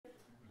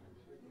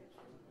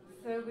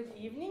So good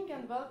evening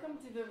and welcome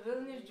to the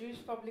Vilnius Jewish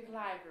Public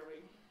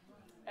Library.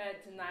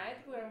 Tonight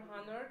we are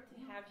honored to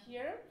have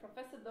here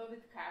Professor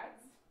Dovid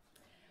Katz,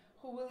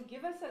 who will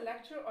give us a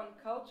lecture on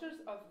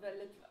cultures of the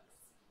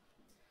Litvaks.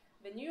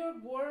 The New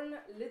York-born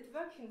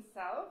Litvak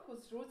himself,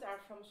 whose roots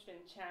are from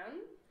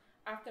Shvinchan,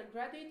 after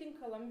graduating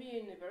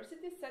Columbia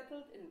University,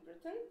 settled in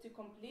Britain to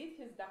complete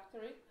his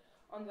doctorate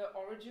on the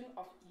origin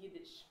of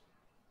Yiddish.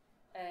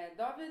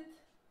 Dovid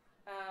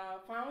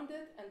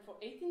founded and for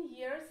 18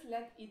 years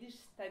led Yiddish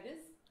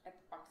studies at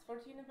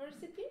Oxford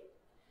University,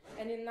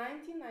 and in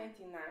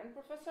 1999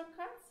 Professor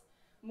Katz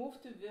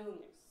moved to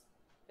Vilnius,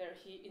 where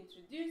he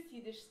introduced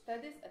Yiddish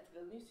studies at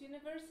Vilnius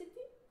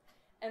University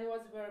and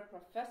was their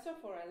professor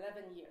for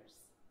 11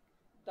 years.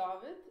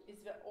 Dovid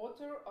is the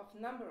author of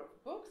a number of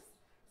books,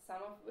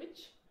 some of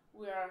which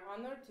we are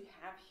honored to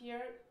have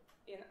here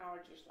in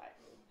our Jewish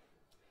library.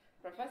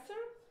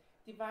 Professor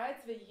divides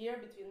the year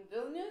between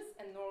Vilnius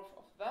and north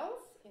of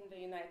Wales in the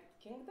United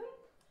Kingdom.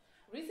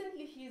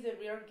 Recently, he is a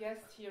rare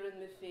guest here in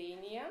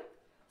Lithuania,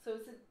 so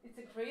it's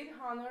a great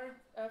honor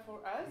for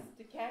us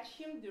to catch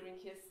him during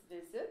his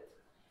visit,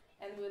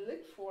 and we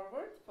look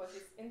forward for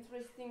his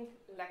interesting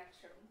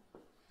lecture.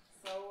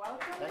 So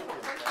welcome. Thank you.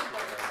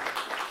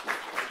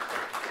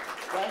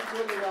 Thank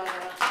you,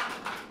 Liana.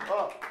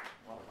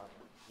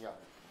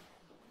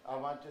 I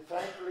want to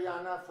thank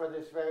Liana for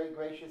this very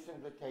gracious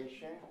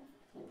invitation.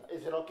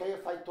 Is it okay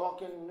if I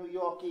talk in New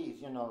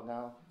Yorkese? You know,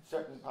 now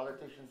certain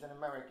politicians in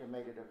America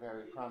made it a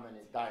very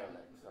prominent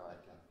dialect, so I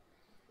can.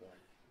 Yeah.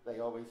 They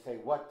always say,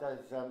 what does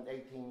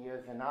 18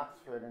 years in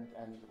Oxford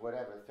and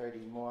whatever, 30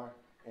 more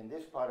in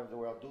this part of the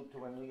world do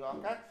to a New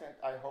York accent?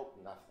 I hope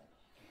nothing.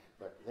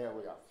 But there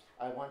we are.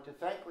 I want to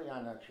thank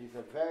Liana. She's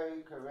a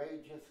very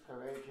courageous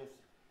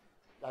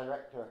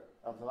director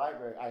of the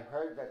library. I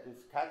heard that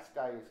this Katz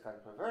guy is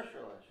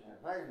controversial and she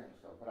invited him,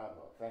 so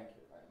bravo. Thank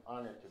you. I'm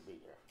honored to be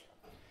here.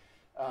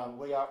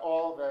 We are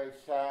all very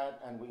sad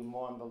and we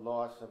mourn the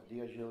loss of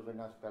dear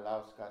Vilniaus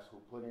Belauskas, who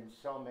put in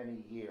so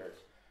many years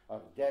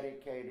of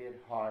dedicated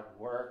hard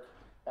work,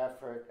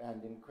 effort,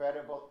 and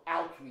incredible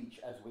outreach,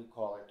 as we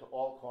call it, to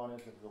all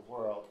corners of the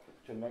world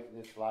to make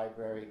this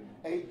library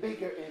a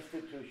bigger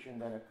institution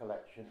than a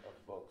collection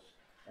of books.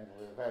 And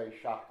we're very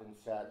shocked and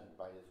saddened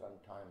by his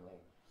untimely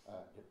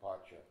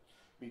departure.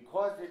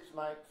 Because it's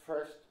my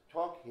first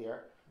talk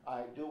here,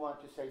 I do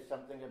want to say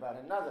something about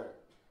another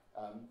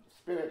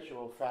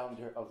spiritual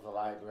founder of the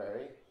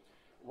library,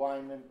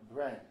 Wyman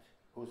Brent,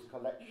 whose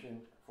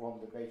collection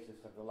formed the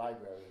basis of the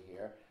library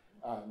here.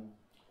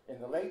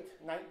 In the late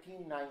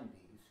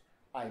 1990s,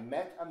 I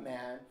met a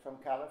man from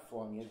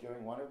California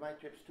during one of my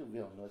trips to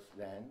Vilnius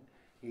then.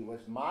 He was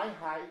my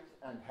height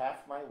and half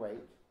my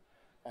weight,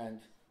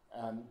 and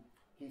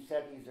he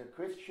said he's a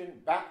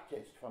Christian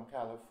Baptist from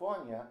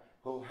California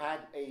who had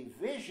a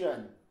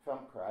vision from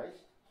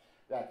Christ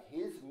that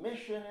his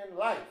mission in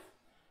life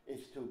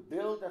is to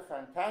build a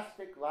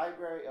fantastic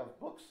library of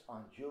books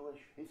on Jewish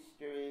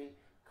history,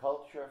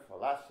 culture,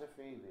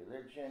 philosophy,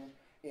 religion,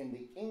 in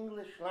the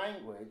English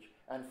language,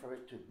 and for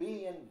it to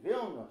be in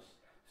Vilnius,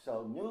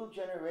 so new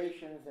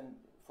generations and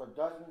for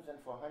dozens and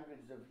for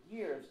hundreds of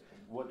years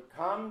would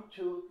come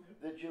to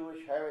the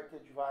Jewish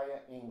heritage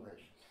via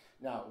English.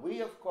 Now,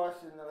 we, of course,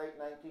 in the late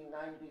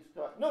 1990s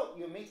thought, no,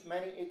 you meet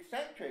many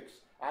eccentrics.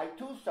 I,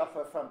 too,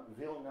 suffer from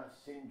Vilna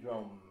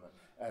syndrome,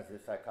 as the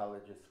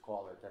psychologists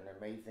call it, an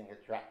amazing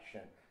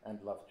attraction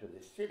and love to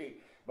the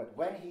city. But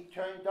when he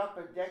turned up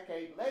a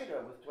decade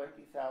later with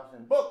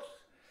 20,000 books,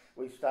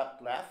 we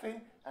stopped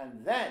laughing,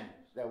 and then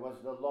there was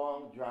the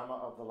long drama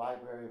of the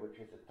library, which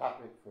is a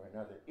topic for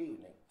another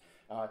evening.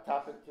 Our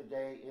topic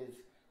today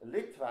is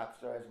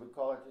Litvaks, or as we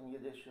call it in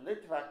Yiddish,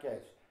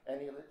 Litvakes.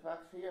 Any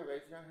Litvaks here?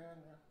 Raise your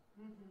hand.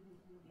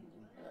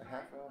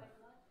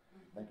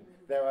 Thank you.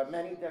 There are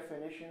many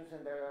definitions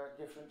and there are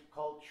different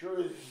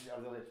cultures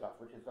of the Litvak,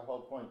 which is the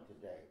whole point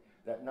today,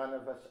 that none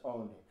of us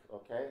own it,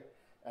 okay?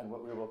 And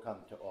we will come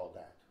to all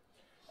that.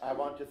 I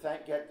want to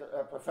thank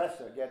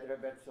Professor Gedra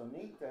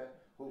Betsonita,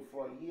 who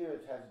for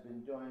years has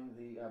been doing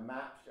the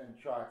maps and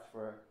charts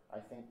for, I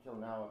think, till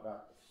now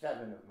about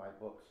 7 of my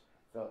books.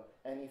 So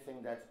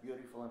anything that's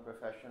beautiful and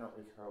professional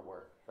is her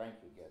work. Thank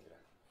you,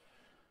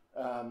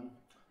 Gedra.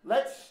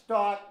 Let's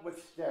start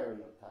with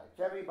stereotypes.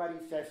 Everybody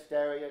says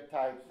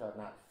stereotypes are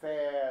not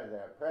fair,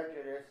 they're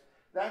prejudiced.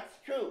 That's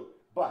true.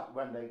 But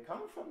when they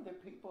come from the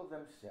people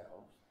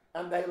themselves,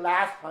 and they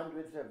last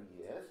hundreds of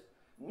years,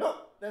 no,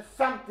 there's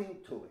something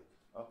to it,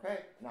 okay?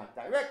 Not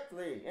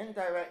directly,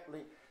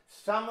 indirectly.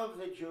 Some of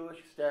the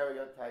Jewish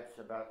stereotypes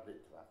about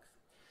Litvaks.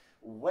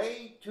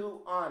 Way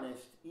too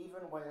honest,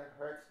 even when it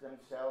hurts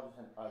themselves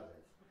and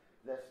others.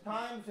 There's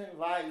times in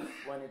life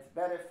when it's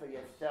better for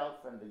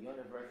yourself and the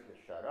universe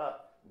to shut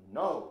up.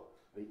 No,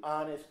 the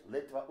honest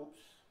Litva,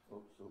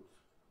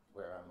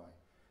 where am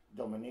I?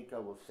 Dominica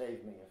will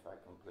save me if I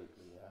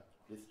completely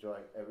destroy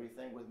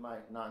everything with my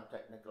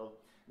non-technical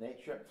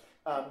nature.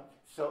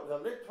 So the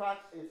Litvak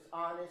is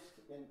honest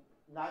in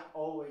not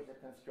always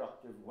a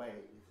constructive way,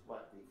 is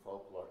what the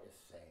folklore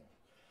is saying.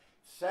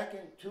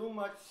 Second, too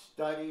much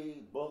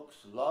study, books,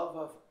 love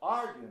of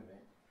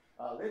argument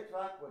A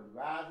Litvak would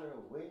rather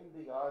win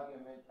the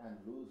argument and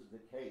lose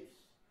the case,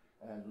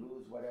 and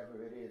lose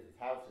whatever it is, his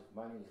house, his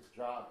money, his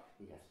job.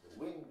 He has to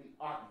win the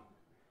argument.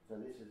 So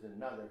this is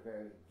another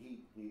very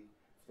deep, deep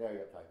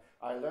stereotype.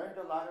 I learned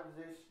a lot of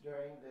this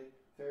during the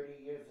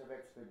 30 years of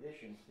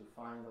expeditions to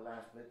find the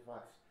last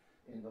Litvaks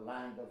in the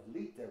land of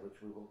Lita,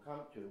 which we will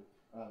come to.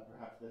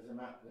 Perhaps there's a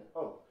map there.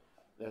 Oh,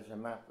 there's a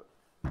map.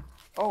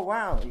 Oh,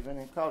 wow, even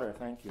in color,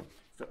 thank you.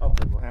 So,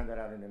 okay, we'll hand that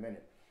out in a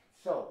minute.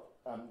 So,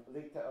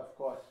 Lita, of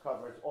course,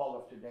 covers all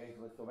of today's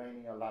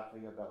Lithuania,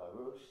 Latvia,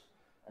 Belarus,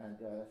 and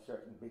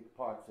certain big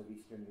parts of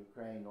eastern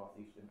Ukraine,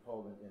 northeastern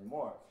Poland, and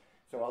more.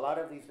 So a lot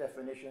of these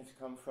definitions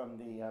come from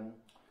the,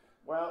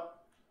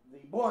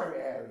 the border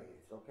areas,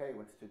 okay,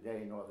 what's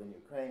today northern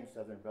Ukraine,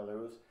 southern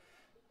Belarus.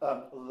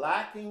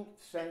 Lacking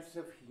sense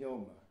of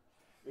humor.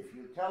 If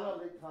you tell a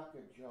Litvak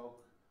a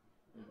joke,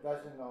 he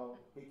doesn't know,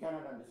 he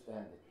cannot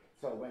understand it.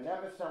 So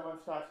whenever someone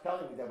starts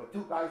telling me there were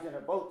two guys in a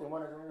boat and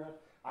one of them,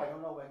 I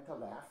don't know when to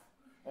laugh.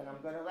 And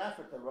I'm going to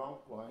laugh at the wrong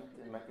point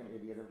and make an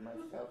idiot of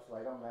myself, so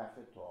I don't laugh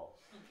at all.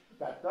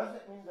 That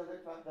doesn't mean the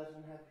Litvak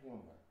doesn't have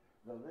humor.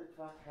 The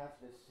Litvak has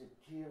this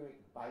satiric,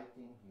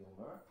 biting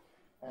humor,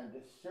 and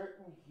a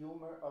certain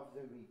humor of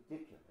the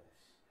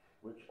ridiculous,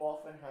 which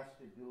often has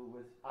to do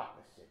with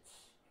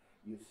opposites.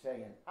 You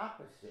say an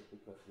opposite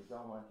because you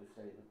don't want to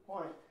say the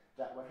point.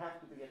 That would have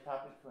to be a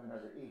topic for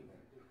another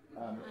evening.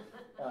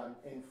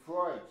 In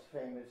Freud's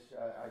famous,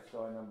 I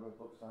saw a number of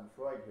books on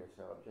Freud here,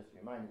 so I'm just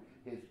reminding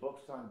his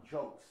books on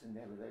jokes and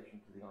their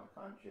relation to the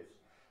unconscious.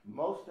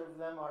 Most of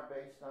them are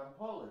based on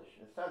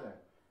Polish, southern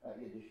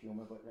Yiddish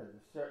humor, but there's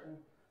a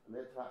certain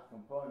Litvak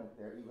component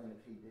there, even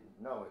if he didn't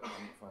know it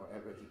from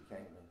wherever he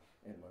came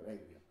in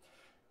Moravia.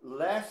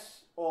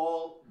 Less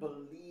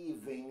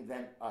all-believing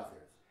than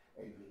others.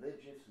 A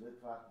religious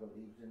Litvak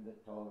believes in the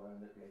Torah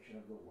and the creation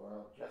of the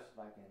world, just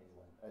like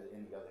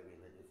any other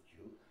religious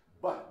Jew.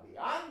 But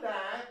beyond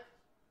that,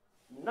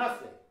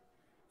 nothing.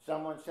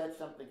 Someone said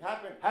something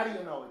happened. How do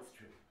you know it's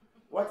true?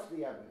 What's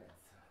the evidence?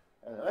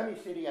 Let me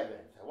see the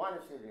evidence. I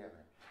want to see the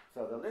evidence.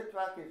 So the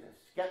Litvak is a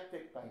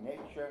skeptic by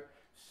nature,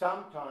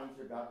 sometimes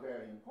about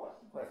very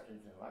important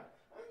questions in life,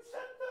 and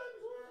sometimes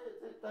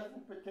it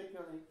doesn't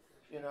particularly,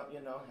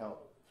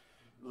 help.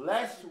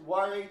 Less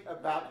worried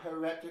about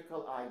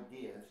heretical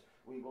ideas.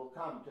 We will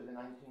come to the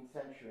 19th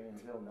century in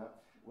Vilna,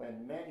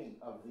 when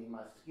many of the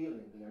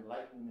maskilim, the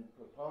Enlightenment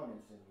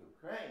proponents in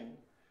Ukraine,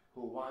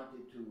 who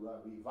wanted to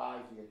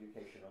revise the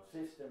educational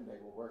system, they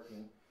were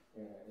working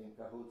in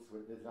cahoots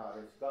with the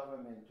Tsarist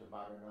government to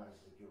modernize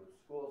the Jewish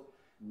schools.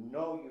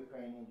 No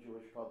Ukrainian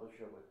Jewish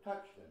publisher would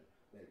touch them.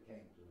 They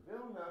came to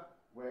Vilna,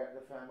 where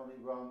the family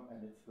Rum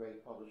and its great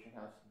publishing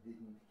house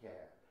didn't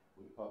care.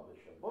 We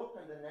publish a book,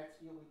 and the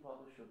next year we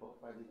publish a book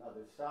by the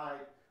other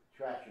side,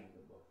 trashing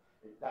the book.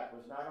 That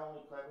was not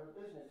only clever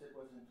business, it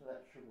was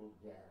intellectual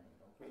daring.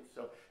 Okay,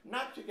 so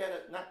not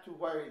to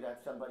worry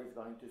that somebody's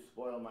going to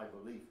spoil my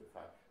belief if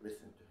I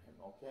listen to him.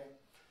 Okay,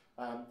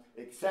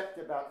 except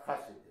about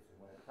Hasidism.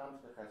 When it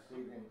comes to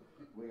Hasidim,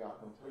 we are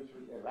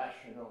completely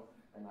irrational,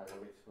 and I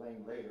will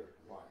explain later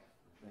why.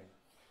 Okay?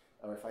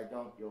 Or if I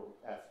don't, you'll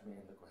ask me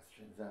in the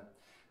questions.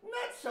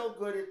 Not so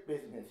good at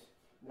business.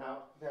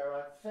 Now, there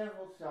are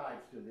several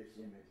sides to this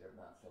image of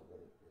not so good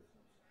at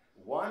business.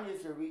 One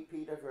is a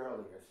repeat of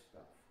earlier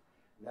stuff.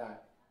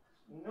 That,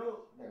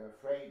 they're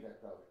afraid that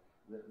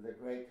the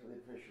great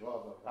Litvish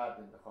Rav of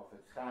Radin, the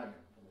Chofetz Chaim,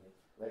 in the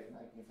late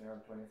 19th and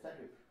early 20th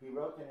century, he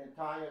wrote an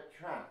entire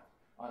tract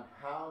on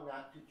how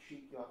not to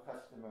cheat your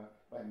customer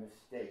by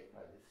mistake,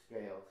 by the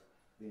scales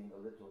being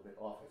a little bit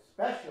off,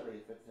 especially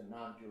if it's a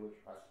non-Jewish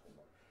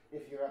customer.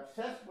 If you're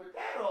obsessed with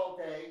that all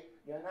day,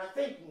 you're not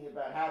thinking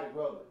about how to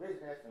grow the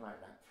business and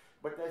like that.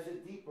 But there's a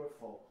deeper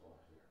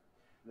folklore here.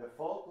 The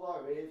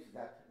folklore is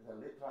that the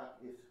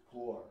Litvak is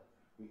poor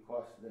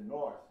because the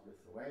north,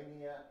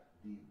 Lithuania,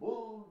 the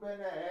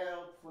Bulbene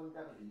von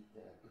der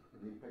Lite,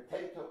 the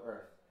potato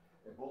earth,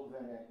 the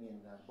Bulbene in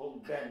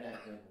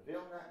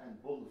Vilna and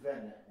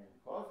Bulvene in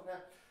Kovna,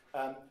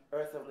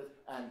 earth of Lithuania.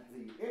 And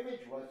the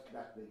image was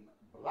that the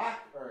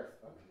black earth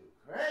of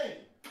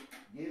Ukraine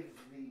gives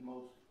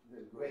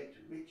the great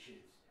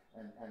riches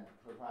and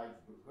provides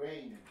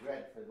grain and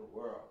bread for the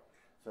world.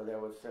 So there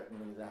was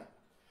certainly that.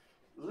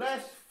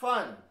 Less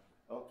fun,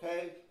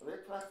 okay?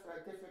 Litvaks are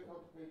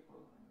difficult people.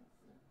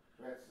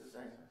 That's the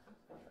same.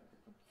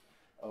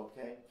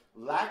 Okay?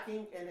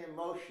 Lacking in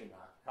emotion,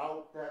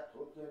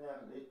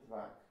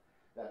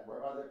 that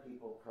where other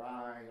people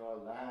cry or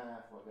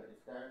laugh or get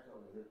hysterical.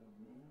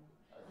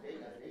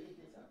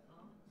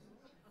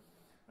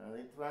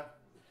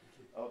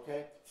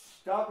 Okay?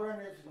 Stubborn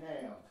as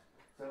nails.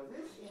 So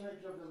this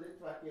image of the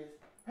Litvak is,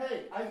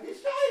 hey, I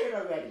decided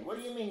already. What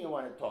do you mean you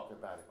want to talk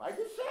about it? I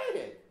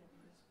decided.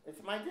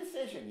 It's my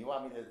decision. You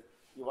want me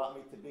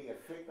to be a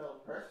fickle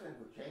person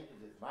who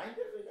changes his mind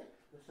every day?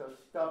 So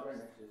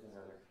stubbornness is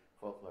another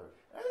folklore.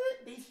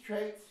 These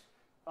traits,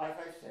 like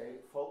I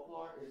say,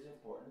 folklore is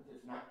important.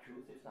 It's not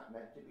truth. It's not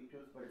meant to be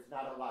truth, but it's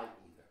not a lie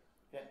either.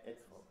 Okay?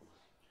 It's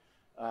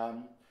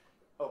folklore.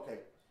 Okay.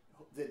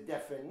 The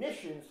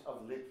definitions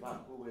of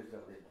Litvak, who is a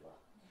Litvak?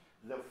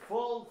 The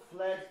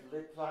full-fledged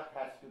Litvak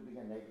has to be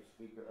a native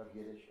speaker of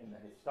Yiddish in the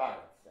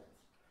historic sense,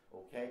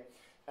 okay?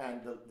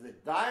 And the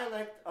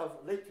dialect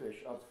of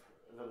Litvish, of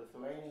the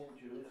Lithuanian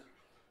Jews,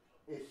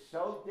 is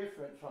so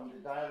different from the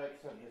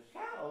dialects of the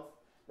South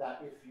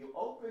that if you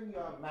open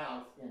your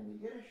mouth in the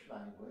Yiddish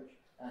language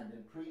and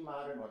in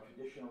pre-modern or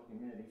traditional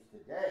communities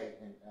today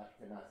in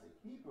Ashkenazic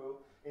Hebrew,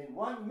 in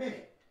 1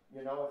 minute,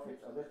 you know if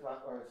it's a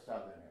Litvak or a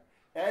Southerner.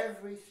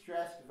 Every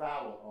stressed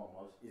vowel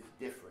almost is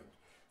different.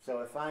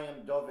 So if I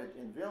am Dovid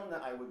in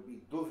Vilna, I would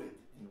be Dovid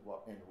in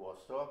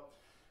Warsaw.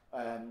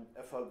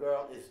 If a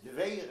girl is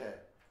Dveire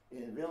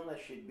in Vilna,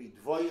 she'd be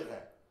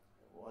Dvoire.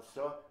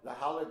 Warsaw. The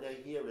holiday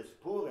here is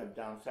Purim.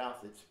 Down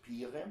south it's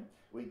Purim.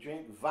 We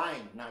drink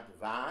wine, not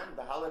van.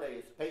 The holiday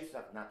is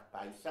Pesach, not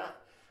Pesach.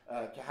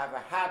 To have a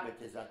habit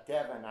is a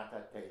teva, not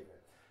a teva.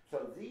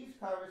 So these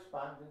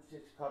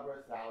correspondences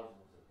cover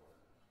thousands of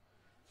words.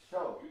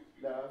 So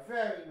there are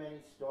very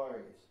many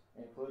stories,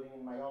 including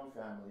in my own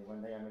family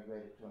when they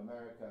emigrated to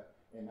America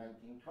in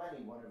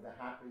 1920. One of the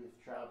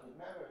happiest childhood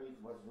memories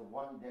was the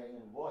one day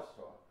in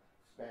Warsaw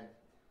spent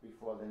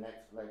before the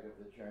next leg of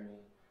the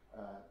journey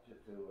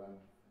to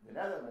the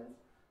Netherlands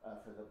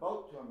for the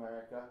boat to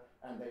America,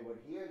 and they would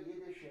hear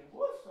Yiddish in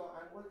Warsaw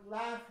and would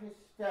laugh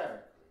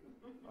hysterically,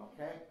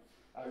 okay?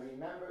 I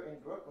remember in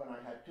Brooklyn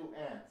I had two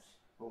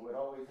aunts who would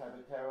always have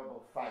a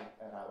terrible fight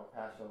at our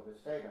Passover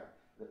Seder.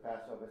 The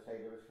Passover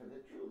Seder is for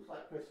the Jews,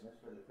 like Christmas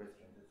for the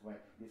Christians. It's when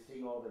you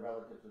see all the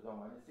relatives who don't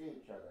want to see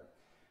each other.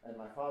 And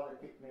my father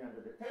kicked me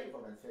under the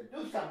table and said,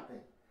 "Do something."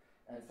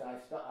 And so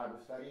I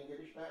was studying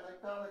Yiddish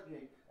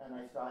dialectology, and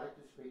I started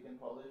to speak in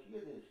Polish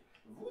Yiddish.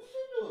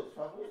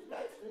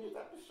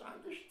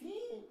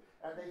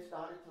 And they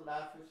started to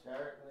laugh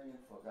hysterically and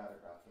forgot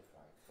about the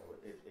fight. So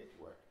it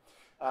worked.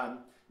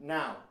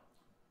 Now,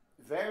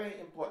 very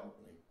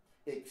importantly,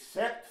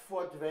 except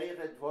for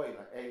dveire,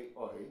 dvoire,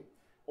 oi,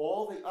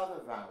 all the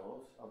other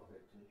vowels of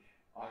Yiddish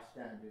are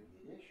standard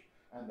Yiddish,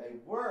 and they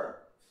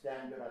were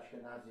standard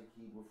Ashkenazic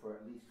Hebrew for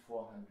at least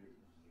 400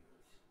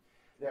 years.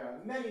 There are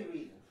many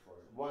reasons for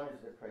it. One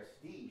is the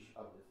prestige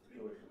of the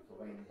Jewish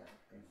Lithuania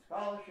in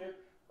scholarship.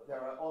 But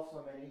there are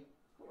also many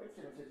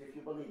coincidences, if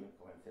you believe in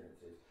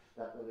coincidences,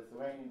 that the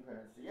Lithuanian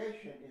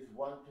pronunciation is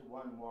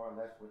one-to-one more or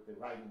less with the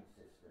writing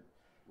system,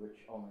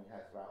 which only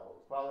has vowel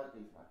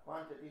qualities, not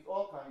quantities,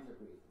 all kinds of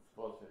reasons,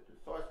 closer to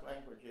source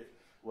languages,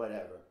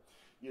 whatever.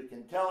 You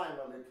can tell I'm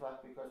a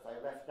Litvak because I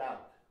left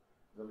out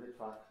the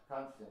Litvak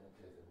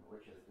consonantism,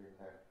 which has been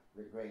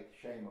the great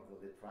shame of the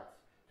Litvaks,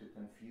 to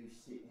confuse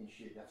si and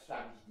shi.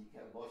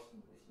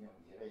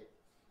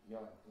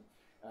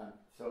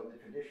 So the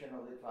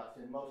traditional Litvaks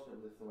in most of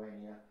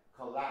Lithuania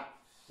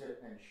collapsed si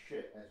and sh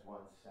as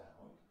one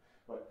sound,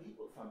 but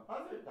people from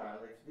other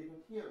dialects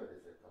didn't hear it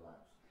as a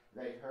collapse.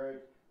 They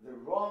heard the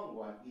wrong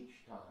one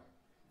each time.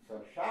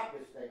 So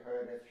Shabbos they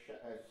heard as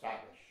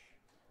Shabbos.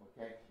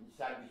 Okay,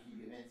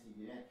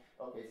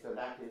 okay, so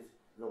that is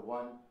the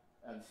one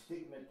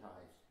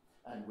stigmatized.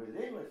 And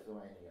within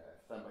Lithuania,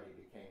 if somebody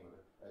became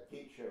a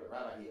teacher, a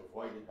rabbi, he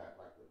avoided that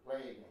like the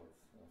plague and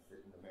would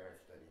sit in the mirror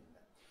studying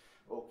that.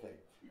 Okay,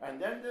 and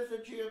then there's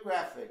a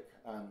geographic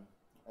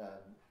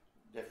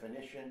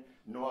definition.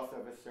 North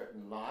of a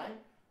certain line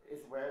is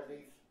where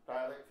these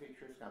dialect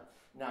features come.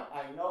 Now,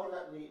 I know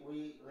that we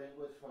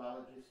linguists,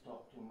 philologists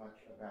talk too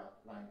much about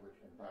language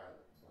and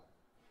dialect.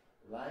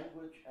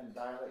 Language and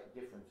dialect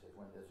differences,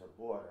 when there's a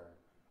border,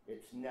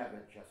 it's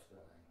never just the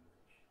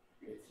language.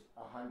 It's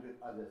 100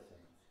 other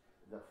things.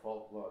 The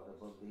folklore, the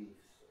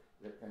beliefs,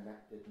 the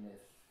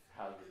connectedness,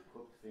 how you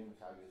cook things,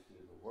 how you see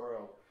the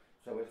world.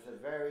 So it's a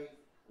very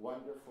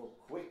wonderful,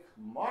 quick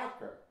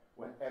marker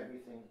when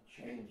everything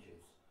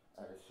changes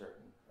at a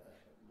certain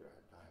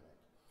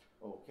dialect.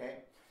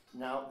 Okay?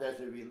 Now, there's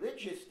a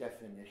religious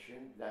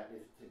definition that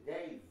is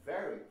today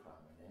very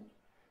prominent.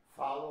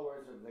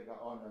 Followers of the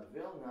Gaon of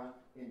Vilna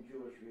in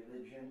Jewish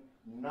religion,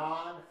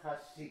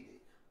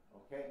 non-Hasidic.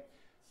 Okay?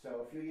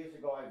 So a few years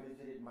ago I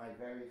visited my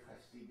very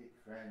Hasidic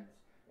friends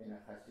in a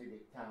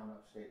Hasidic town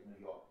upstate New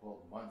York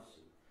called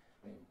Monsey.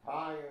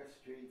 Entire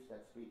streets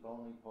that speak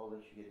only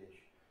Polish Yiddish.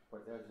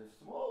 But there's a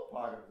small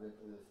part of this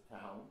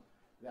town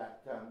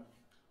that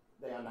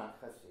they are not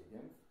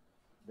Hasidim.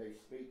 They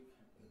speak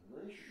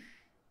English,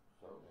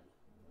 so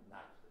they're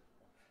not.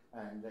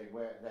 And their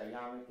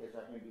yarmulkes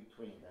are in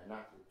between. They're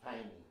not the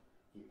tiny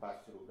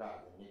kippah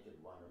sruga, the knitted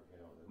one of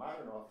the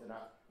modern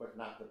Orthodox, but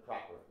not the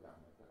proper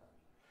yarmulke.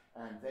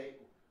 And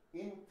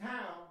in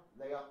town,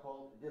 they are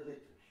called the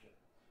Litvische.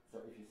 So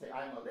if you say,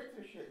 I'm a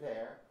Litvische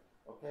there,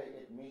 okay,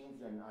 it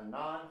means a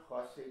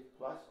non-Chassid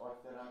plus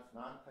Orthodox,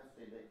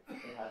 non-Chassidic.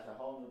 It has a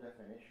whole new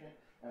definition,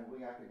 and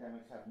we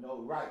academics have no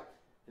right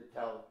to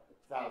tell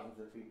thousands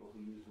of people who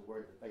use the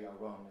word that they are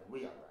wrong and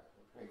we are right.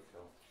 Okay,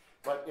 so,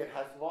 but it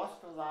has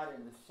lost a lot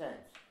in the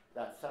sense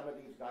that some of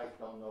these guys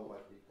don't know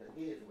what it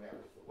is, where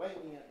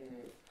Lithuania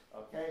is.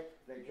 Okay,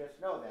 they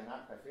just know they're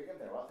not Chassidim,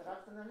 they're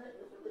Orthodox, and then they're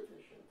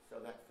religious. So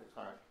that's the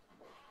current.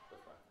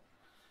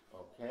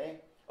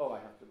 Okay. Oh, I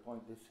have to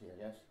point this here.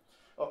 Yes.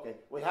 Okay,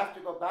 we have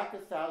to go back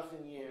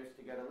 1,000 years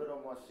to get a little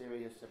more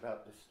serious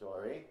about the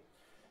story.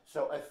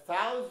 So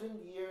 1,000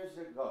 years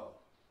ago,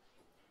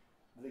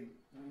 the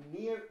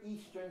Near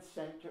Eastern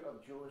center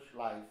of Jewish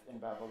life in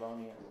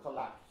Babylonia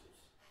collapses.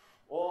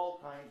 All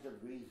kinds of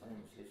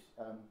reasons,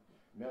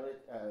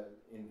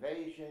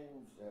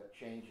 invasions,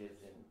 changes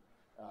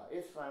in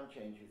Islam,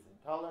 changes in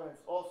tolerance,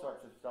 all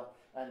sorts of stuff.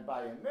 And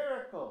by a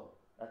miracle,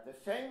 at the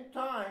same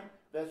time,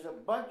 there's a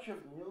bunch of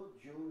new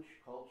Jewish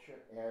culture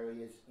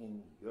areas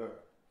in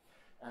Europe.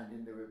 And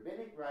in the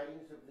rabbinic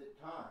writings of the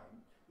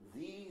time,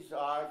 these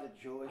are the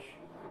Jewish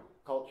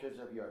cultures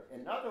of Europe.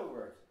 In other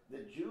words,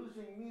 the Jews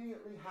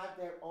immediately had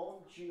their own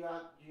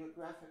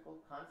geographical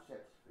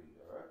concepts for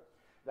Europe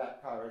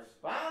that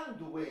correspond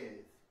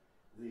with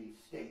the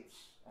states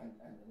and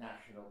the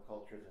national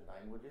cultures and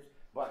languages,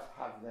 but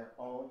have their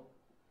own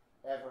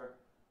ever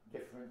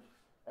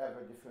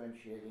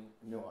differentiating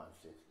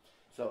nuances.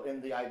 So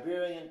in the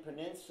Iberian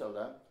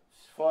Peninsula,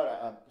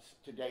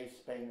 today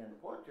Spain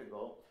and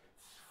Portugal,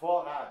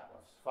 Sforad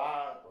was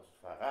Sfar, was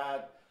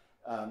Sfarad,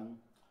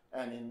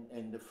 and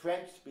in the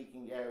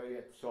French-speaking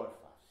area,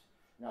 Sorfas.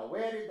 Now,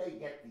 where did they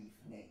get these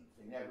names?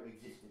 They never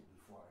existed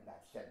before in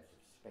that sense of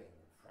Spain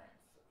and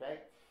France, okay?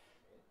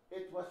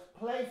 It was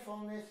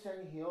playfulness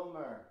and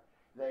humor.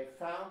 They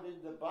found in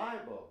the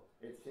Bible,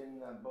 it's in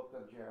the book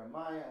of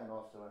Jeremiah and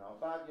also in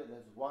Obadiah,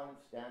 there's one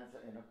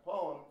stanza in a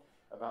poem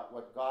about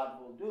what God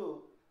will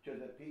do to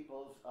the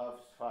peoples of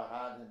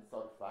Sfarad and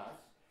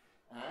Sorfas,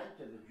 and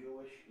to the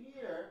Jewish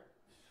ear,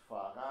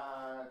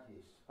 Sfarad,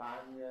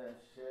 Hispania,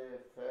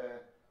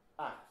 Sefer,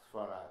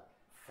 Sfarad,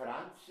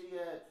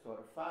 Francia,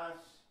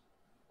 Sorfas,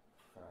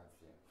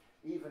 Francia.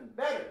 Even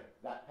better,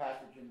 that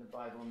passage in the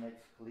Bible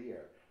makes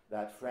clear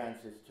that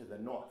France is to the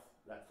north,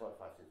 that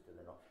Sorfas is to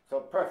the north.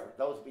 So perfect,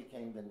 those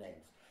became the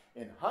names.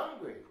 In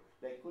Hungary,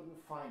 they couldn't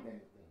find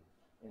anything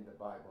in the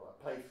Bible,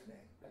 a place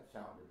name that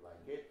sounded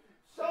like it.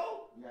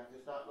 So you have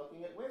to start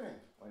looking at women.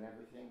 When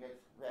everything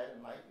gets bad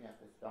in life, you have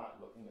to start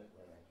looking at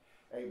women.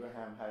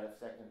 Abraham had a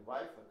second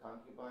wife, a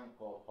concubine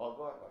called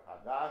Hagar, or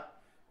Hagar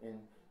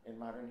in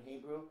modern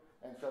Hebrew.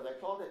 And so they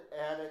called it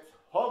Eretz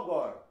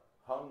Hogor,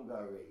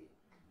 Hungary.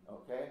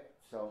 Okay?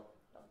 So,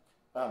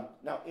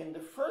 now in the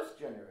first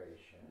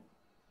generation,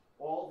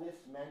 all this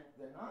meant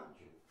the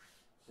non-Jews.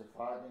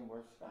 Sephardim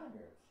were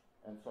Spaniards,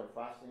 and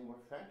Sorfasim were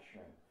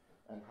Frenchmen,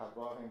 and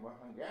Hagorim were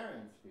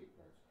Hungarian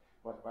speakers.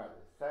 But by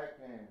the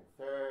second,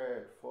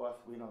 third, fourth,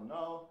 we don't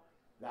know,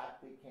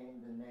 that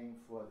became the name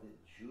for the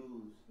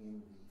Jews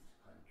in these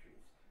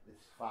countries. The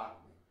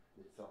Sephardim,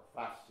 the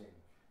Sorfasim,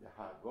 the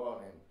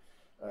Hagorim.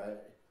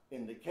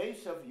 In the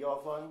case of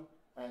Yavon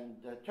and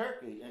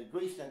Turkey,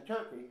 Greece and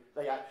Turkey,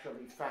 they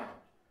actually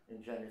found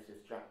in Genesis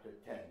chapter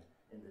 10,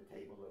 in the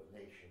table of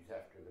nations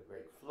after the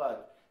great flood,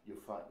 you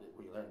find that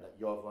we learn that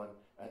Yavon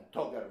and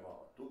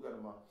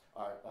Togarma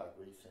are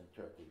Greece and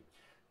Turkey.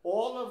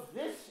 All of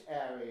this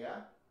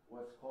area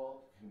was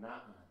called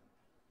Canaan.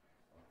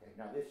 Okay,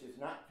 now this is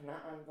not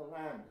Canaan, the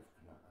land of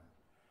Canaan.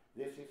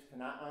 This is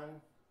Canaan,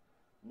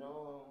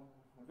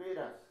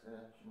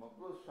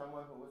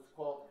 someone who was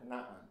called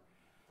Canaan.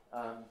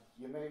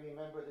 You may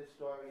remember this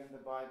story in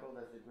the Bible.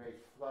 There's a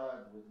great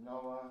flood with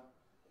Noah.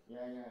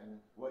 And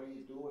what do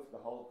you do if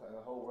the whole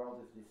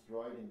world is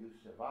destroyed and you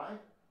survive?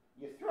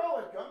 You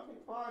throw a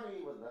drinking party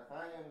with the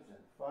chayims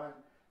and fun.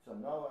 So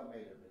Noah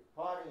made a big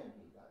party and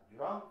he got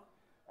drunk,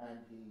 and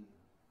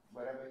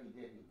whatever he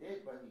did,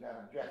 but he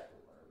got undressed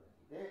with whatever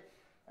he did.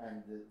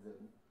 And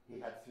he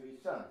had three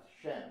sons: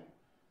 Shem,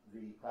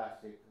 the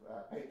classic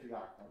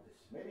patriarch of the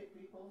Semitic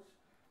peoples;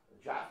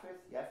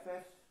 Japheth,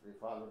 the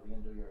father of the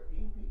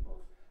Indo-European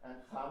peoples;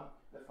 and Ham,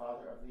 the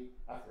father of the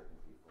African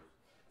peoples.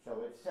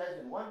 So it says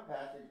in one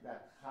passage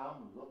that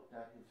Ham looked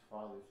at his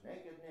father's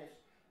nakedness.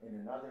 In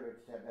another,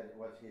 it said that it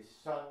was his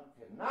son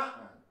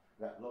Canaan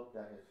that looked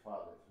at his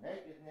father's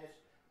nakedness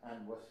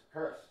and was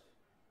cursed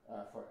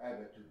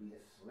forever to be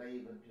a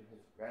slave unto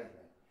his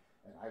brethren.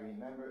 And I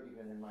remember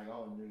even in my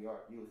own New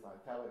York youth on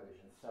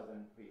television,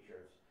 Southern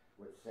preachers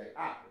would say,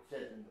 it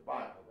says in the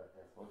Bible that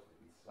they're supposed to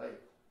be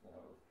slaves.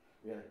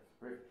 Really.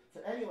 So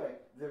anyway,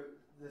 the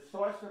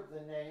source of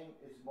the name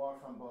is more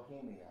from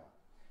Bohemia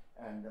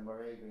and the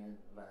Moravian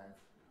lands,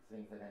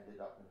 things that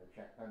ended up in the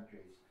Czech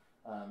countries.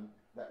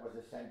 That was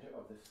a center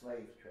of the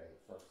slave trade.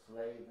 So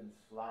slave and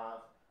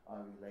Slav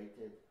are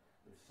related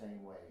the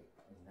same way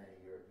in many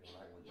European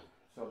languages.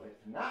 So the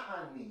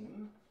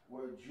Canaanim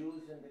were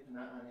Jews in the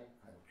Canaanite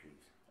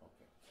countries.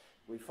 Okay.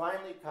 We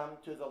finally come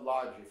to the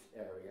largest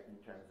area in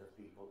terms of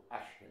people,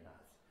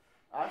 Ashkenaz.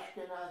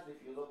 Ashkenaz,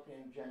 if you look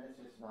in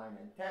Genesis 9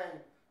 and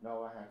 10,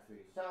 Noah had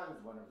three sons.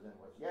 One of them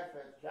was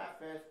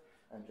Japheth,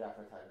 and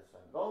Japheth had a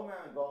son Gomer,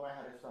 and Gomer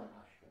had a son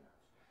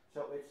Ashkenaz.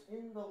 So it's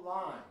in the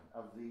line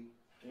of the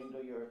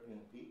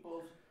Indo-European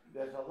peoples.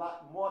 There's a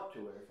lot more to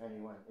it. If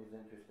anyone is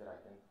interested, I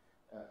can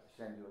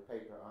send you a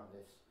paper on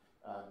this.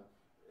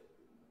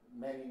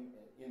 Many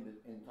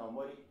in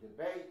Talmudic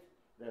debate,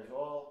 there's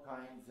all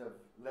kinds of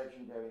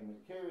legendary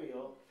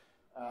material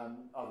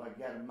of a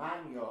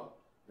Germanio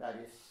that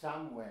is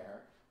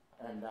somewhere,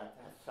 and that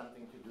has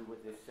something to do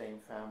with this same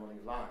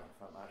family line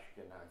from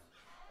Ashkenaz.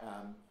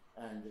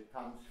 and it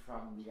comes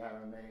from the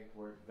Aramaic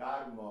word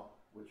garmo,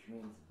 which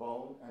means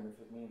bone, and if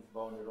it means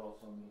bone, it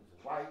also means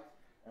white.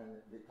 And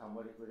the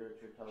Talmudic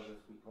literature tells us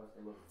because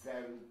they were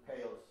very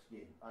pale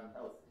skinned,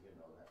 unhealthy, you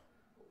know that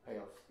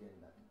pale skin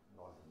that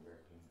Northern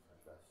Europeans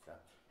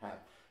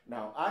have.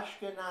 Now,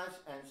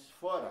 Ashkenaz and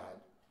Sfarad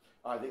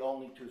are the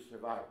only two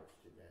survivors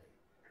today.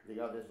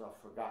 The others are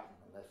forgotten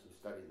unless you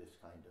study this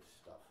kind of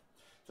stuff.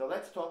 So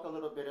let's talk a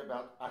little bit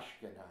about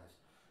Ashkenaz.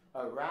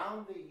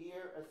 Around the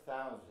year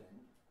 1000,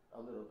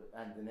 a little bit,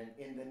 and then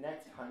in the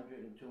next 100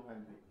 and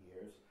 200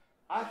 years,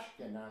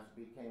 Ashkenaz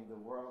became the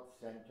world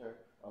center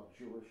of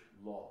Jewish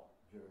law,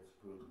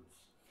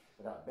 jurisprudence.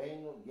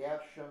 Rabbeinu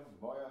Gershom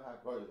Moyer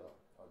HaGoylo,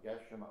 or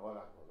Gershom Or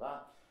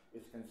HaGolah,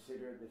 is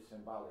considered the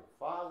symbolic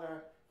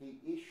father. He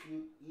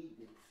issued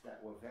edicts that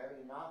were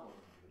very novel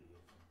in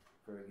Judaism.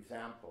 For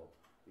example,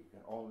 you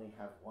can only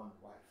have one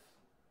wife.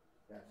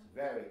 That's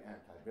very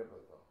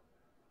anti-biblical.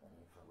 I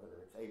mean, whether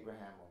it's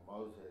Abraham or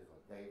Moses or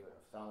David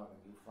or Solomon,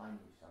 you find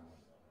me someone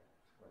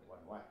with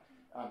one wife.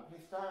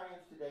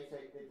 Historians today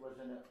say it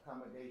was an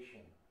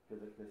accommodation to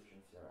the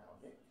Christian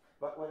surrounding.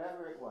 But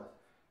whatever it was,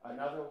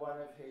 another one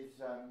of his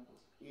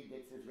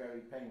edicts is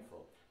very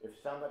painful. If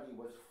somebody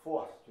was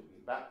forced to be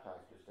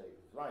baptized to save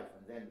his life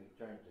and then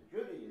returned to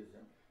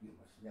Judaism, you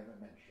must never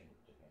mention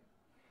it to him.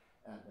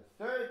 And the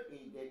third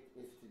edict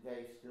is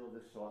today still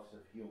the source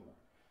of humor.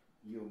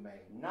 You may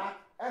not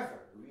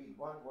ever read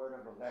one word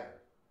of a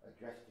letter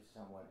addressed to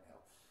someone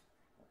else.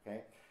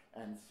 Okay?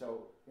 And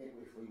so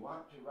if we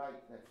want to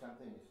write that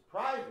something is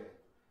private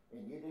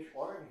in Yiddish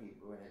or in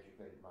Hebrew, in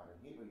educated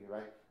modern Hebrew, you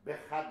write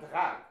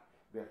Bechadrag.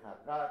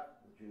 Bechadrag,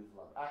 the Jews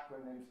love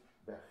acronyms.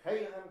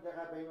 Becheirem de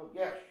Rabbeinu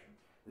Gershom.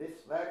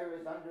 This letter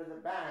is under the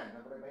ban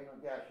of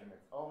Rabbeinu Gershom.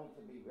 It's only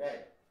to be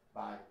read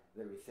by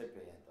the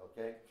recipient,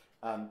 okay?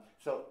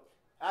 So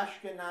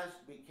Ashkenaz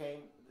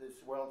became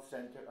this world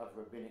center of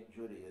rabbinic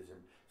Judaism.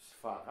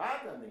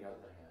 Sfarad, on the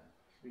other hand,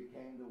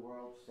 became the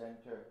world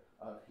center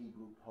of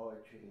Hebrew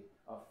poetry,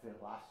 of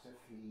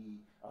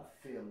philosophy, of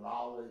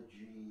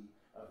philology,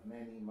 of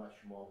many much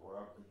more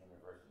worldly,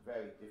 universal,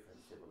 very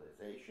different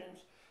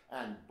civilizations.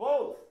 And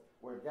both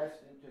were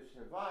destined to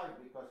survive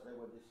because they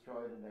were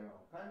destroyed in their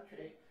own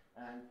country,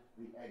 and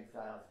the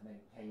exiles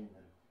maintained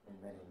them in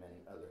many, many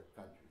other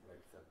countries.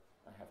 Right? So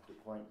I have to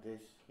point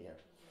this here.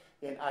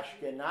 In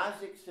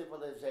Ashkenazic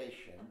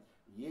civilization,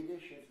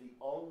 Yiddish is the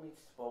only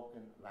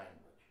spoken language.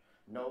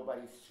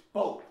 Nobody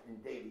spoke in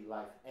daily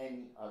life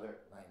any other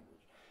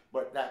language.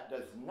 But that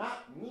does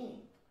not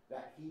mean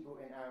that Hebrew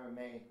and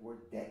Aramaic were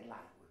dead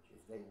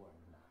languages. They were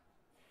not.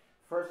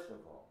 First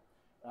of all,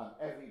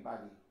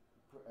 everybody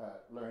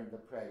learned the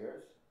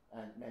prayers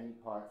and many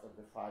parts of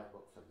the 5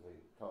 books of the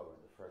Torah,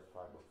 the first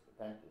 5 books of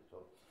the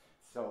Pentateuch.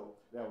 So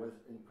there was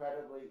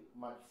incredibly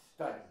much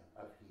study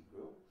of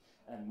Hebrew,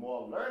 and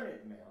more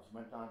learned males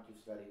went on to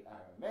study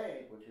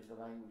Aramaic, which is the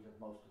language of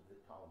most of the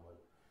Talmud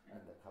and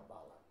the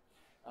Kabbalah.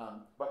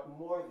 But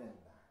more than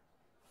that,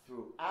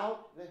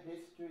 throughout the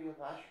history of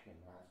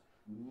Ashkenaz,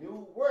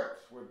 new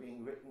works were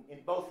being written in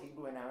both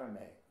Hebrew and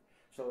Aramaic.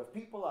 So if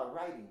people are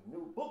writing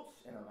new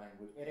books in a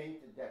language, it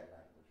ain't a dead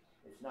language.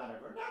 It's not a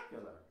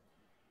vernacular,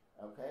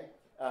 okay?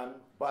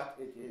 But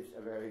it is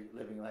a very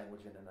living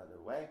language in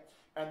another way.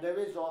 And there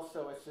is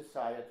also a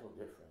societal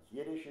difference.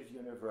 Yiddish is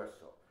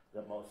universal.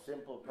 The most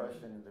simple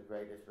person and the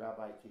greatest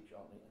rabbi teach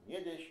only in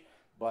Yiddish,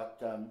 but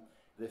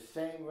the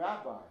same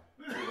rabbi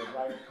who would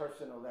write a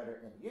personal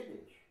letter in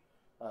Yiddish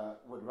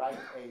would write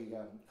a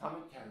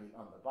commentary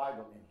on the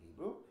Bible in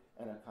Hebrew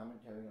and a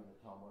commentary on the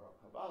Talmud or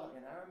Kabbalah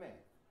in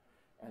Aramaic.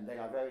 And they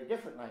are very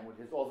different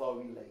languages, although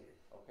related,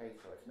 okay?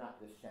 So it's not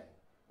the same.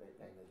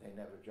 They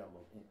never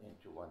jumbled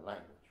into one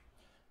language.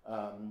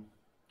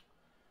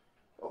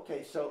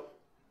 Okay, so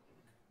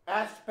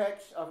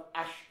aspects of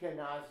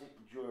Ashkenazic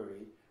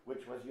Jewry,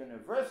 which was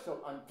universal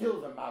until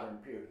the modern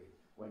period,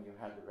 when you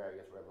had the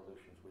various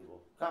revolutions we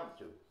will come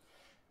to.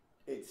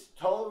 It's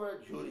Torah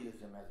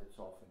Judaism, as it's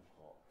often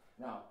called.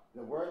 Now,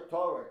 the word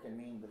Torah can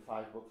mean the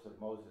 5 books of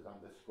Moses on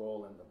the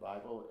scroll in the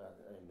Bible,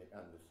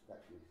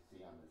 that you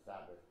see on the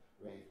Sabbath,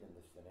 raised in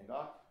the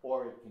synagogue,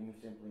 or it can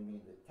simply mean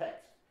the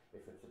text.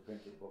 If it's a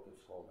printed book,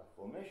 it's called a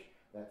Chumash.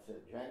 That's a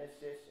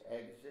Genesis,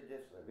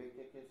 Exodus,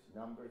 Leviticus,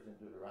 Numbers, and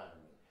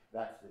Deuteronomy.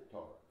 That's the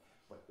Torah.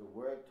 But the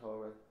word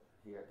Torah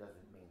here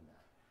doesn't mean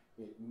that.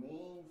 It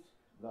means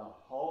the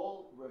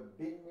whole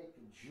rabbinic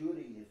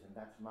Judaism,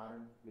 that's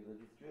modern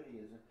religious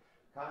Judaism,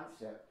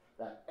 concept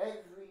that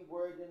every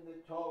word in the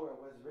Torah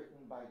was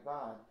written by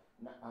God,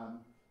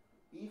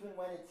 even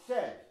when it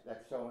says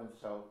that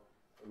so-and-so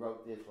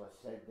wrote this or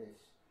said this.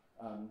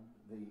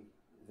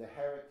 The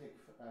heretic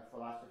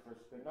philosopher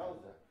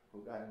Spinoza,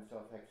 who got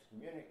himself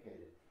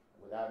excommunicated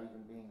without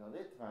even being a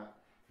Litvak,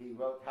 he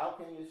wrote, how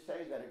can you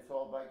say that it's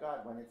all by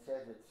God when it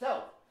says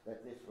itself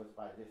that this was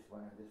by this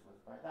one and this was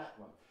by that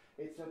one?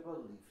 It's a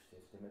belief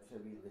system, it's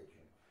a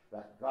religion,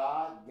 that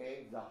God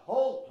gave the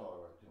whole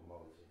Torah to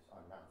Moses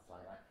on Mount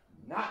Sinai,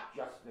 not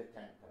just the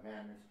 10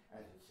 Commandments,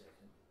 as it says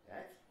in the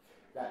text,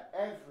 that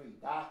every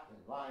dot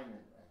and line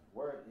and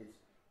word is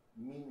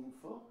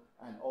meaningful,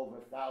 and over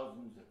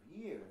thousands of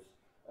years,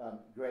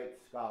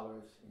 great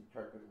scholars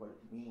interpret what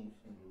it means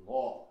in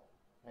law.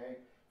 Okay?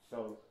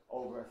 So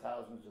over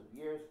thousands of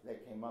years, they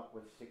came up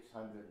with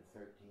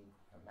 613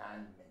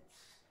 commandments,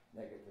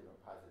 negative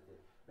and positive,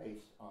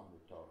 based on the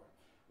Torah.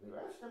 The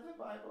rest of the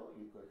Bible,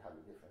 you could have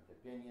different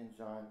opinions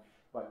on,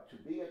 but to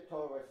be a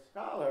Torah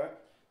scholar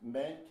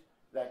meant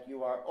that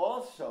you are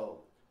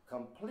also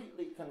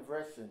completely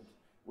conversant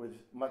with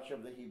much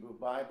of the Hebrew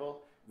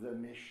Bible, the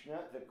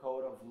Mishnah, the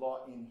code of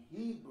law in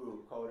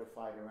Hebrew,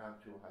 codified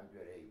around 200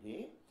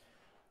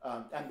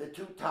 AD, and the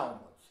two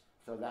Talmuds.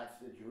 So that's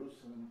the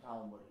Jerusalem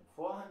Talmud in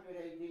 400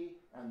 AD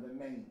and the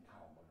main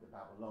Talmud, the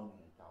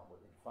Babylonian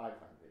Talmud in 500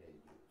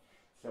 AD.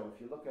 So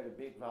if you look at a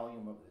big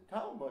volume of the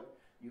Talmud,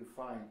 you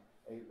find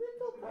a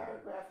little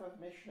paragraph of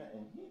Mishnah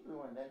in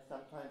Hebrew and then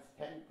sometimes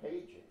 10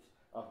 pages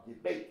of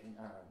debate in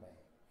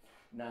Aramaic.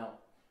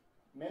 Now,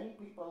 many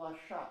people are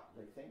shocked.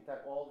 They think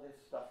that all this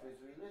stuff is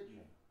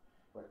religion.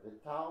 But the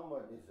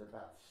Talmud is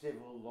about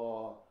civil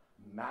law,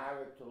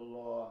 marital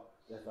law.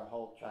 There's a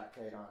whole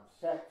tractate on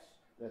sex.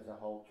 There's a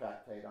whole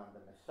tractate on the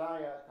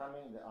Messiah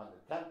coming, on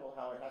the temple,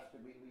 how it has to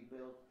be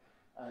rebuilt.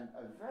 And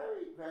a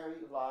very,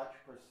 very large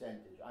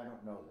percentage, I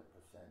don't know the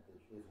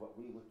percentage, is what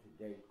we would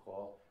today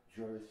call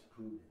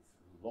jurisprudence,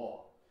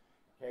 law.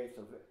 Okay,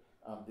 so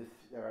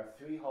there are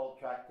three whole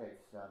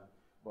tractates,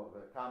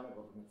 Bava Kama,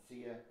 Bava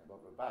Metzia, and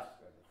Bava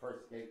Basra, the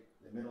first gate,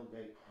 the middle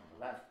gate, and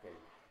the last gate,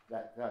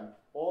 that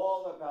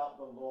all about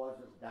the laws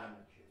of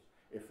damages.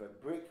 If a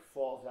brick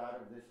falls out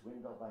of this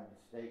window by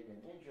mistake and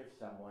injures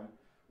someone,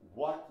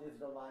 what is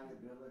the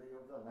liability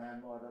of the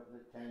landlord, of the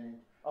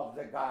tenant, of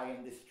the guy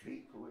in the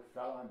street who it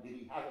fell on? Did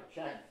he have a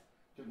chance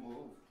to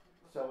move?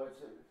 So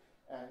it's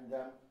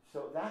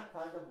so that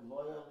kind of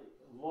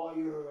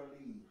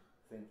lawyerly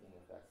thinking,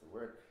 if that's the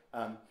word,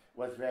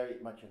 was very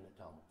much in the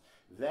Talmud.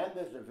 Then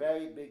there's a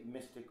very big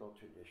mystical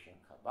tradition,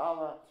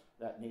 Kabbalah,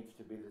 that needs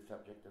to be the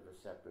subject of a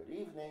separate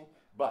evening.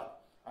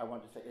 But I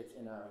want to say it's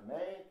in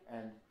Aramaic,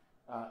 and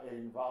it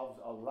involves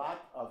a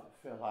lot of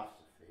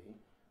philosophy.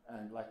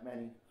 And like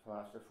many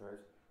philosophers,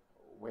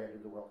 where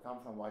did the world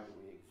come from? Why do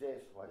we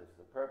exist? What is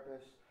the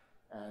purpose?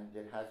 And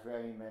it has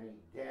very many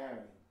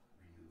daring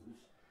views.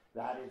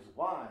 That is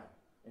why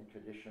in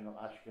traditional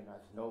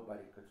Ashkenaz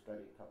nobody could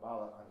study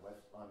Kabbalah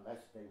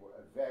unless they were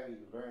a very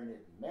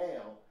learned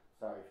male,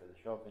 sorry for the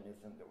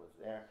chauvinism that was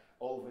there,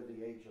 over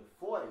the age of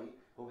 40,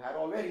 who had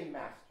already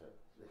mastered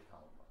the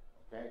Talmud.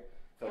 Okay?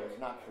 So it's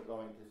not for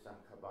going to some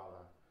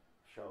Kabbalah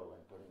show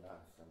and putting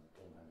on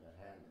something on your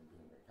hand and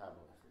being a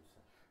Kabbalist.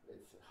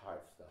 It's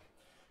hard stuff.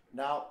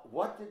 Now,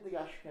 what did the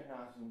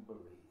Ashkenazim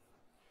believe?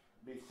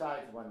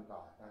 Besides one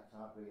God, that's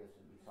obvious,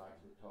 and besides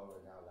the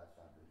Torah, now that's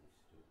obvious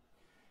too.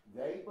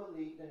 They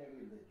believed in a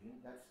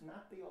religion that's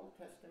not the Old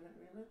Testament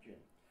religion.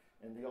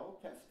 In the Old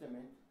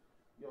Testament,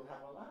 you'll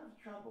have a lot of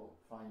trouble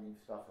finding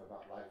stuff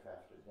about life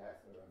after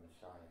death or a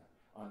Messiah,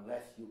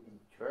 unless you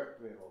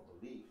interpret or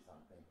believe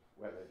something,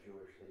 whether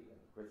Jewishly in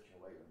the Christian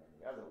way or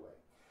any other way.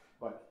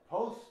 But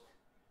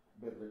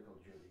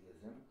post-biblical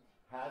Judaism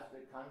has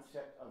the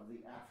concept of the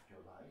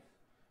afterlife,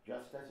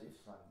 just as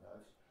Islam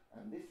does.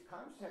 And this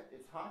concept,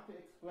 it's hard to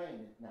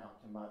explain it now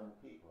to modern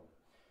people.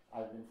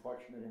 I've been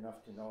fortunate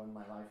enough to know in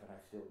my life, and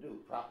I still do,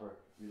 proper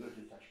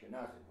religious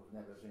Ashkenazim who've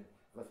never been,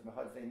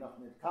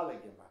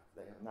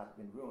 they have not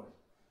been ruined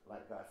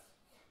like us.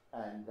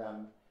 And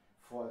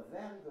for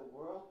them, the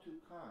world to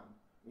come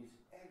is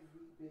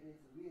every bit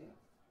as real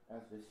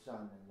as the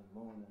sun and the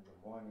moon and the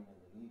morning and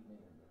the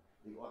evening and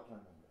the autumn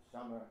and the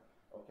summer.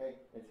 Okay,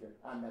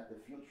 and that the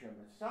future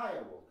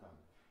Messiah will come.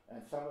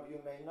 And some of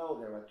you may know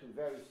there are two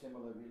very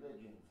similar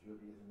religions,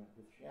 Judaism and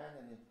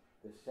Christianity,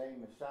 the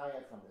same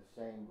Messiah from the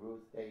same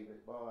root,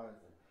 David, Boaz,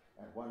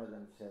 and one of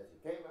them says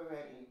he came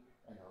already,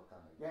 and he'll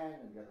come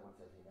again, and the other one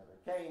says he never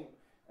came,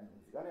 and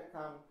he's going to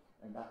come,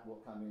 and that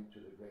will come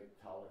into the great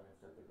tolerance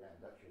of the Grand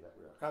Duchy that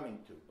we are coming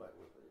to, but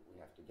we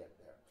have to get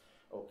there.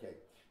 Okay.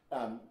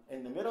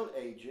 In the Middle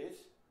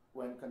Ages,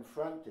 when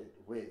confronted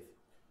with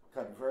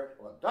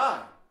convert or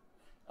die,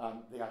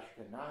 the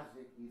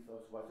Ashkenazic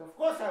ethos was, of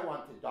course I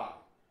want to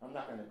die. I'm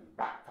not going to be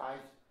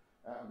baptized.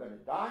 I'm going to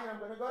die. I'm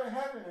going to go to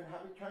heaven and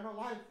have eternal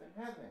life in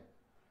heaven.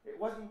 It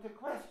wasn't a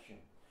question.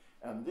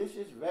 This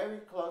is very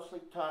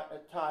closely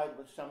tied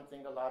with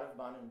something a lot of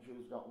modern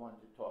Jews don't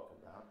want to talk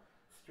about,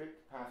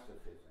 strict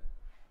pacifism.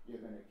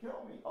 You're going to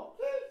kill me.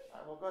 Okay, I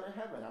will go to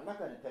heaven. I'm not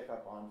going to take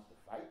up arms to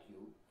fight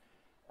you.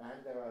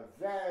 And there are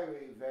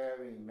very,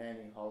 very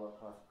many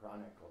Holocaust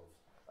chronicles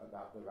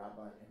about the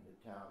rabbi in the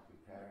town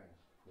preparing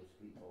his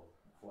people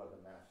for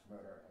the mass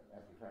murder and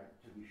preparing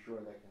to be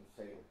sure they can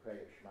say the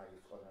prayer Shema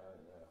Yisrael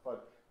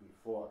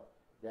before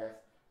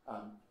death.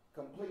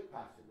 Complete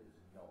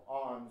pacifism, no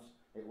arms.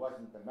 It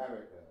wasn't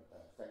America,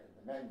 the Second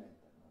Amendment.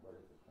 What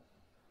is it?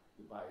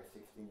 You buy a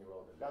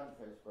 16-year-old a gun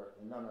for his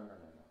birthday. No.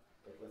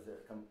 It was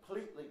a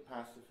completely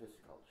pacifist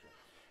culture.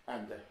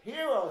 And the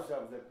heroes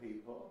of the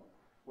people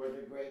were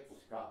the great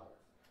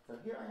scholars. So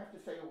here I have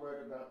to say a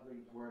word about the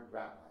word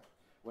rabbi.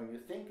 When you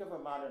think of a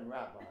modern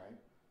rabbi,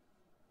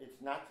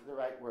 it's not the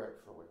right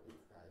word for what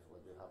these guys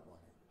would have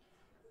wanted.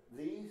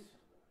 These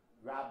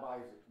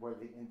rabbis were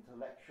the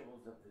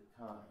intellectuals of the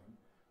time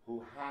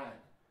who had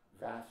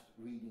vast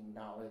reading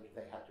knowledge.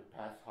 They had to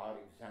pass hard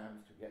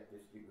exams to get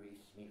this degree,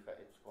 smicha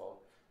it's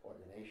called,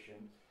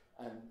 ordination.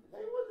 And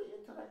they were the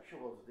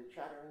intellectuals, the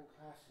chattering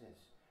classes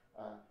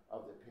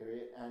of the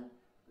period, and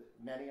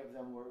many of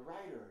them were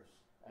writers,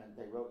 and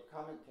they wrote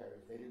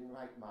commentaries. They didn't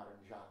write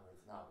modern genres,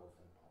 novels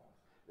and poems.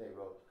 They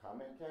wrote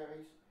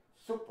commentaries,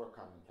 super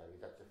commentaries,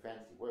 that's a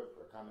fancy word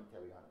for a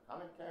commentary on a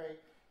commentary,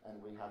 and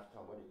we have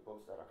Talmudic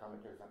books that are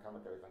commentaries on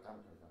commentaries on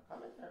commentaries on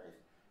commentaries,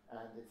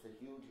 and it's a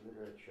huge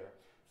literature.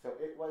 So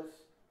it was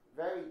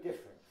very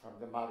different from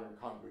the modern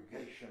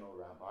congregational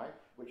rabbi,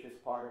 which is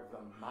part of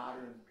the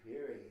modern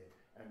period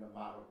and the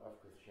model of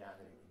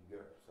Christianity in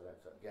Europe. So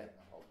that's, again,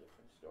 a whole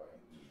different story.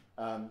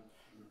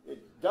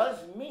 It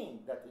does mean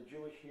that the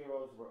Jewish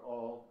heroes were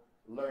all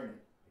learned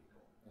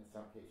people, in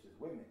some cases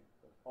women,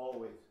 but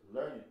always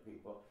learned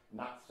people,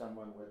 not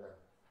someone with a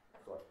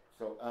sword.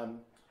 So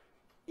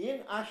in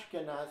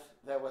Ashkenaz,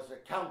 there was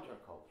a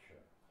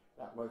counterculture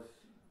that was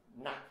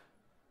not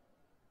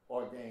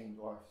ordained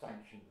or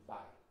sanctioned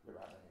by the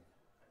rabbinate,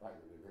 by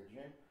the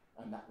religion,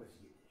 and that was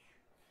Yiddish.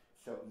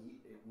 So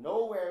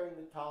nowhere in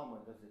the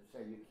Talmud does it say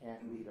you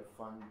can't read a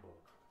fun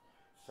book.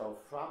 So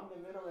from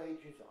the Middle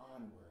Ages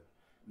onward,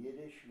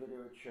 Yiddish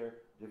literature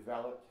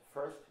developed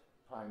first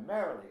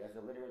primarily as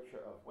a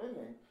literature of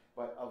women,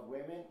 but of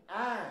women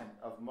and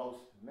of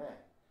most men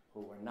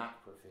who were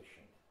not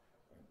proficient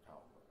in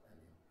Talmud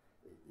and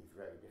in these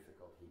very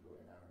difficult Hebrew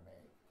and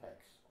Aramaic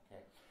texts.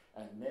 Okay?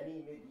 And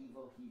many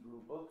medieval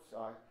Hebrew books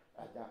are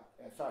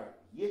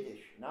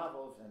Yiddish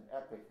novels and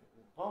epic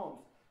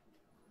poems.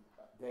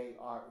 They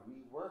are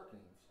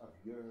reworkings of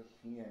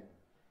European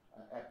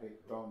epic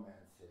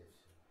romances.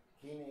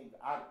 Kinig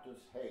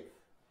Artus Heif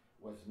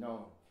was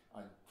known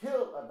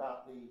until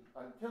around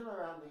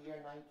the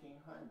year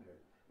 1900.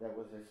 There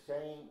was a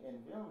saying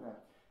in Vilna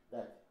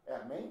that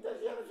meint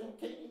in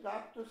Kinig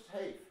Artus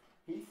Heif.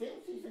 He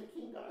thinks he's in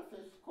King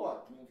Arthur's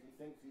court, means he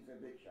thinks he's a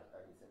bishop,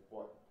 that he's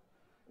important.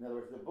 In other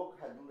words, the book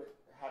had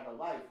a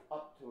life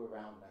up to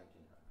around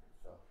 1900.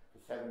 So for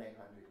 700-800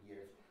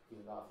 years,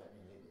 King Arthur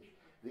in Yiddish.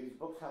 These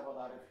books have a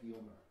lot of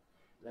humor.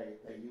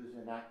 They use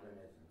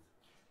anachronisms.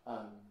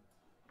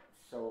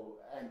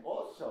 And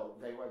also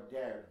they were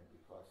daring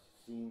because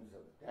scenes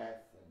of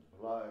death and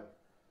blood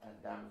and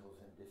damsels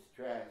in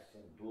distress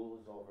and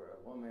duels over a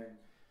woman.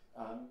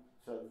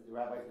 So the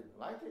rabbis didn't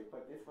like it,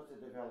 but this was a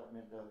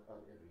development of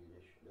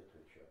Yiddish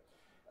literature.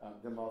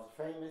 The most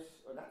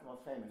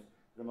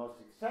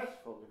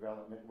successful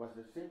development was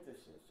the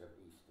synthesis of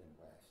East and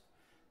West,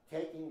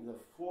 taking the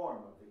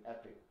form of the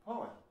epic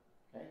poem,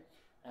 okay,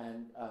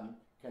 and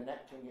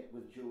connecting it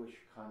with Jewish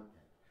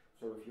content.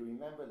 So if you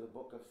remember the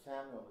book of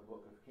Samuel, the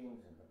book of Kings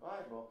in the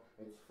Bible,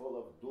 it's full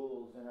of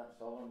duels and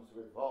Absalom's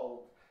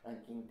revolt and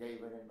King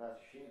David and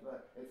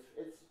Bathsheba.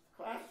 It's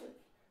classic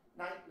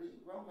knightly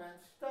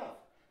romance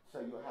stuff.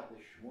 So you have the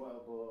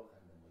Shmuel book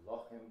and the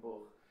Melachim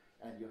book,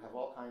 and you have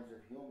all kinds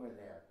of humor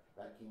there.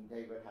 That King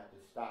David had to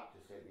stop to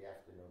say the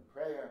afternoon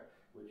prayer,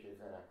 which is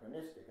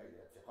anachronistic.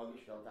 It's a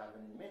Chogishtel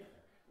Daven in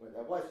Mincha, where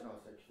there was no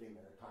such thing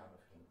in the time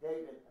of King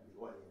David, and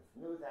the audience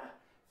knew that.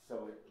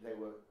 So they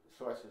were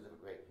sources of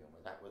great humor.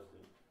 That was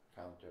the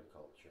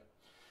counterculture.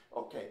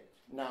 Okay,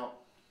 now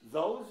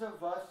those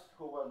of us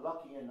who were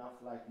lucky enough,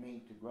 like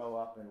me, to grow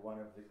up in one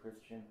of the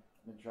Christian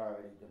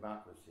majority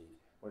democracies,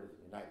 what is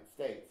it, United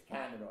States,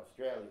 Canada,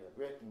 Australia,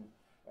 Britain,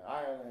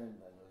 Ireland,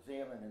 and New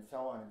Zealand, and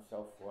so on and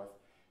so forth,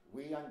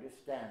 we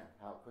understand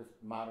how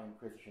modern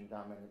Christian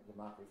dominant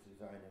democracies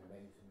are an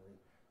amazingly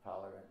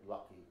tolerant,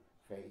 lucky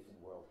phase in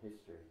world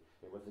history.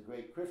 There was a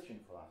great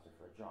Christian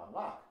philosopher, John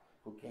Locke,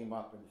 who came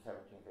up in the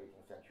 17th,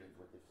 18th centuries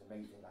with this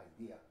amazing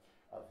idea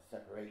of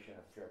separation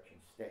of church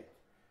and state,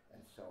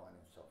 and so on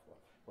and so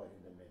forth. But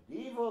in the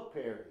medieval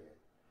period,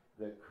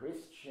 the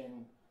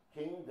Christian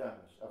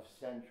kingdoms of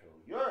Central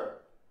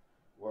Europe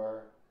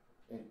were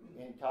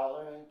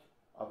intolerant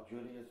of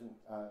Judaism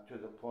to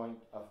the point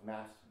of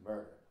mass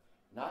murder.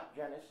 Not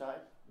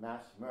genocide,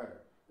 mass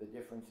murder. The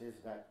difference is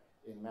that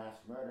in mass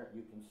murder,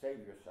 you can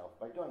save yourself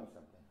by doing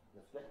something.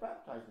 Just get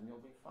baptized and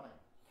you'll be fine.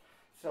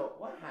 So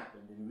what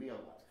happened in real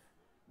life?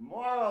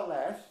 More or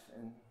less,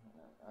 and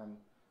I'm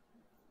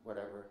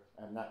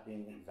not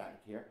being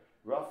exact here,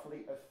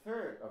 roughly a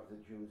third of the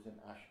Jews in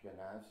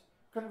Ashkenaz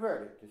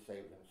converted to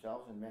save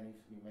themselves, and many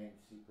remained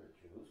secret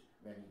Jews.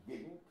 Many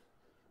didn't,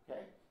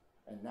 okay?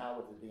 And now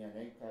with the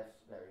DNA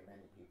tests, very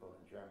many people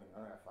in Germany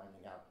are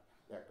finding out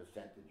their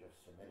percentage of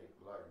Semitic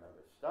blood and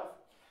other stuff.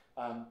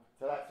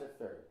 So that's a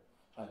third.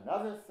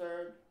 Another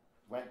third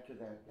went to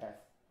their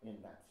death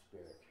in that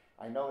spirit.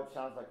 I know it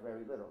sounds like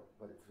very little,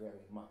 but it's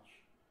very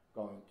much.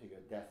 Going to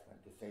your death and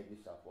to save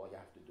yourself, all you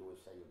have to do is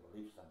say you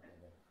believe something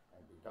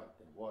and be dunked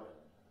in water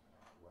and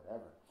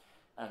whatever.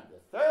 And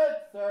the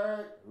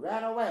third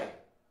ran away.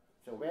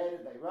 So where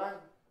did they run?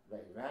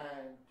 They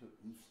ran to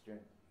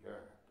Eastern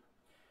Europe.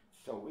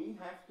 So we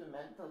have to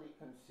mentally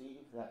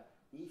conceive that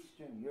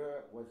Eastern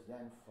Europe was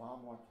then far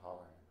more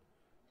tolerant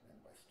than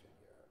Western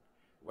Europe.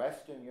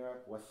 Western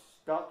Europe was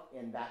stuck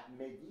in that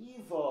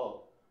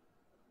medieval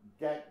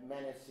dead,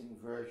 menacing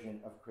version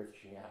of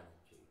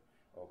Christianity,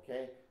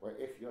 okay? Where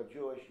if you're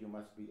Jewish, you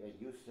must be a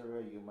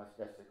usurer, you must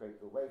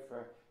desecrate the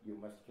wafer, you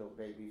must kill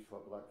babies for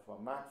blood for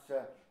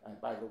matzah, and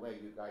by the way,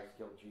 you guys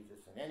killed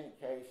Jesus in any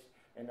case.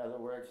 In other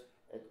words,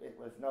 it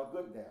was no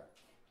good there.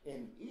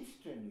 In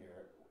Eastern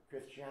Europe,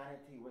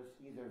 Christianity was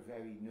either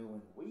very new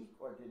and weak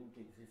or didn't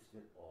exist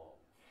at all.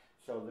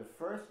 So the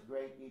first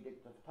great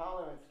edict of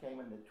tolerance came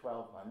in the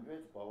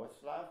 1200s,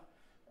 Boleslav,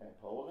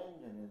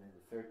 Poland, and then in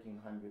the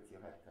 1300s you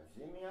had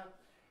Kazimierz,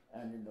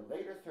 and in the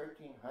later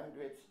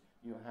 1300s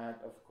you had,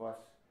 of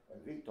course,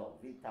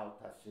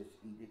 Vytautas's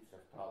edicts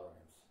of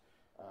tolerance.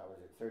 Was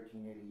it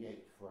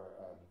 1388 for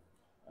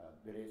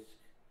Brisk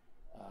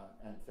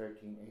and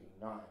 1389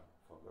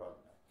 for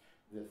Grodno.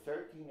 The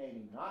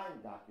 1389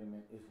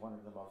 document is one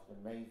of the most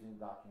amazing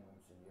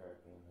documents in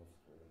European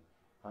history,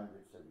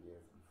 hundreds of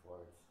years before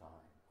its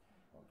time.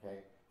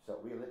 Okay, so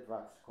we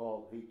Litvaks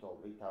call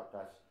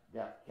Vytautas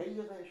der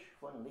Kairesh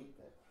von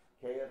Lite.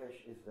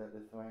 Kairesh is the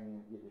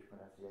Lithuanian Yiddish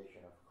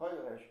pronunciation of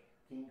Koiresh,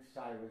 King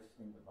Cyrus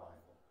in the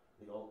Bible.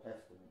 The Old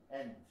Testament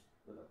ends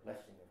with a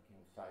blessing of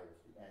King Cyrus,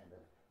 the end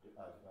of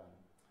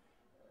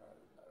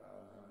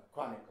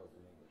Chronicles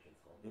in English,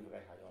 it's called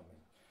Divrei Hayomim.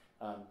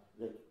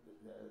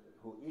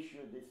 Who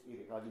issued this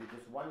edict. I'll give you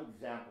just one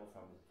example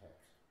from the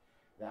text.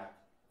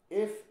 That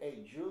if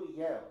a Jew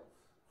yells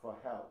for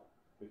help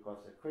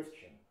because a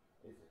Christian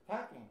is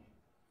attacking him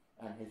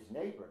and his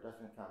neighbor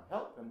doesn't come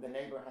help him, the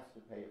neighbor has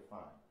to pay a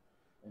fine.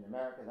 In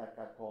America, that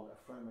got called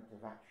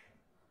affirmative action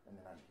in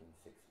the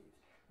 1960s.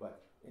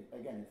 But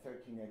again, in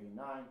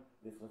 1389,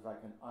 this was like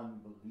an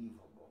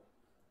unbelievable,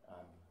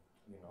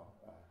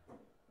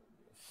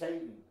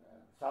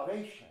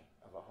 salvation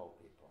of a whole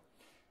people.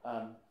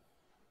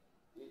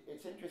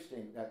 It's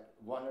interesting that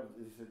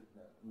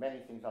many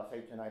things I'll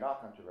say tonight are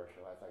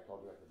controversial, as I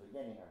told you at the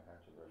beginning are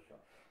controversial.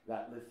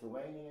 That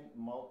Lithuanian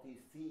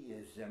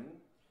multi-theism,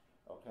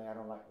 okay, I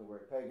don't like the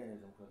word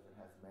paganism because it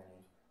has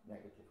many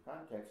negative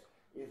contexts,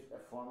 is a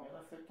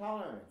formula for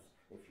tolerance.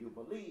 If you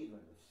believe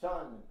in the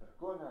sun and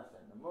Perkunas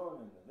and the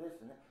moon and the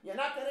this and that, you're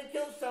not going to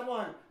kill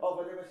someone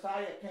over the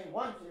Messiah came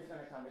once and he's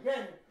going to come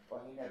again, or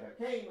he never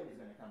came and he's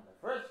going to come the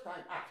first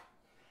time.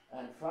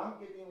 And from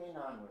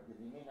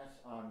Gediminas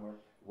onward,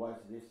 was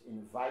this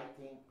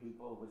inviting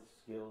people with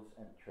skills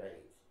and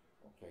trades.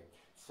 Okay,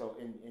 so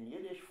in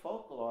Yiddish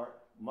folklore,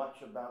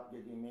 much about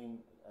Gedimin,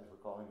 as we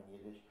call him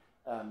in Yiddish,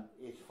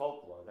 is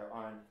folklore. There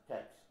aren't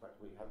texts, but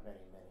we have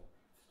many, many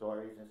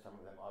stories, and some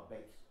of them are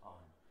based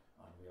on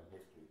real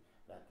history.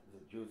 That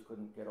the Jews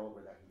couldn't get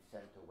over that he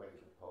sent away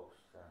the Pope's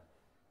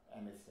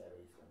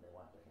emissaries when they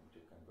wanted him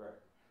to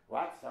convert.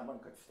 What? Someone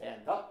could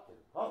stand up to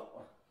the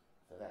Pope?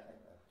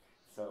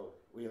 So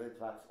we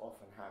Litvaks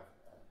often have,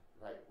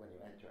 right when you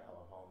enter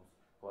our homes,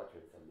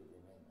 portraits of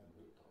Gedimin and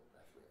Vito.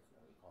 That's what it's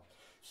really called.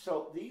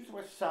 So these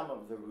were some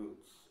of the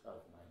roots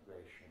of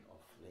migration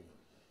or fleeing.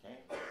 Okay.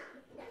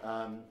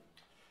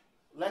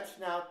 Let's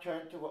now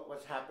turn to what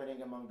was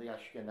happening among the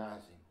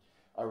Ashkenazi.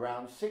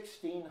 Around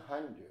 1600,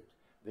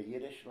 the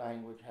Yiddish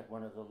language had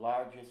one of the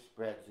largest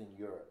spreads in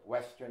Europe.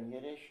 Western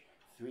Yiddish,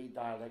 3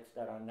 dialects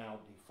that are now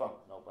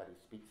defunct. Nobody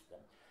speaks them.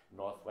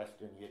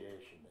 Northwestern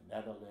Yiddish in the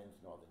Netherlands,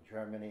 Northern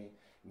Germany.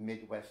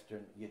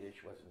 Midwestern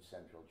Yiddish was in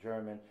Central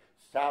German.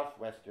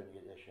 Southwestern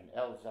Yiddish in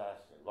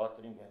Alsace,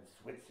 Lothringen,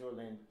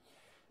 Switzerland.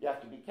 You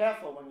have to be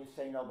careful when you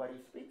say nobody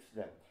speaks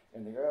them.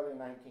 In the early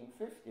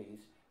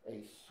 1950s,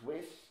 a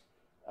Swiss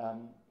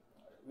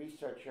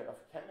researcher of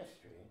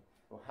chemistry,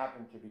 who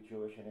happened to be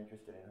Jewish and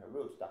interested in her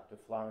roots, Dr.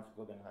 Florence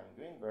Guggenheim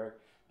Greenberg,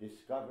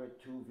 discovered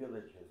 2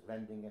 villages,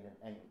 Lendingen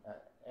and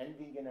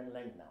Endingen and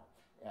Lengnau,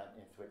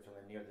 in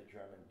Switzerland near the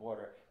German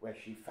border, where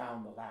she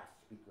found the last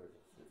speakers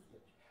of Swiss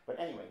Yiddish. But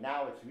anyway,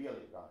 now it's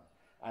really gone.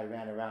 I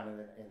ran around in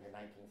the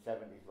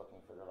 1970s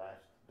looking for the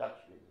last Dutch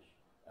Yiddish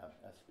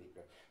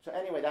speaker. So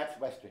anyway, that's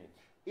Western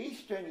Yiddish.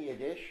 Eastern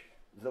Yiddish,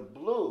 the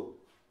blue,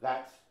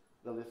 that's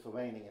the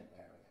Lithuanian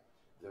area.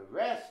 The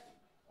rest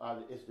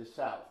is the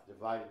South,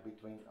 divided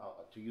between,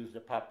 to use the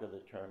popular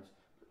terms,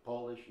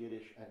 Polish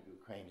Yiddish and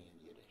Ukrainian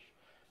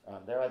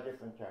Yiddish. There are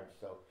different terms.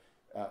 So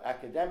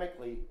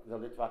academically, the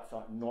Litvaks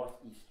are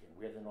northeastern.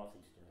 We're the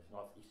northeasterners,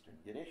 northeastern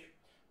Yiddish.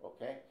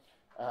 Okay.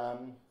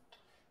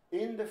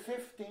 In the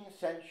 15th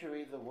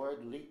century, the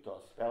word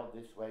litos, spelled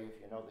this way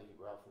if you know the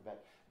Hebrew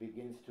alphabet,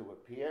 begins to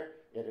appear.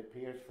 It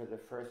appears for the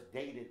first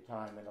dated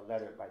time in a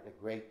letter by the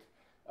great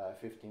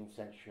 15th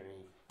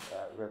century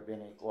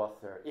rabbinic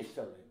author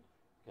Isserlin,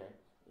 okay?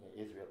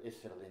 Israel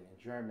Isserlin in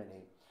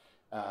Germany.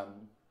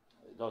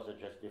 Those are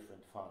just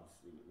different fonts,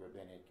 the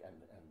rabbinic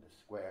and the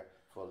square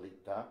for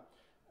lita.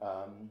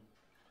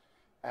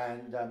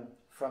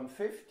 From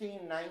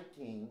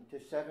 1519 to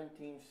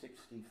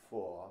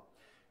 1764,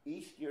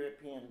 East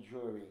European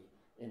Jewry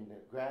in the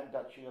Grand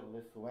Duchy of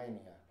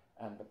Lithuania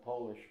and the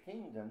Polish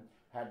Kingdom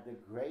had the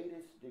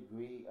greatest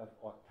degree of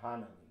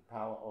autonomy,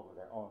 power over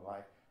their own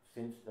life,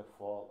 since the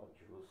fall of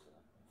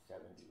Jerusalem in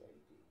 70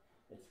 AD.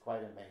 It's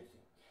quite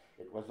amazing.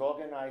 It was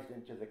organized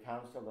into the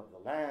Council of the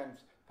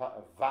Lands,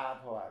 Vad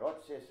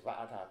Hoarotzis,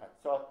 Vad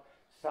HaRatzot,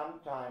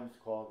 sometimes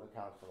called the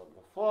Council of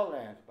the Four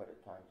Lands, but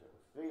at times it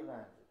was 3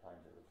 lands, at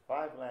times it was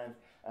 5 lands,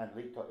 and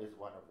Lito is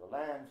one of the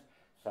lands.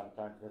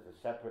 Sometimes there's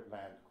a separate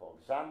land called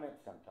Zamet,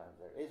 sometimes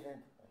there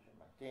isn't, as you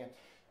might hear.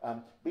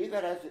 Be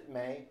that as it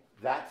may,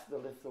 that's the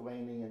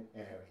Lithuanian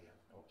area,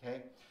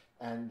 okay?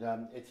 And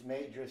its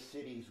major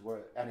cities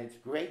were, and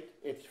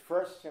its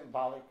first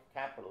symbolic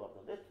capital of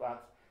the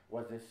Litvaks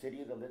was a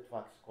city the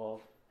Litvaks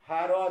called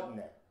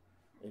Harodne.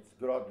 It's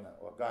Grodno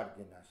or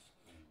Gardinas.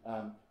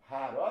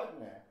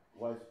 Harodne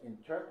was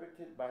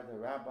interpreted by the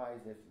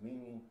rabbis as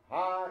meaning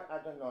Har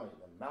Adonai,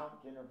 the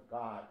mountain of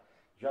God,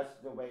 just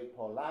the way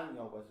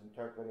Polanyo was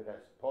interpreted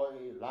as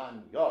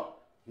Poilanyo,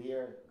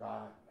 here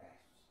God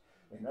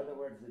rests. In other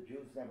words, the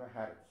Jews never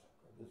had it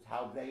so. This is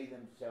how they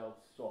themselves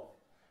saw it.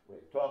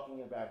 We're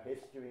talking about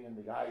history in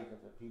the eyes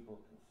of the people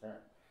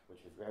concerned, which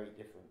is very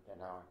different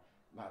than our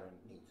modern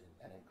needs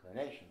and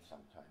inclinations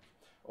sometimes.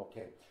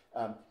 Okay,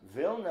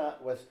 Vilna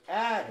was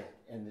added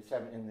in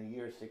the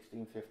year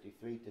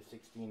 1653 to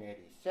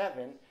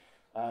 1687,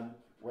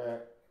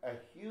 where a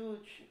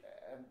huge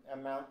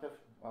amount of,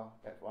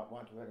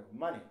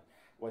 money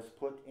was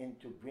put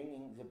into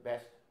bringing the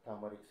best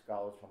Talmudic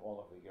scholars from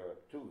all over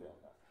Europe to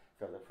Vilna.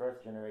 So the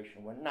first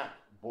generation were not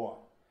born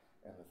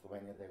in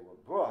Lithuania, they were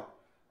brought.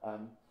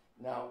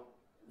 Now,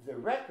 the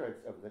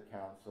records of the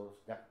councils,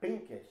 the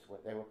Pinkis,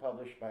 they were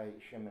published by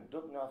Shimon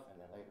Dubnov and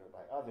then later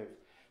by others.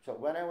 So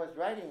when I was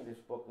writing this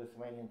book,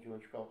 Lithuanian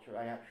Jewish Culture,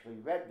 I actually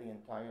read the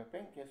entire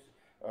Pinkis,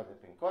 or the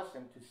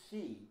Pinkosim, to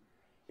see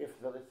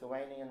if the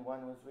Lithuanian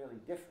one was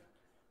really different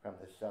from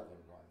the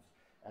southern ones.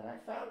 And I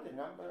found a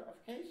number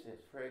of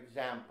cases. For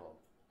example,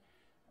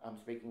 I'm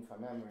speaking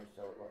from memory,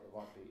 so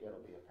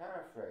it'll be a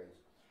paraphrase.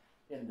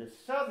 In the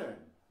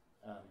southern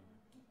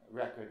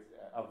records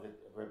of the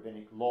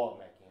rabbinic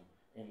lawmaking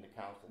in the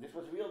council, this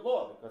was real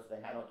law because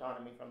they had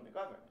autonomy from the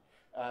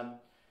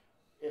government.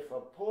 If a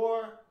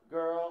poor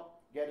girl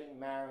getting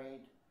married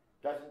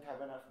doesn't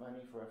have enough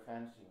money for a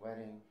fancy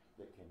wedding,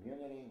 the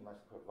community must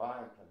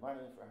provide the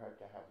money for her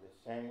to have the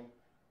same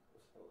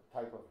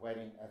type of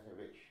wedding as a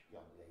rich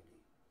young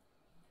lady.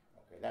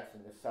 Okay, that's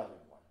in the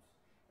southern ones.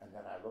 And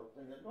then I looked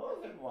in the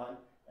northern one,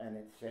 and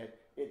it said,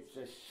 it's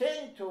a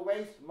sin to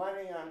waste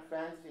money on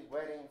fancy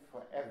weddings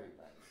for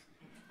everybody.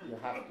 You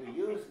have to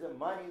use the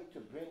money to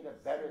bring a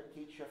better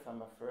teacher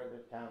from a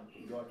further town to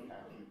your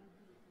town.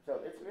 So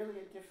it's really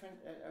a different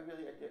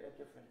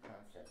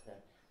concept.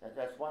 And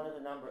that's one of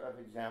the number of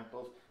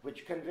examples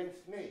which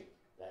convinced me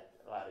that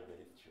a lot of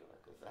it is true.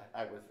 Because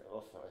I was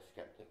also a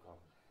skeptical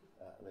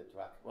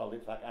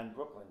Litvak and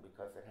Brooklyn,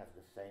 because it has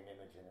the same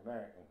image in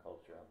American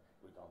culture.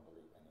 We don't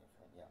believe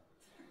anything.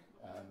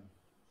 Yeah.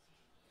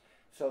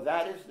 So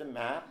that is the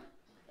map,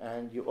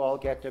 and you all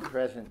get a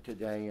present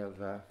today of.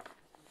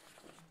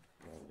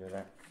 Do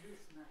that.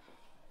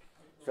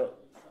 So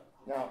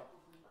now,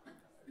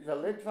 the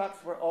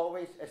Litvaks were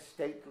always a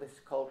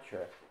stateless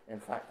culture. In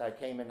fact, I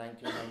came in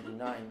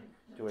 1999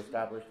 to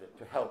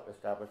help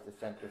establish the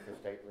Center for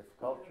Stateless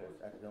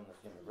Cultures at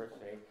Vilnius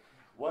University.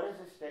 What is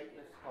a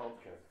stateless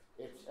culture?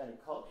 It's a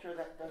culture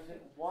that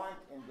doesn't want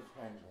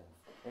independence.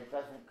 It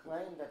doesn't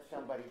claim that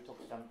somebody took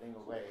something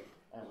away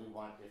and we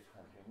want this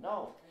country.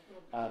 No.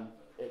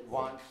 It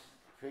wants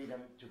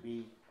freedom to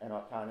be an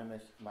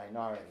autonomous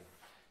minority.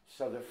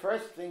 So the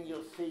first thing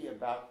you'll see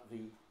about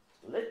the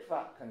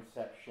Litvak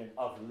conception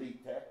of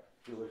Lita,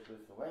 Jewish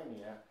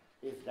Lithuania,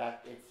 is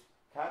that its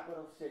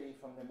capital city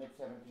from the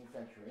mid-17th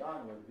century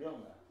onward,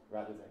 Vilna,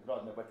 rather than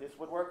Grodno, but this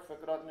would work for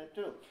Grodno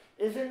too,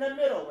 is in the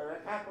middle where a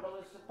capital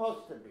is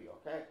supposed to be,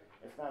 okay?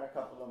 It's not a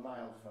couple of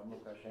miles from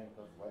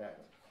Lukashenko's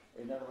whatever.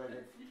 In other words,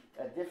 it's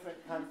a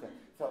different concept.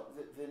 So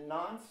the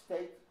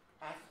non-state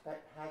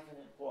aspect has an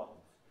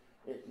importance.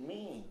 It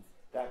means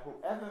that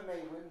whoever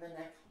may win the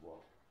next war,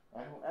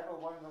 and whoever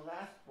won the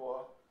last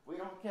war, we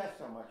don't care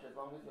so much as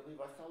long as you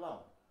leave us alone.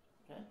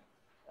 Okay?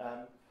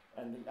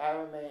 And the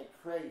Aramaic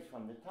phrase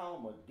from the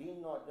Talmud,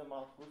 Dino de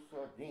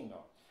Malchusor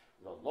Dino,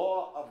 the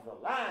law of the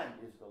land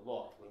is the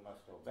law. We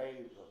must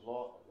obey the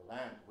law of the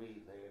land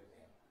we live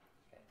in.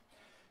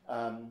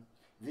 Okay.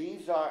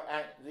 These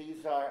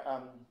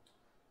are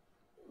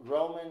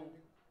Roman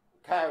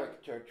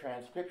character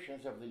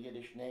transcriptions of the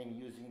Yiddish name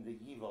using the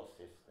Yivo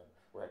system,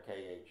 where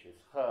KH is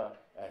Ch,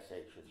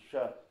 SH is Sh,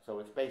 so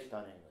it's based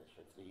on English.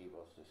 It's the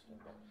Yivo system.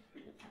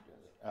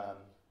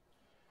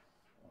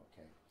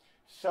 Okay.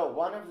 So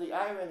one of the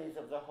ironies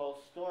of the whole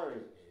story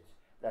is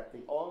that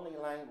the only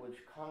language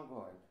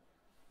congruent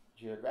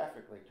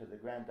geographically to the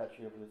Grand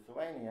Duchy of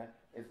Lithuania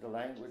is the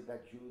language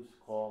that Jews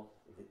call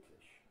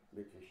Litvish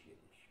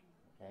Yiddish.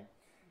 Okay?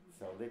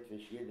 So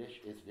Litvish Yiddish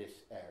is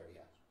this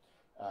area.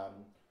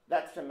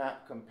 That's a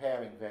map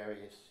comparing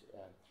various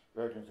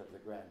versions of the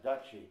Grand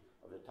Duchy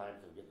of the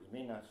times of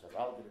Gediminas, of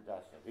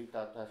Algirdas, of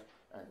Vytautas,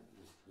 and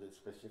the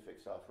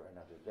specifics are for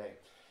another day.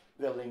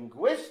 The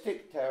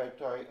linguistic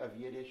territory of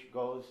Yiddish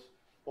goes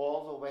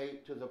all the way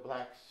to the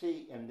Black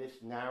Sea in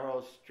this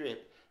narrow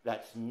strip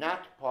that's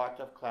not part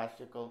of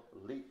classical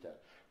Lita.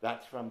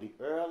 That's from the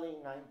early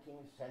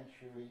 19th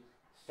century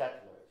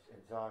settlers in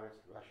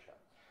Tsarist Russia.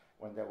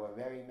 when there were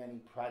very many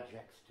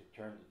projects to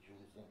turn the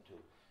Jews into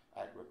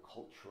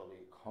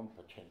agriculturally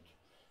competent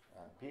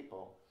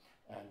people.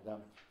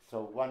 And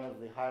so one of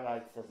the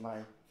highlights of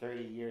my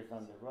 30 years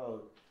on the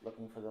road,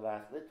 looking for the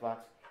last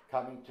Litvaks,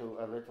 coming to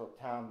a little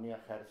town near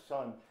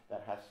Kherson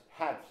that has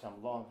had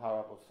some long,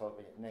 horrible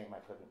Soviet name I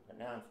couldn't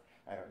pronounce.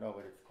 I don't know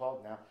what it's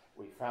called now.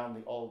 We found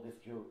the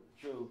oldest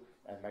Jew,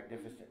 a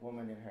magnificent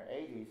woman in her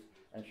 80s,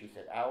 and she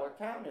said, our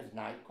town is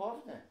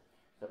Naikovna.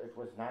 So it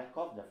was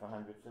Naikovna for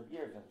hundreds of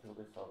years until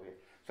the Soviets.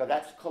 So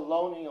that's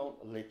colonial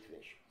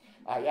Litvish.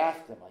 I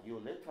asked them, are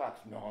you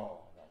Litvaks? No.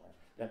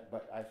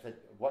 But I said,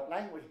 what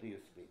language do you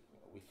speak?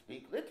 We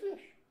speak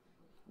Litvish.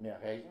 Wir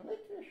reden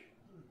Litvish.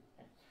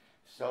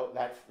 So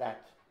that's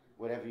that,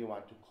 whatever you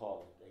want to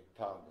call it,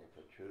 a tongue, a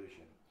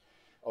protrusion.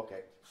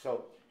 Okay,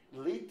 so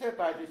Lita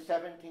by the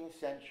 17th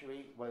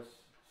century was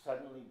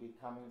suddenly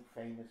becoming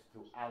famous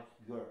throughout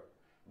Europe.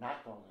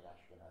 Not only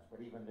Ashkenaz, but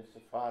even the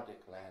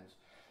Sephardic lands.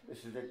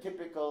 This is a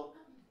typical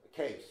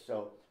case.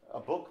 So a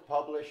book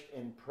published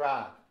in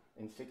Prague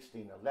in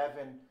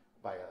 1611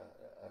 by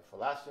a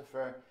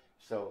philosopher.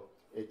 So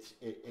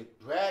it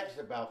brags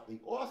about the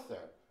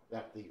author,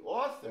 that the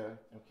author,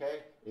 okay,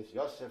 is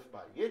Yosef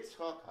Bar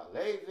Yitzchok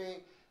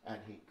Halevi, and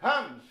he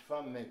comes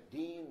from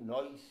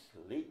Medinois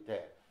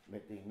Lita,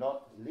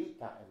 Medinot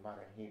Lita in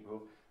modern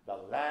Hebrew, the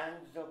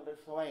lands of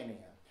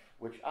Lithuania,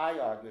 which I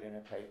argued in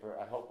a paper,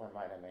 I hope I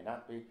might or may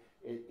not be,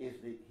 is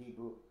the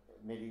Hebrew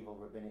medieval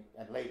rabbinic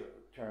and later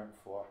term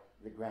for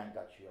the Grand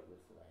Duchy of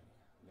Lithuania.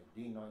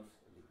 Medinois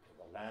Lita,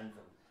 the lands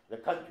of the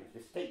countries,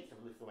 the states of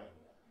Lithuania.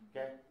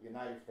 Okay,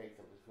 United States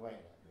of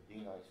Lithuania,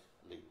 Medinois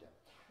Lita.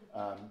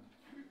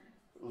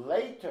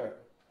 Later,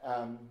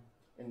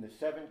 in the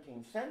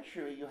 17th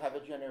century, you have a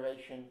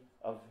generation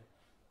of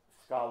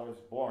scholars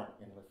born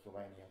in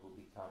Lithuania who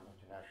become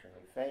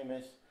internationally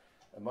famous.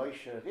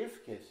 Moshe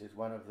Rivkis is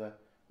one of the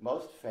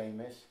most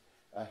famous.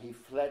 He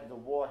fled the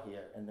war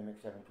here in the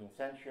mid-17th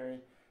century,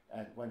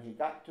 and when he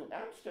got to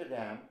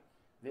Amsterdam,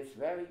 this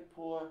very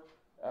poor,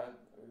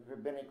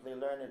 rabbinically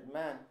learned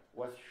man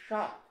was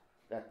shocked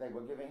that they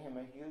were giving him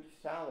a huge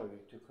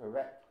salary to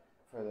correct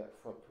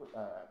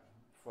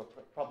for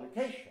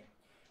publication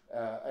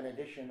an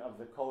edition of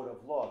the Code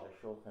of Law, the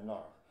Shulchan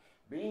Aruch.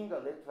 Being a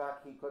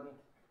Litvak, he couldn't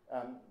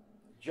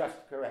just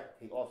correct.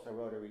 He also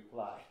wrote a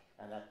reply,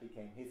 and that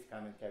became his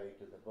commentary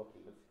to the book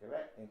he was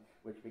correcting,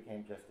 which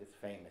became just as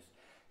famous.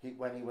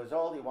 When he was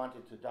old, he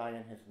wanted to die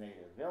in his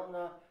native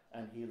Vilna,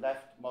 and he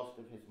left most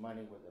of his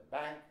money with a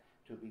bank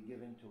to be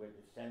given to a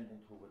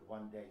descendant who would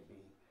one day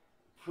be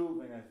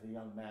proven as the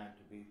young man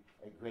to be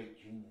a great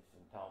genius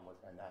in Talmud,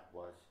 and that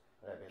was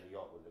Rebbe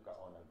Eliyahu, the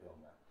Gaon of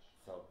Vilna.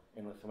 So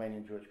in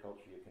Lithuanian Jewish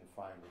culture, you can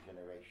find the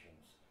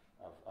generations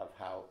of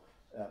how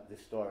the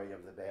story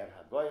of the Be'er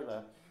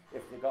HaGoyla.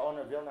 If the Gaon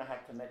of Vilna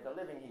had to make a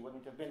living, he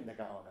wouldn't have been the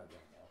Gaon of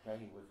Vilna. Okay,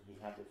 he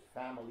had this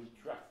family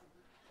trust.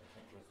 I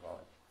think it was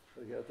called.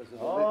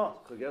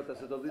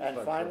 And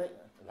finally,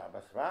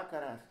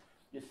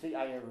 you see,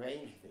 I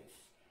arranged this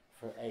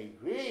for a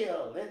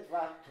real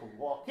Litvak to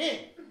walk in.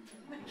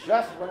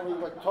 Just when we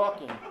were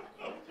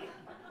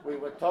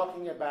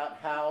talking about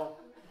how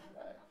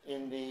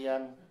in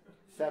the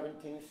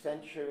 17th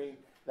century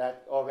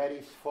that already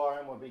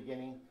Sforim were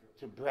beginning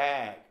to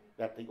brag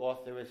that the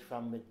author is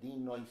from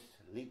Medinois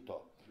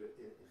Lito.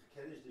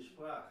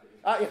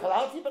 Ich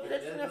laut sie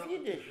besetzen auf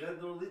Yiddish.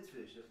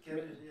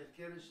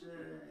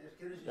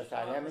 Das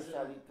Haremis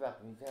Litvak.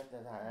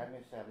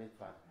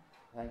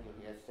 Thank you,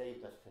 he has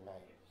saved us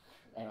tonight.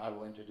 And I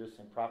will introduce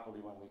him properly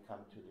when we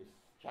come to this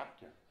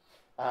chapter.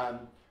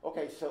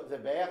 Okay, so the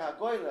Be'er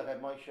HaGoyla,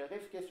 Reb Moshe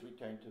Rivkis,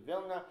 returned to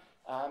Vilna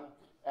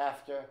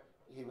after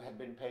he had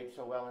been paid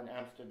so well in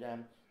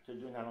Amsterdam to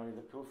do not only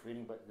the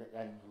proofreading,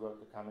 and he wrote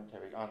the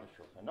commentary on the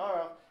Shulchan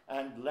Aruch,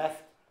 and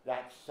left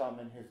that sum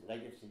in his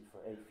legacy for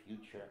a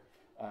future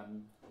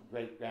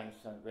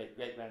great-grandson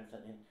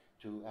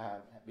to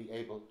be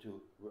able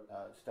to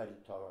study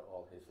Torah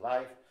all his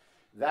life.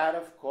 That,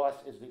 of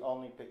course, is the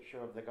only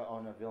picture of the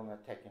Gaon of Vilna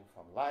taken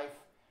from life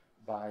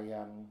by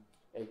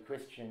a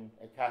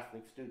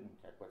Catholic student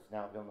at what's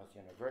now Vilnius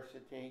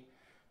University.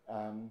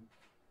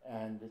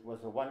 And it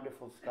was a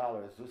wonderful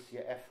scholar,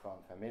 Zusia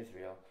Ephron from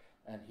Israel,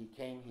 and he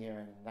came here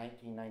in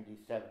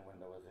 1997 when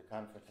there was a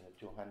conference in the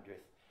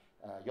 200th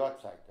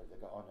Yortzeit of the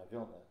Gaon of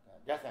Vilna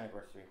death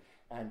anniversary,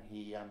 and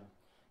he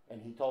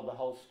told the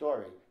whole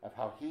story of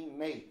how he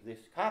made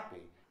this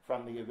copy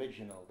from the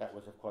original that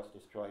was, of course,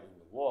 destroyed in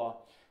the war,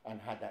 and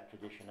had that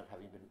tradition of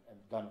having been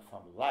done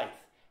from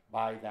life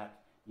by that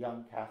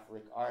young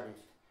Catholic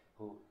artist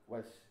who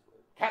was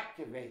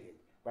captivated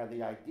by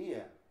the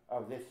idea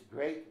of this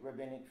great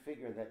rabbinic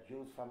figure that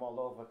Jews from all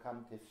over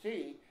come to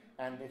see,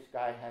 and this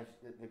guy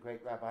the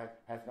great rabbi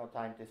has no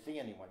time to see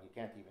anyone. You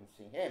can't even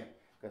see him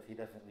because he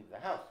doesn't leave the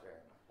house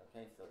very much.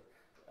 Okay, so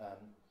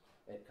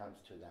it comes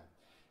to that.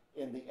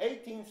 In the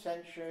 18th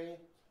century,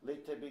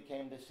 Lita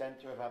became the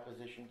center of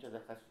opposition to the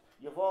Hasidim.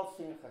 You've all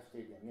seen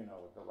Hasidim,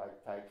 with the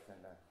white tights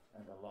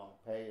and the long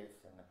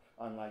payas, and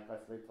unlike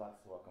us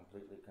Litvaks who are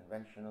completely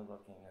conventional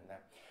looking. And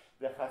that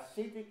the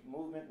Hasidic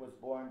movement was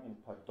born in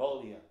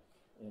Podolia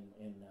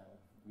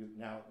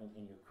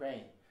in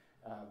Ukraine,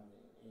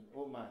 in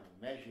Uman,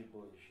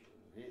 Mezhibuzh,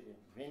 in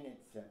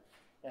Vinnytsia,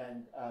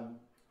 and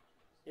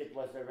it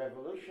was a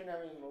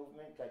revolutionary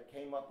movement that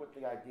came up with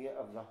the idea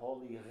of the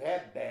holy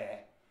Rebbe,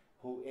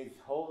 who is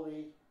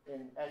holy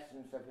in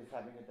essence of his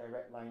having a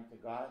direct line to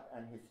God,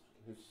 and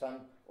his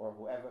son or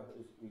whoever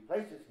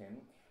replaces him,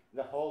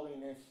 the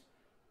holiness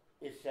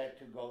is said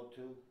to go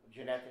to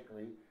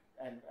genetically,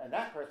 and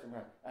that person,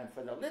 and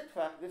for the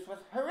Litvak, this was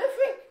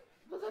horrific.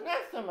 It was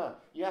anathema.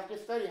 You have to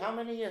study. How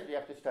many years do you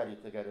have to study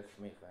to get a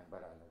smicha in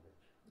Baranovich?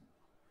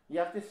 You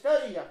have to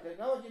study. You have to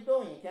know what you're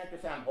doing. You can't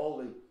just say, I'm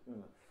holy.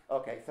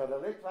 Okay, so the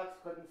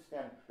Litvaks couldn't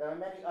stand. There are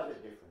many other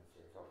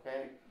differences,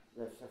 okay?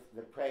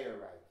 The prayer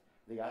rite,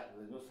 the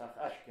Nusach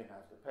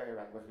Ashkenaz, the prayer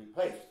rite was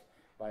replaced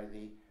by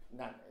the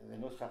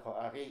Nusach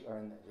Ari, or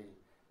in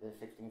the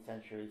 16th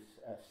century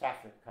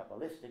Sapphic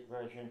Kabbalistic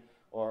version,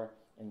 or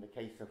in the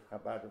case of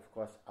Chabad, of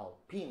course,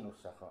 Alpin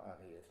Nusach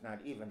Ari. It's not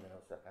even the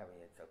Nusach Ari,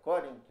 it's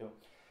according to.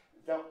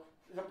 So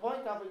the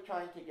point I'll be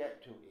trying to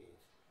get to is,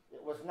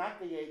 it was not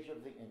the age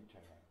of the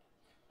internet.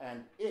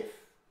 And if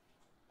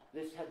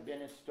this had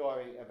been a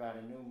story about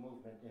a new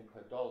movement in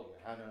Podolia,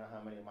 I don't know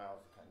how many miles,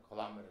 10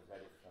 kilometers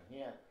that is from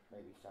here,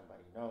 maybe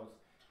somebody knows,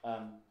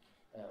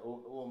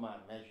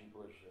 Uman,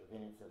 Mezhibuzh,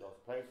 Vinnytsia, those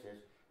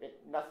places,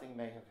 nothing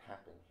may have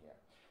happened here.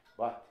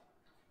 But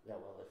there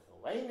were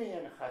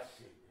Lithuanian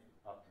Hasidim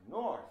up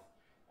north,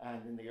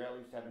 and in the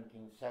early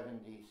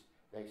 1770s,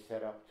 they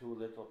set up two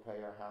little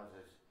prayer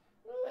houses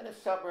in a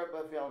suburb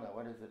of Vilna.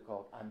 What is it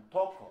called?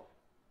 Antoko.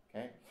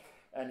 Okay?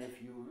 And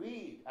if you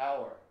read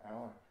our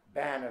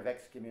ban of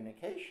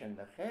excommunication,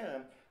 the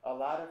Cherem, a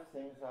lot of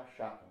things are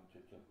shocking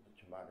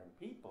to modern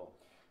people.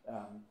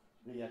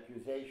 The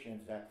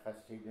accusations that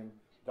Hasidim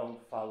don't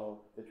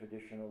follow the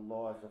traditional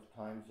laws of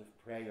times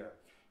of prayer,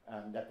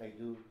 that they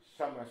do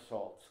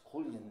somersaults,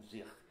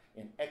 sich,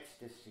 in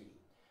ecstasy,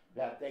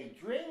 that they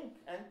drink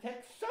and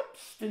take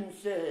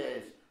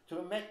substances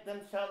to make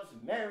themselves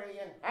merry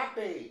and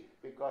happy,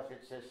 because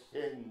it's a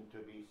sin to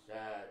be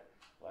sad,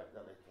 like the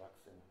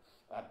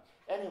Litvaks.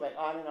 Anyway,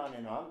 on and on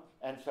and on.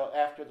 And so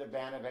after the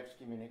ban of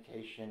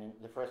excommunication,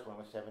 the first one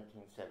was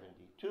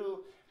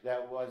 1772,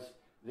 there was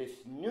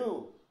this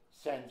new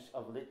sense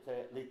of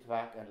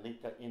Litvak and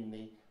Lita in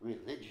the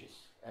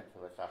religious and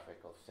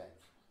philosophical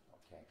sense.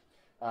 Okay,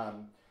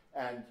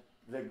 and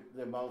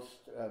the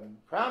most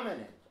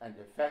prominent and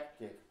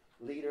effective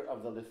leader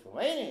of the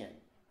Lithuanian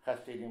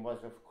Hasidim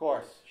was, of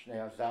course,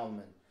 Shneur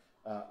Zalman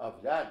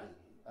of Yadi.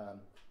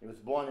 He was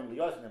born in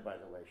Liozna, by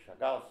the way,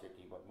 Chagall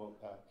city,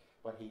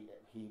 but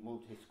he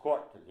moved his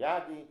court to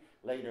Yadi.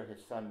 Later,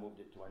 his son moved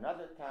it to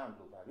another town,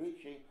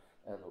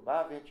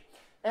 Lubavitch.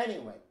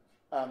 Anyway,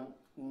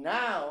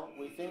 now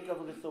we think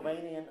of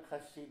Lithuanian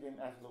Hasidim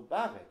as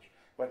Lubavitch,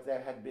 but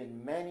there had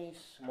been many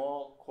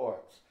small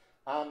courts.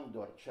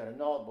 Amdor,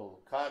 Chernobyl,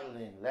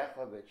 Karlin,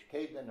 Lechovich,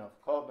 Kedenov,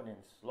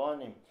 Kobrin,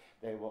 Slonim.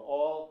 They were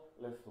all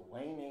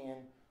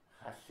Lithuanian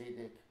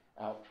Hasidic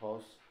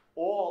outposts,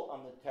 all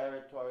on the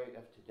territory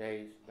of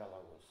today's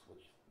Belarus.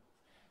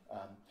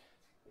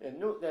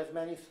 There's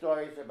many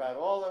stories about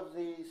all of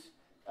these.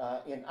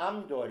 In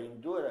Amdor, in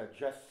Dura,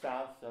 just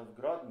south of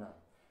Grodno,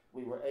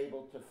 we were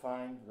able to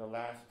find the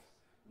last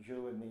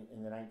Jew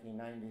in the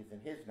 1990s, in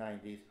his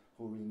 90s,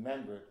 who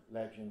remembered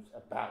legends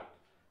about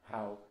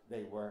how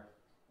they were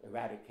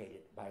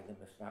eradicated by the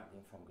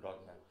Misnagdim from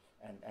Grodno,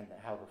 and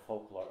how the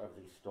folklore of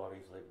these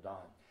stories lived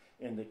on.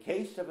 In the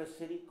case of a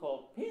city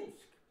called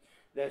Pinsk,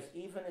 there's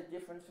even a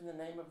difference in the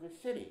name of the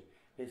city.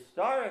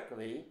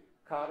 Historically,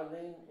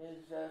 Karlin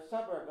is a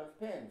suburb of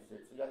Pinsk.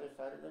 It's the other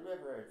side of the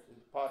river.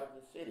 It's part of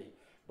the city.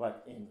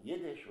 But in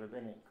Yiddish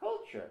rabbinic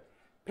culture,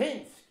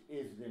 Pinsk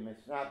is the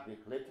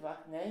Misnagdic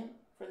Litvak name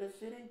for the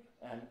city,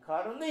 and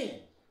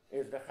Karlin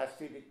is the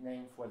Hasidic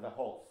name for the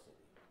whole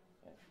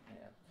city.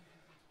 Yeah.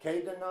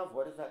 Kedenov,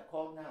 what is that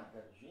called now?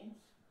 Jeans?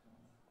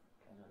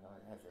 I don't know.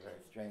 It has a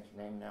very strange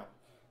name now.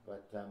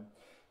 But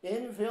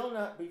in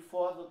Vilna,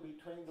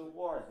 between the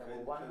wars, there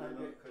were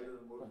 100.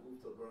 Kedenov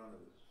moved to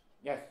Baranovich.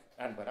 Yes,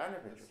 and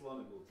Baranovich.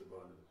 Slony moved to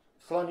Baranovich.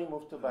 Slony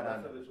moved to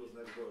Baranovich. Was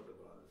next door to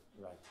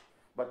Baranovich. Right.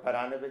 But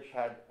Baranovich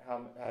had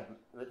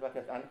Litvak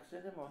as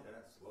Anxidim, or?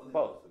 Yeah, Slony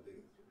both. was the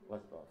biggest.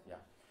 Was both, yeah.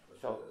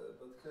 But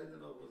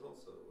Kedenov was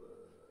also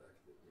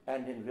active.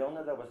 And in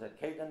Vilna there was a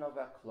Kedenov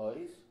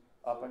Klois,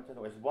 up until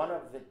there was one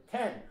of the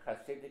 10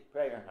 Hasidic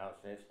prayer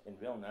houses in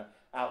Vilna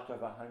out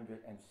of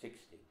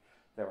 160.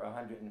 There were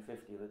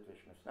 150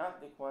 Litvish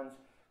Misnagdic ones.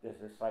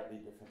 There's a slightly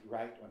different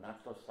rite, or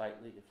not so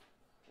slightly, if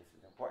this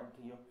is important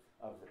to you,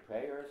 of the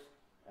prayers,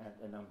 and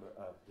a number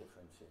of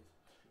differences.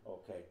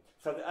 Okay,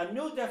 so a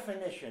new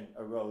definition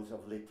arose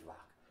of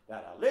Litvak.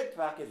 That a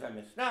Litvak is a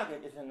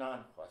Misnagid, is a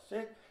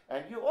non-Chassid,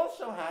 and you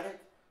also had it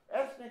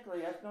ethnically,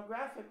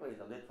 ethnographically.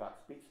 The Litvak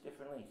speaks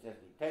differently. He says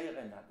L'Teire,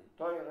 not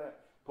L'Toire,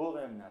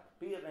 Purim, not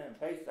Purim,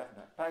 Pesach,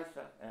 not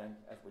Pesach, and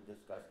as we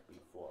discussed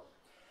before.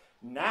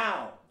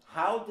 Now,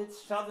 how did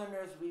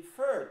Southerners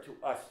refer to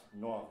us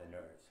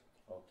Northerners?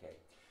 Okay,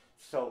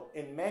 so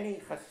in many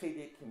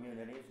Hasidic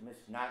communities,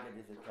 Misnagid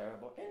is a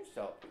terrible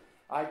insult.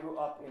 I grew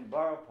up in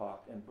Borough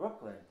Park in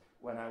Brooklyn.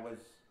 When I was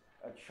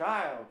a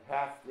child,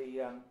 half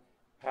the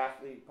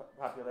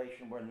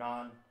population were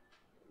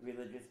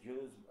non-religious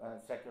Jews,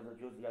 secular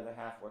Jews. The other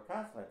half were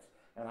Catholics.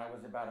 And I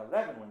was about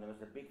 11 when there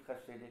was a big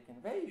Hasidic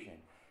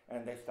invasion.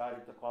 And they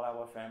started to call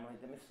our family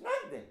the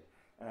Misnagdim.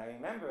 And I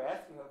remember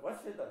asking her,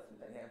 what's it?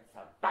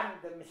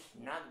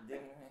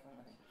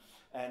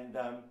 And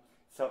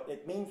so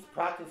it means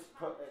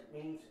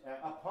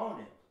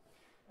opponent.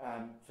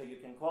 So you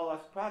can call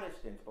us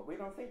Protestants, but we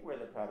don't think we're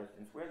the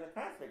Protestants. We're the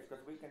Catholics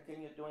because we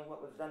continue doing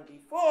what was done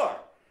before.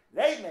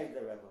 They made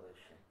the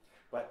revolution.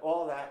 But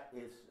all that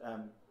is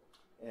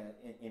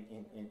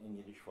in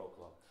Yiddish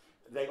folklore.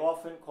 They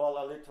often call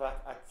a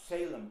Litvak a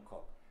Tselem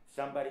kop,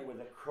 somebody with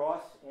a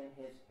cross in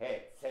his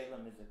head.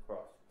 Tselem is a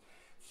cross.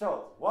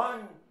 So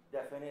one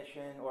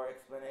definition or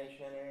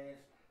explanation is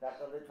that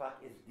the Litvak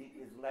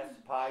is less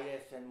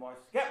pious and more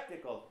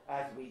skeptical,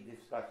 as we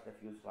discussed a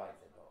few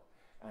slides ago.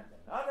 And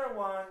another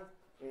one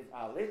is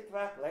a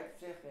Litvak legt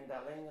sich in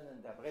der Länge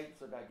und der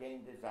Breite der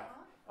gehende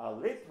Sache. A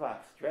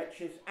Litvak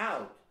stretches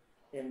out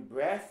in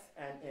breadth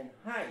and in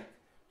height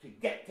to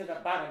get to the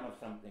bottom of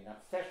something,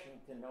 obsession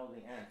to know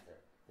the answer,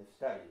 to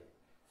study it.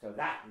 So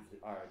that is the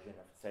origin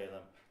of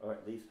Tselem, or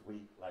at least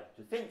we like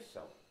to think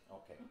so.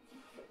 Okay.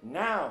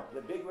 Now,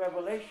 the big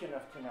revelation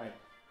of tonight.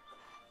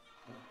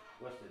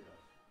 What's it?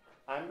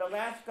 I'm the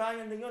last guy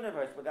in the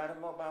universe without a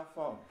mobile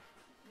phone.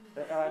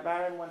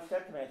 Baron once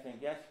said to me, I think,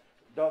 yes,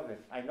 Dovid,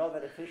 I know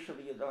that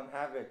officially you don't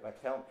have it,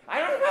 but tell me. I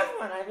don't have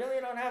one. I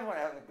really don't have one.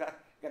 I'm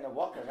going to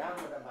walk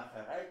around with a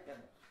macharait.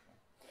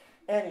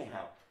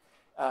 Anyhow,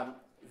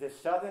 the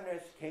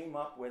Southerners came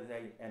up with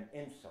an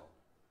insult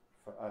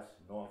for us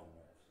Northerners.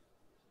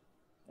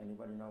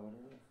 Anybody know what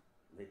it is?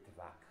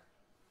 Litvak.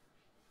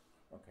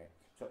 Okay.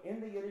 So in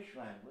the Yiddish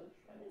language,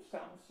 and in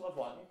some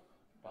Slavonic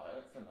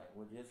dialects and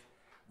languages,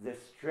 the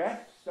stress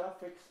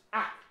suffix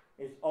ak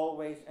is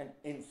always an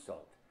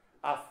insult.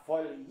 A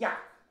folyak,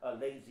 a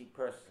lazy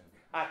person.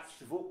 A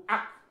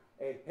tzvuak,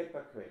 a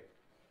hypocrite.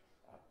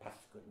 A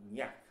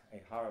paskunyak,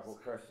 a horrible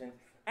person.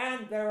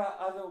 And there are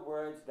other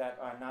words that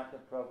are not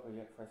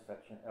appropriate for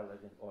such an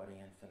elegant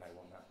audience, and I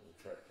will not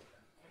refer to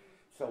them.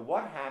 So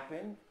what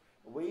happened?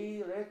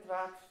 We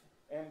Litvaks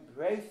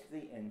embraced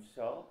the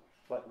insult,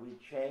 but we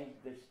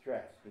changed the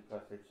stress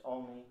because it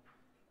only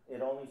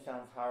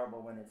sounds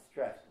horrible when it's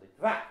stressed.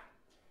 Litvak.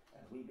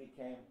 And we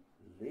became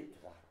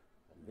Litvak.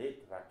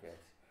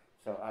 Litvakes.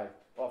 So I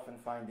often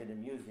find it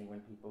amusing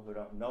when people who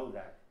don't know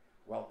that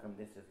welcome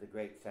this as the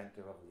great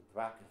center of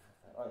Litvak.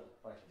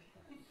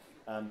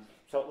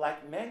 So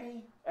like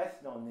many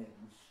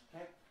ethnonyms,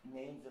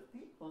 names of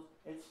peoples,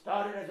 it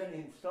started as an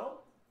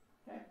insult,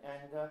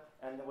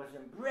 and it was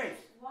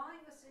embraced. Why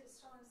was it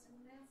started as an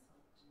insult?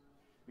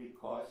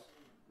 Because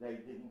they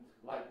didn't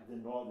like the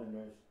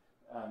Northerners.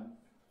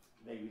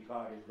 They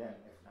regarded them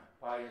as not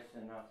pious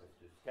enough, as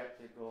too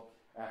skeptical.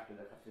 After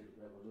the Hasidic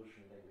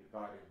Revolution, they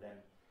regarded them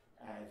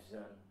as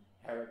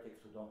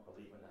heretics who don't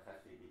believe in the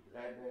Hasidic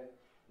Rebbe.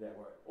 There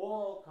were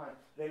all kinds.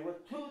 They were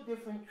two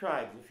different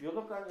tribes. If you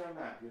look on your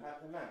map, you have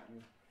the map.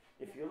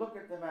 If you look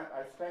at the map,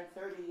 I spent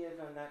 30 years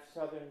on that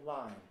southern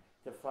line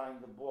to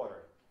find the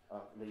border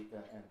of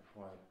Lita and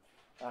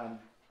Point.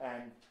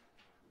 And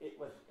it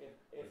was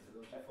if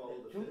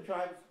the two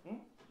tribes. Did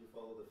you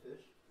follow the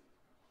fish?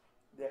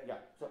 Yeah.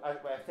 So I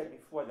said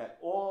before that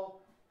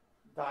all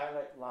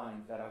dialect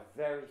lines that are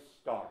very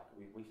stark.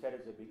 We said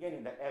at the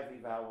beginning that every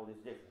vowel is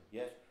different.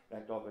 Yes,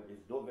 that Dovid is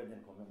Dovid,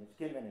 and Purim is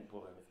Kimin, and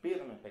Purim is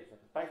Pirim, and Pesach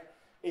is Pais.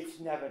 It's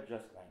never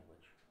just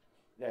language.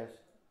 There's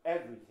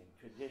everything: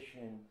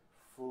 tradition,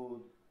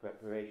 food,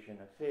 preparation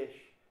of fish,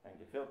 and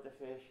gefilte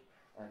fish,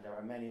 and there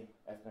are many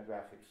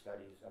ethnographic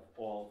studies of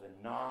all the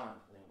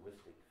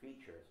non-linguistic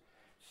features.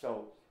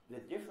 So the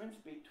difference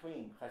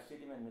between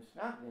Hasidim and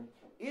Misnagdim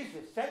is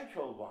a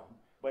central one,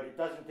 but it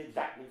doesn't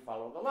exactly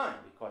follow the line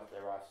because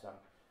there are some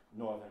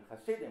northern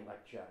Hasidim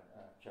like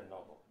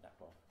Chernobyl.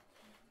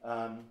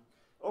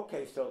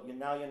 Okay, so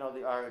now you know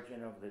the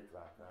origin of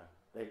Litvak.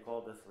 They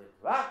called us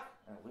Litvak,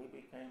 and we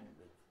became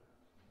Litvak.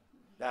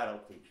 That'll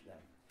teach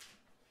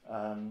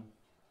them.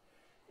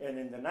 And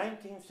in the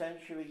 19th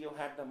century, you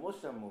had the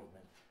Musa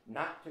movement,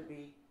 not to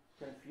be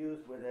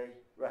confused with a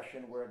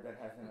Russian word that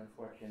has an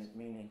unfortunate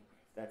meaning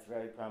that's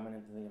very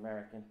prominent in the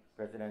American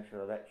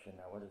presidential election.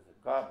 Now, what is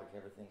it? Garbage.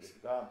 Everything is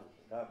garbage.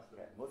 Yeah,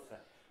 Musa.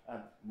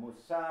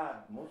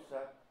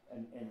 Musa,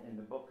 in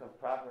the book of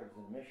Proverbs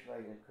and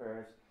Mishlei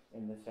occurs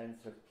in the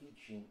sense of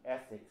teaching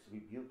ethics,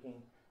 rebuking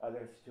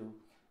others to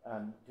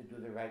do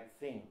the right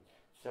thing.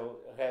 So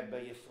Rebbe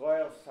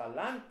Yisrael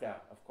Salanta,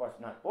 of course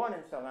not born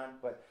in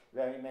Salant, but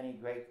very many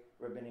great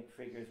rabbinic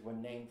figures were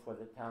named for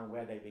the town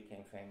where they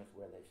became famous,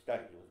 where they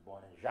studied. He was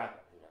born in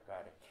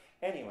Jakarta.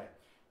 Anyway,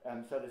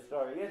 so the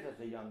story is, as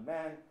a young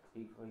man,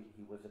 he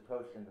was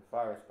approached in the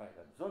forest by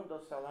the Zundo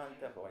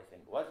Salanta, who I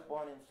think was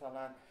born in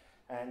Salant,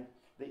 and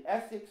the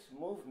ethics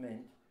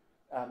movement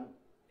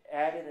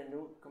added a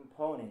new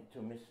component to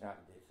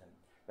Misnagdism,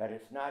 that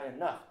it's not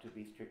enough to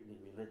be strictly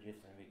religious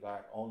and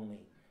regard only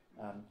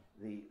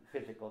the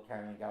physical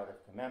carrying out of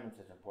commandments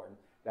is important,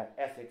 that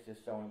ethics is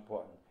so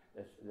important.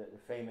 There's the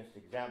famous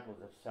examples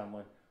of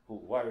someone who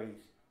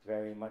worries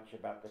very much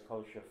about the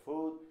kosher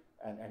food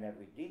and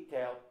every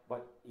detail,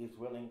 but is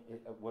willing,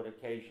 would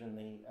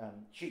occasionally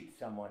cheat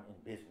someone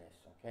in business,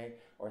 okay?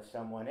 Or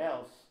someone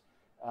else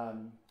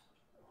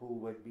who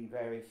would be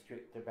very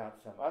strict about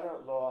some other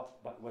law,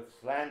 but would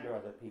slander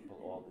other people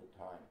all the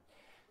time.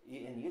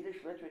 In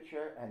Yiddish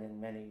literature and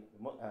in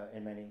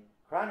many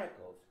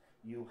chronicles,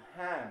 you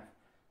have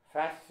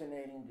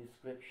fascinating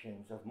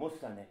descriptions of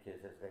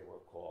Musanikis, as they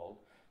were called,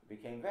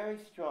 became very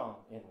strong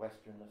in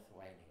Western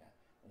Lithuania,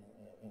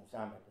 in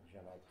Zamet and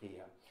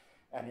Žemaitija.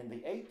 And in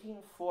the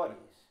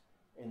 1840s,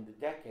 in the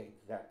decades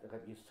that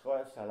Rabbi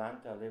Yisroel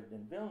Salanta lived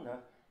in Vilna,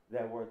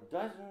 there were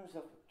dozens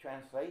of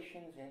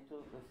translations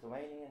into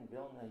Lithuanian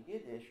Vilna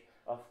Yiddish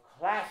of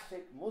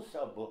classic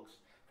Musa books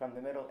from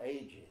the Middle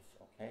Ages,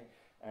 okay?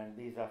 And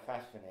these are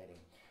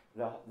fascinating.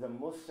 The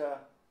Musa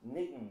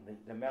Niggun,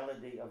 the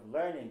melody of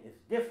learning, is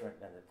different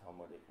than the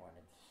Talmudic one.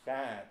 It's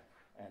sad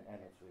and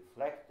it's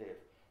reflective.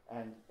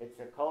 And it's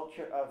a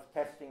culture of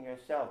testing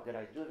yourself. Did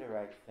I do the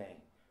right thing?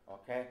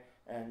 Okay?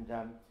 And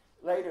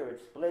later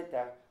it split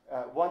up.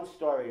 One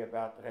story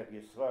about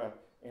Rebbe Yisroel,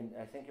 in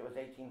I think it was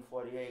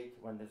 1848,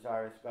 when the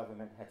Tsarist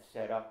government had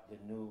set up the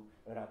new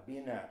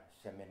Rabbiner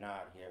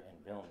seminar here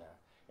in Vilna.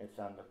 It's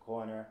on the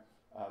corner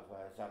of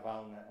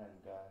Zavalna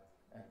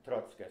and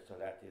Trotska, so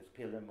that is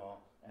Pilimo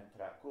and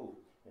Traku.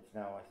 It's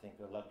now, I think,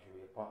 a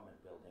luxury apartment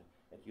building.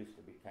 It used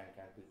to be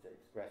Can-Can Pizza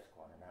Express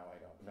corner. Now I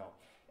don't know.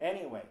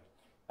 Anyway,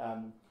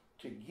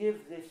 to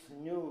give this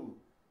new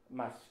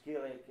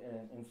Maskilic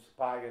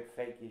inspired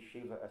fake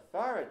yeshiva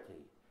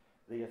authority,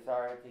 the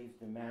authorities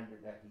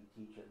demanded that he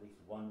teach at least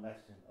one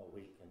lesson a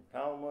week in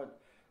Talmud,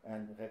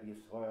 and Rebbe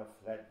Yisroel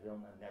fled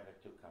Vilna, never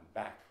to come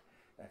back.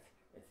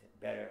 It's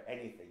better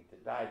anything to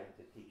die than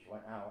to teach 1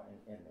 hour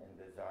in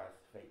the Tsar's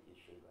fake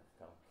yeshiva.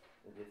 So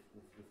this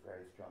is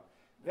very strong.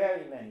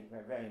 Very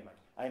much.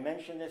 I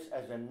mention this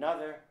as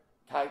another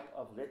type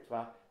of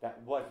Litvak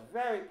that was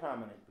very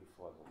prominent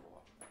before the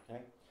war.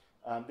 Okay,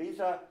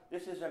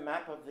 this is a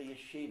map of the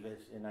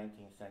yeshivas in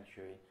 19th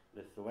century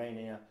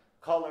Lithuania,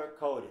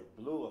 color-coded.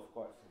 Blue, of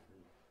course, is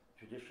the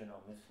traditional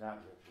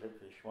Misnagdic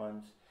Litvish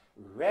ones.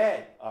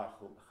 Red are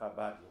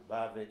Chabad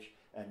Lubavitch,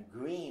 and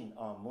green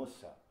are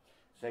Musa.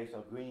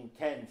 So green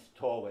tends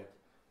toward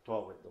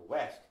the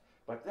west.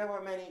 But there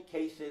were many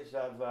cases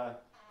of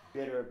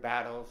bitter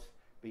battles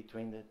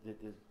between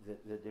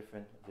the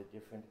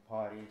different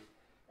parties.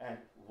 And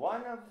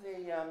one of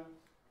the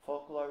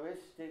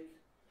folkloristic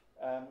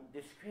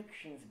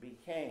descriptions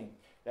became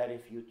that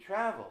if you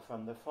travel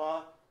from the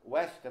far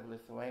west of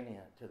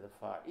Lithuania to the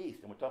far east,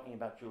 and we're talking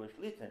about Jewish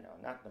Litva now,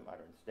 not the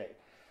modern state,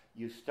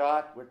 you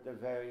start with the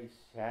very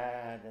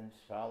sad and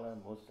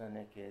solemn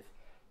Musanikis,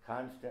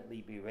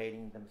 constantly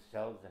berating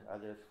themselves and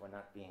others for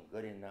not being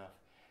good enough.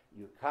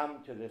 You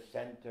come to the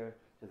center,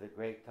 to the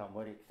great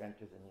Talmudic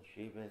centers and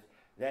yeshivas.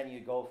 Then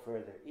you go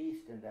further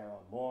east, and there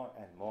are more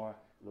and more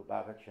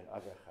Lubavitch and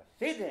other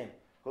Hasidim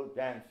who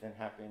dance in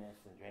happiness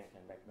and drink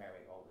and make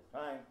merry all the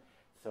time.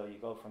 So you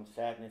go from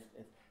sadness.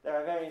 There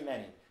are very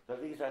many. So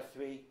these are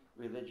three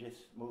religious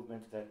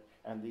movements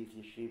and these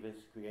yeshivas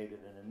created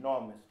an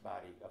enormous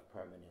body of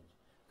permanent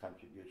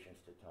contributions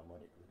to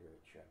Talmudic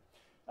literature.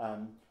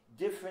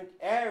 Different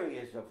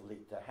areas of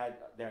Lita had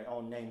their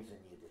own names in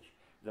Yiddish.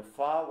 The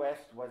far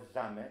west was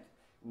Zamet,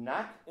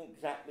 not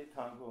exactly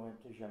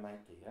congruent to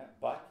Žemaitija,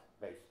 but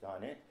based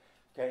on it.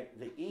 Okay,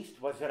 the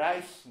east was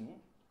Reisen,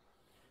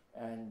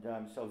 and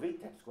so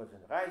Vitebsk was in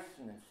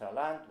Reisen, and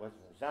Salant was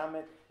in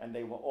Zamet, and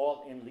they were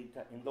all in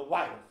Lita in the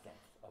wider sense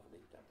of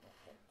Lita.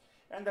 Okay.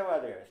 And there were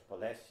others,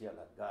 Polesia,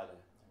 Latgale.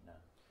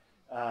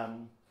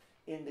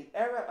 In the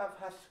era of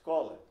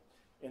Haskalah,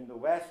 in the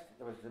west,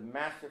 there was a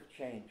massive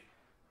change.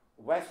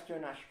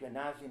 Western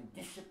Ashkenazim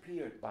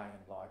disappeared by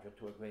and large, or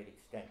to a great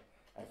extent,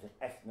 as an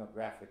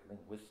ethnographic,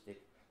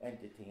 linguistic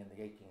entity in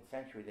the 18th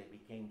century. They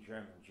became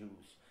German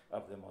Jews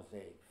of the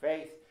Mosaic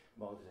faith.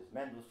 Moses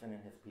Mendelssohn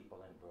and his people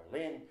in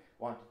Berlin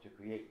wanted to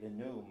create the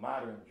new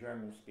modern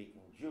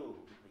German-speaking Jew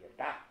who would be a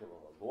doctor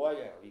or a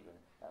lawyer or even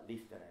at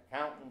least an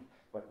accountant,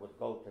 but would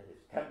go to his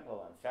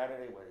temple on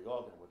Saturday where the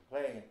organ would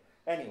play.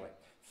 And anyway,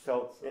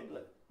 so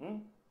Sunday.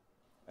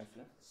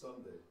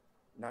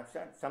 Not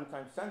Sunday.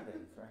 Sometimes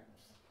Sundays, right?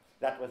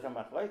 That was a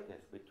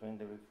machlokes between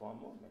the Reform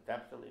movement.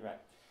 Absolutely right.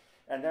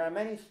 And there are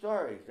many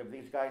stories of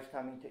these guys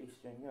coming to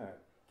Eastern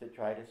Europe to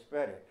try to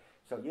spread it.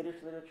 So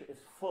Yiddish literature is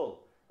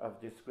full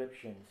of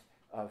descriptions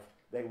of,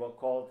 they were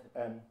called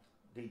die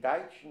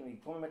Deutschen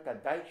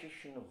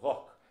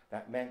Rock.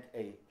 That meant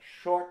a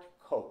short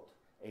coat,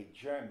 a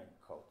German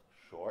coat,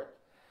 short.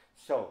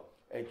 So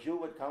a Jew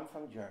would come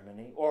from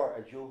Germany, or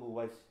a Jew who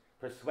was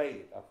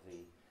persuaded of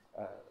the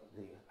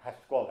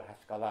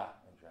Haskalah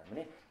in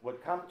Germany,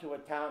 would come to a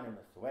town in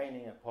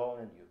Lithuania,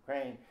 Poland,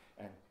 Ukraine,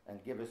 and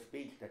give a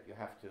speech that you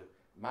have to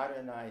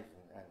modernize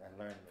and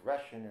learn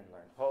Russian and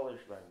learn Polish,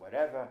 learn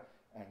whatever,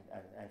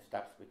 and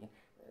stop speaking.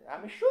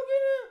 I'm a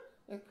shugina.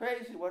 It's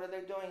crazy. What are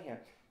they doing here?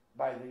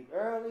 by the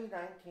early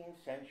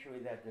 19th century,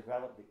 that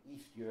developed the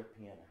East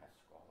European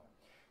Haskalah,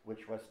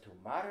 which was to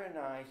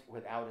modernize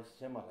without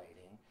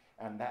assimilating,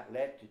 and that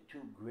led to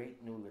two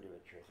great new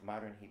literatures,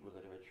 modern Hebrew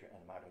literature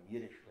and modern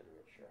Yiddish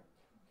literature.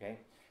 Okay,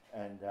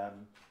 and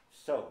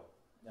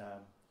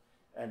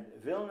and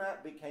Vilna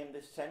became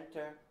the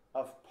center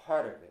of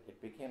part of it.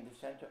 It became the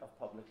center of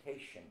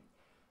publication.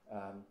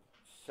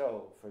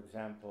 For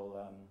example,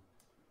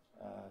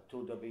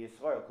 Tudo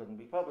B'Yisrael couldn't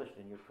be published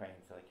in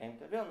Ukraine, so they came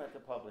to Vilna to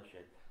publish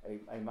it,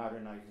 a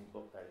modernizing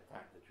book that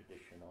attacked the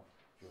traditional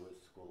Jewish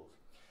schools.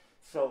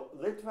 So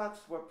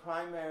Litvaks were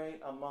primary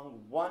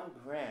among one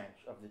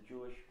branch of the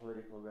Jewish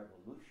political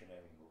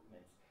revolutionary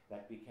movements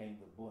that became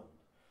the Bund.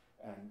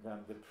 And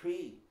the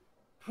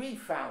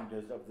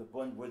pre-founders of the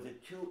Bund were the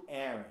two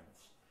Aarons.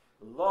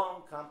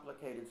 Long,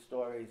 complicated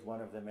stories.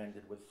 One of them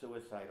ended with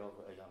suicide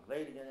over a young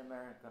lady in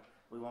America.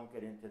 We won't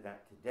get into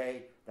that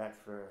today. That's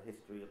for a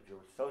history of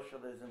Jewish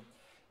socialism.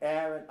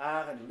 Aaron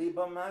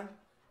Lieberman,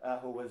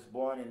 who was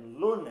born in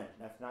Lune,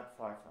 that's not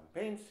far from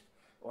Pinsk,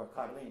 or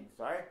Karlin,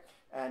 sorry,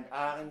 and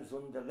Aaron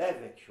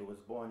Zundelevich, who was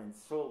born in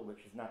Sul,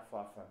 which is not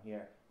far from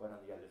here, but on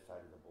the other side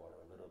of the border,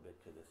 a little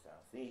bit to the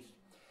southeast.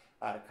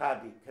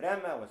 Arkady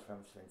Kremer was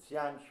from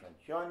Svincian,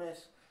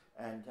 Shventionis,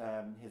 and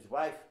his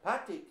wife,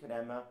 Pati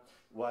Kremer,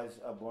 was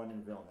born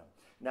in Vilna.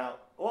 Now,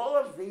 all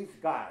of these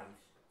guys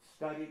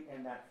studied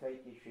in that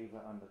fake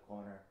yeshiva on the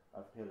corner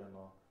of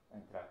Pilimo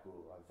and Krakow,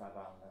 or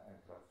Zavalna and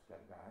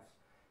Trotskergas,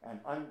 and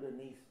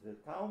underneath the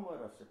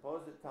Talmud, or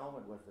supposed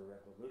Talmud, was the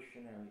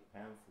revolutionary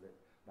pamphlet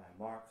by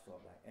Marx or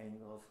by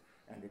Engels,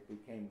 and it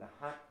became the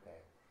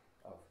hotbed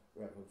of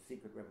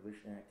secret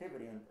revolutionary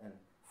activity, and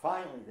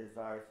finally the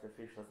Tsarist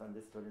officials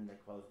understood and they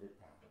closed it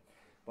down.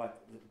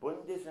 But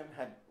Bundism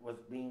was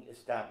being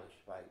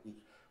established by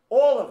each.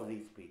 All of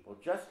these people,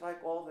 just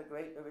like all the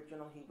great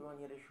original Hebrew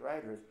and Yiddish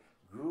writers,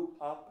 grew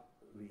up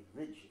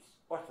religious,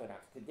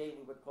 Orthodox. Today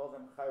we would call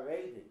them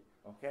Haredi,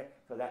 okay?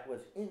 So that was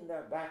in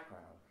their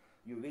background.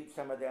 You read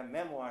some of their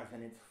memoirs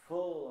and it's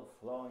full of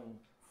flowing,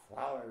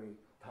 flowery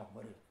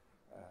Talmudic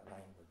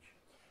language.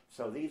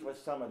 So these were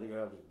some of the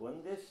early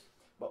Bundists,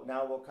 but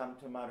now we'll come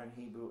to modern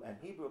Hebrew and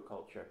Hebrew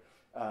culture.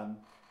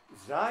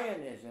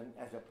 Zionism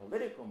as a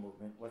political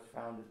movement was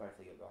founded by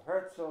Theodor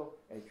Herzl,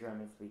 a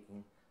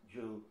German-speaking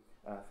Jew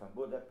from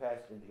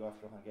Budapest in the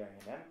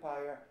Austro-Hungarian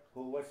Empire,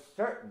 who was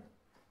certain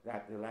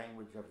that the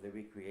language of the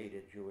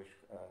recreated Jewish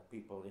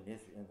people in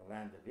Israel, in the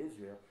land of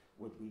Israel,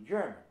 would be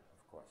German,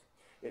 of course.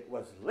 It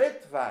was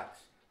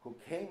Litvaks who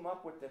came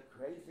up with the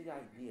crazy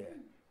idea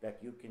that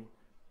you can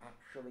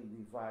actually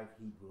revive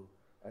Hebrew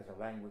as a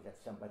language that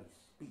somebody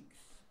speaks.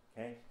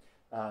 Okay,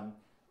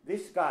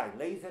 this guy,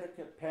 Lezer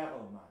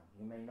Perelman,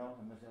 you may know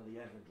him as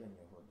Eliezer Ben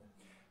Yehuda,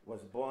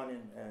 was born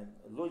in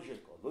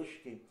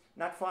Lushki,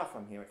 not far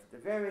from here. It's at the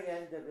very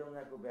end of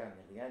Vilna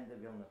gubernia, the end of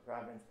Vilna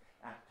province.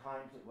 At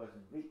times it was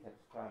in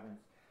Vitebsk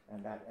province,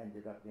 and that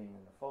ended up being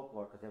in the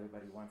folklore because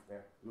everybody wants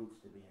their roots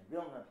to be in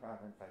Vilna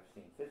province. I've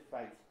seen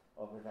fistfights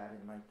over that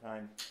in my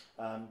time.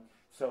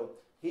 So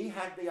he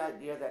had the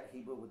idea that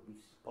Hebrew would be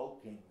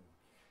spoken,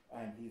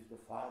 and he's the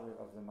father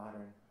of the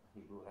modern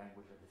Hebrew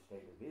language of the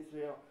state of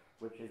Israel,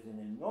 which is an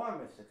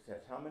enormous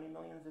success. How many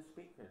millions of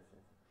speakers?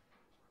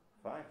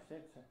 5, 6,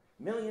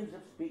 millions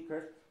of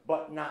speakers,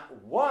 but not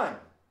one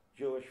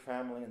Jewish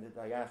family in the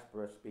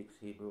diaspora speaks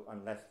Hebrew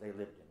unless they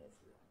lived in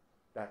Israel.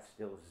 That's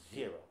still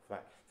 0.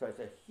 So it's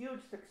a huge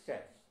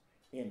success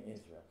in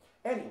Israel.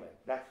 Anyway,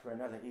 that's for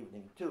another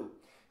evening too.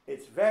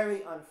 It's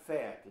very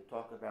unfair to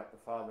talk about the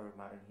father of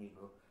modern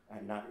Hebrew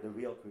and not the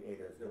real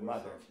creators, the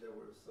mothers. There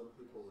were some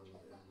people in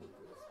Litvak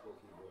that spoke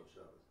Hebrew on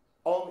Shabbos.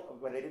 Only,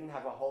 well, they didn't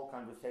have a whole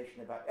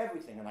conversation about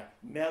everything, and like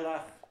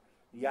Melach,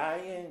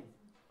 Yayin,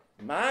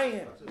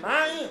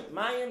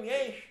 Mayim,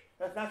 Yesh.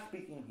 That's not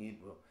speaking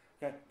Hebrew.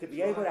 Okay? To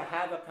be able to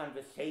have a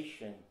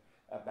conversation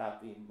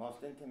about the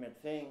most intimate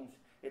things,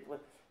 it was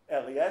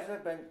Lezer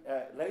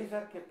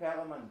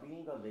Keperelman,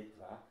 being a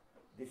Litvak,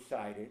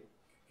 decided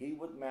he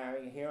would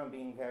marry. Here I'm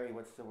being very,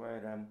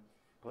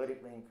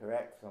 politically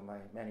incorrect, so my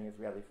many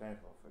Israeli friends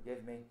will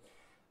forgive me.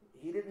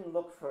 He didn't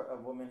look for a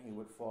woman he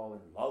would fall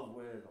in love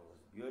with or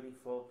was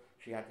beautiful.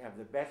 She had to have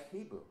the best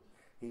Hebrew.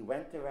 He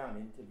went around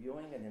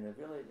interviewing, and in a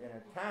village, in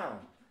a town,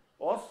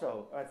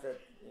 also as a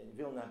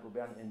Vilna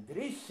gubernia, in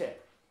Drisse,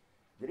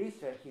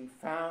 he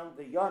found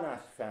the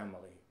Jonas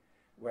family,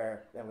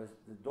 where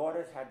the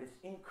daughters had this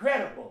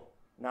incredible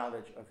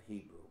knowledge of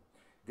Hebrew.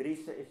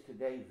 Drisse is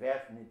today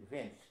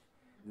Verkhnidvinsk.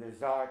 The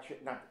Tsar,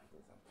 not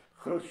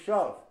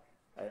Khrushchev.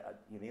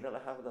 You need a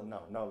lahavdil?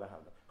 No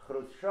lahavdil.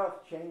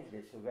 Khrushchev changed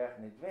it to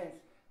Verkhnidvinsk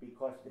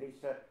because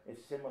Drissa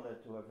is similar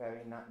to a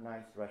very not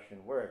nice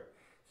Russian word.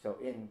 So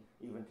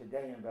even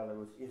today in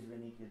Belarus,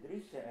 Izvinite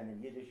Drissa, and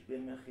in Yiddish,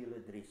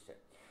 Bimechile Drissa.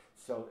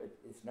 So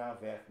it's now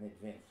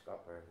Verkhnidvinsk,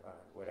 upper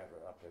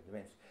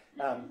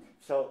Dvinsk.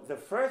 So the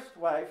first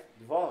wife,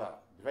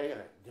 Dverke,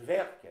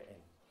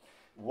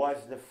 was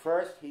the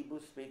first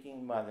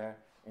Hebrew-speaking mother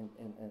in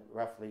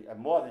roughly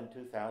more than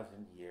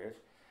 2,000 years.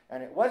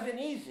 And it wasn't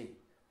easy.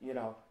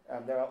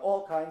 There are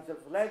all kinds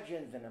of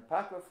legends and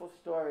apocryphal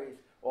stories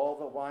all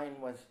the wine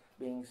was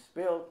being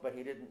spilled, but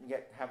he didn't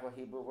yet have a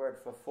Hebrew word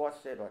for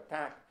faucet or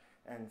tap,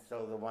 and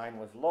so the wine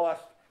was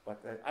lost.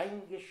 But the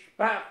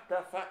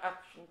eingesperrter,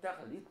 verachteter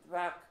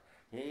Litvak,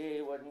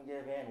 he wouldn't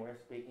give in. We're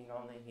speaking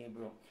only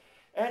Hebrew.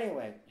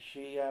 Anyway,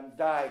 she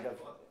died of...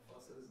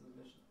 Faucet is in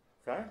the mission.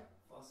 Sorry?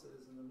 Faucet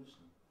is in the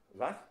mission.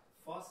 What?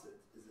 Faucet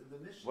is in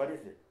the mission. What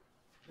is it?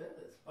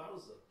 Beres,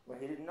 Bauza. Well,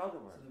 he didn't know the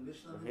word. It's in the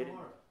mission of He the didn't-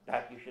 Gemara.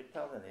 That you should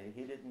tell them.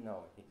 He didn't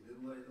know it.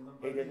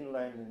 He didn't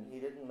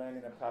learn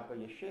in a proper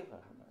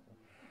yeshiva.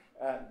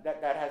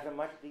 That has a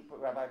much deeper.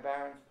 Rabbi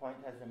Barron's point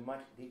has a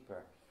much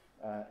deeper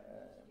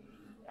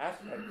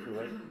aspect to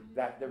it.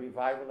 That the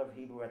revival of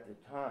Hebrew at the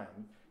time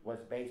was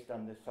based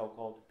on the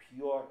so-called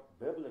pure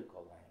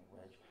biblical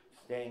language,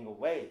 staying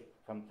away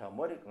from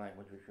Talmudic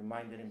language, which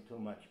reminded him too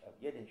much of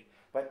Yiddish.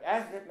 But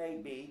as it may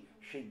be,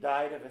 she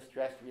died of a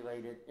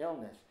stress-related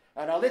illness.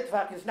 And a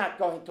Litvak is not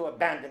going to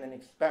abandon an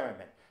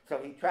experiment. So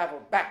he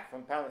traveled back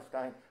from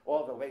Palestine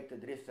all the way to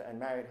Drissa and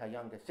married her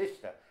younger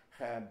sister,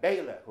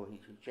 Bela, who he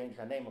changed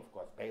her name, of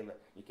course. Bela,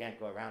 you can't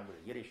go around with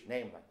a Yiddish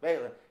name like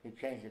Bela. He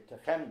changed it to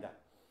Chemda.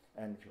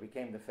 And she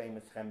became the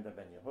famous Chemda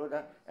ben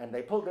Yehuda. And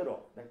they pulled it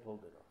off. There we go.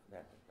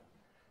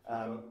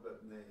 Talk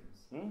about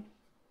names. Hmm?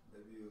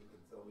 Maybe you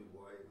can tell me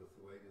why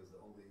Lithuania is the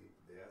only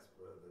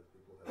diaspora that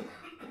people have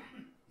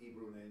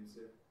Hebrew names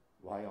here.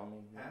 Why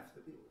only? Half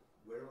the people.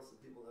 Where else do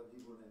people have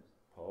Hebrew names?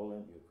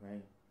 Poland,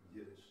 Ukraine.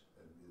 Yiddish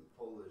and the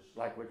Polish.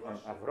 Like which one?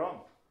 Russian. Avrom.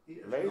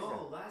 Here,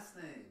 no, last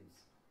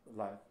names.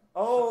 Like,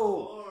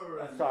 oh,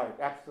 Zachor and- sorry,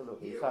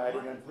 absolutely. Here, Sorry, I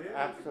when didn't. did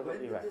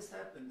Absolutely right. this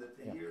happen that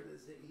Yeah. here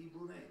there's a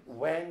Hebrew name?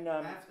 When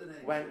Half the names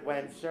are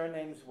when Hebrew.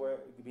 surnames were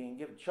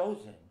being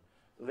chosen,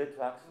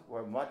 Litvaks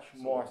were much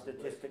more was it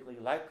statistically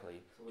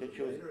likely So to was it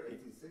choose. later,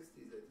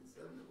 1860s,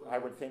 1870s? I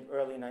would think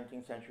early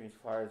 19th century, as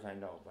far as I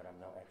know, but I'm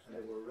no And expert.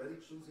 they were already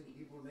choosing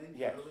Hebrew names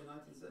Yes. in the early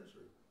 19th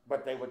century.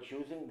 But they were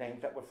choosing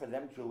names that were for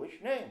them Jewish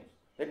names.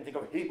 They didn't think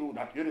of Hebrew,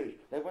 not Yiddish.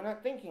 They were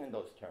not thinking in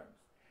those terms.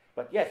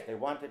 But yes, they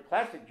wanted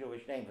classic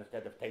Jewish names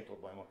instead of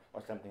Teitelbaum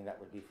or something that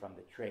would be from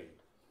the trade.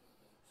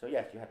 So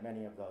yes, you had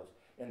many of those.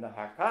 In the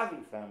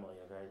Harkavi family,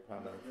 a very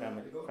prominent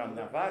family You go from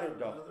another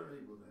Navaradov.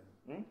 Hebrew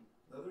name. Hmm?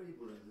 Another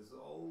Hebrew name. This is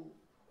all.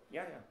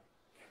 Yeah.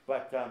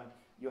 But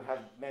you have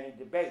many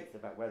debates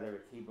about whether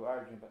it's Hebrew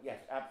origin, but yes,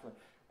 absolutely.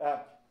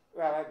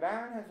 Rabbi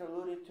Barron has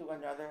alluded to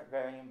another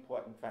very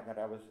important fact that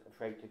I was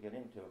afraid to get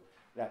into,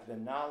 that the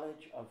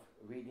knowledge of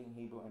reading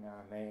Hebrew and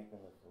Aramaic in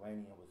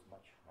Lithuania was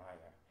much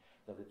higher.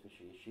 The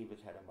Lithuanian yeshivas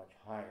had a much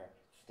higher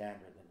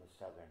standard than the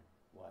southern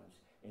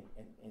ones.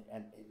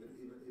 And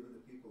Even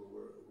the people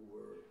who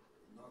were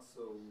not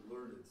so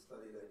learned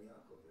studied Ein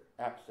Yaakov there.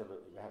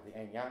 absolutely, we have the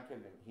Ein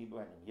Yaakov in Hebrew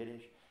and in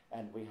Yiddish,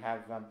 and we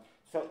have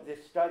so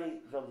this study,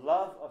 the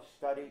love of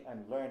study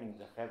and learning,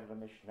 the Chevra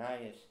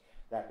Mishnayos,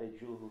 that the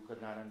Jew who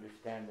could not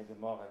understand the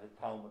Gemara, the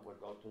Talmud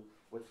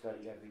would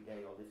study every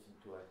day or listen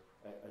to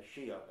a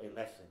shiur, a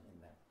lesson in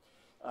that.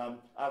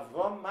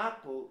 Avrom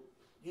Mapu,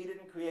 he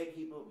didn't create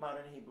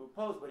modern Hebrew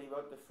prose, but he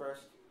wrote the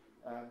first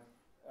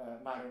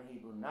modern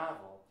Hebrew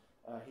novel.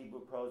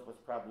 Hebrew prose was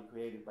probably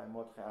created by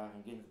Mordechai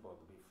Aaron Ginsburg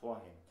before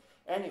him.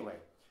 Anyway,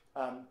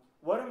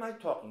 what am I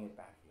talking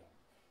about here?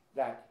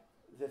 That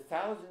the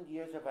 1,000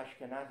 years of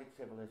Ashkenazic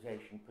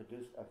civilization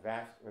produced a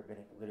vast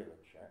rabbinic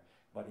literature,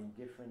 but in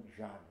different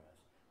genres.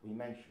 We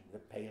mentioned the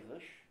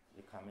Perish,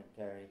 the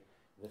commentary,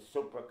 the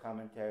super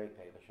commentary,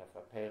 Perish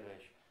Afa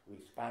Perish,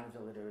 responsa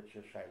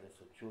literature, Shailas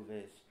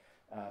Uchuvis,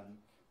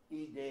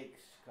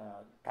 edicts,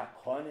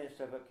 tachonis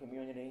of a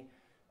community.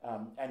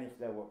 And if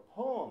there were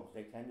poems,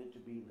 they tended to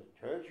be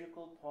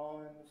liturgical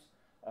poems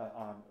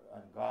on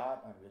God,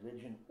 on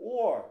religion,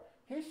 or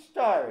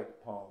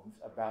historic poems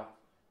about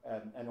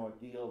an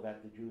ordeal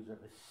that the Jews of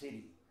a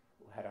city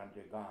had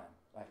undergone,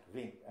 like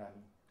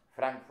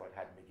Frankfurt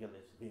had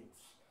Megillus Vince.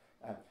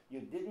 You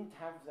didn't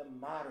have the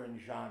modern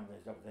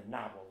genres of the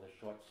novel, the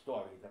short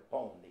story, the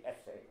poem, the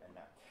essay, and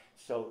that.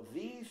 So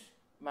these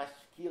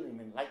maskilim,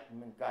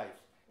 Enlightenment guys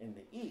in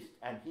the East,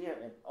 and here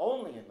and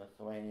only in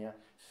Lithuania,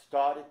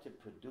 started to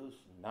produce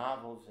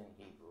novels in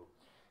Hebrew.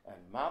 And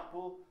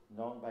Mapu,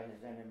 known by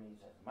his enemies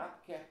as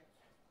Matke,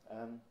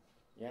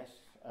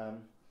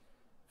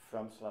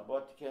 from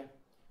Slobodke,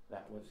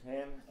 that was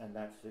him, and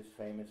that's his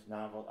famous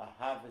novel,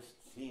 Ahavas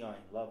Zion,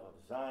 Love of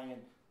Zion,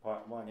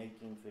 Part 1,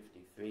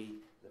 1853,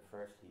 the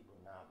first Hebrew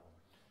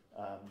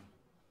novel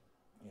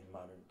in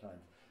modern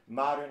times.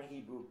 Modern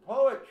Hebrew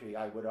poetry,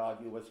 I would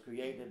argue, was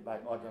created by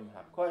Adam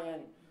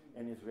HaKohen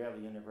in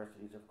Israeli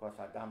universities, of course,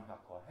 Adam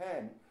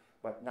HaKohen,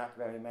 but not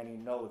very many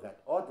know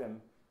that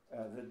Adam,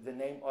 the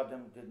name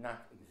Adam did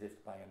not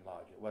exist by and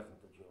large. It wasn't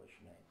a Jewish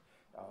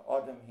name.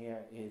 Adam here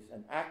is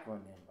an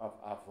acronym of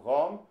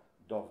Avrom,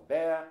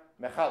 Dovber,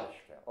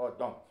 Mechalishke, or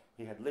Dom.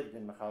 He had lived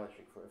in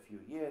Mechalishke for a few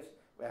years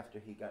after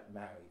he got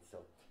married. So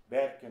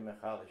Berke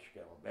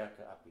Mechalishke or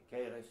Berke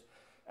Apikeres.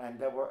 And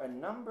there were a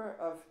number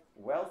of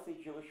wealthy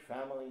Jewish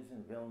families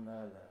in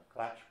Vilna, the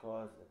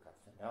Klatchkos, the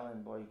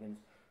Katzenellenboigens.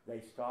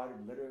 They started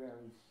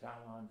literary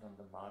salons on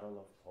the model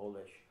of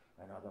Polish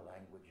and other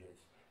languages.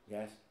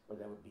 Yes, where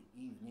there would be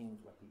evenings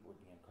where people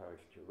would be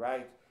encouraged to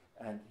write.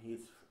 and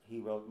he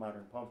wrote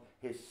modern poems.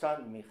 His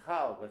son,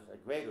 Michal, was a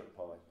greater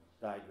poet,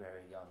 died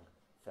very young,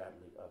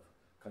 sadly, of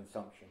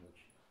consumption,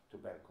 which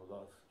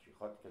tuberculosis,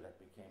 chichotka, that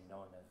became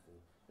known as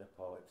the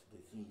poet's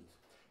disease.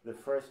 The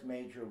first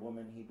major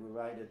woman Hebrew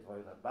writer,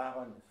 Dovid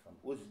Baron, is from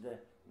Uzda,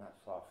 not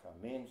far from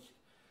Minsk,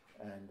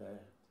 and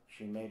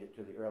she made it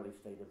to the early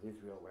state of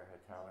Israel, where her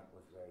talent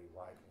was very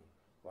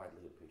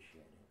widely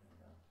appreciated.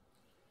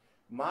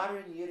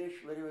 Modern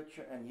Yiddish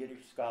literature and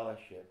Yiddish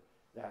scholarship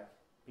that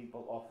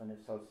people often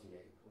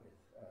associate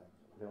with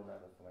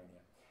Vilna, Lithuania.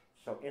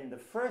 So in the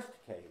first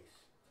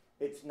case,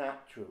 it's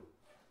not true.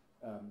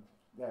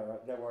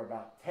 There were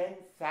about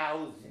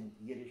 10,000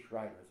 Yiddish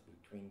writers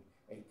between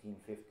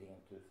 1850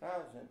 and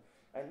 2000,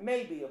 and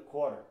maybe a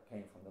quarter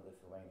came from the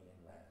Lithuanian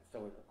land.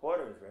 So a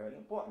quarter is very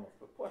important, it's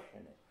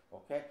proportionate,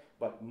 okay?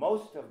 But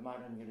most of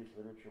modern Yiddish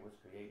literature was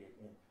created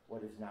in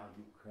what is now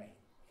Ukraine,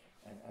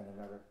 and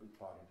another big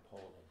part in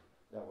Poland.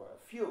 There were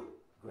a few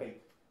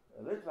great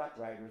Litvak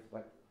writers,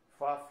 but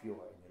far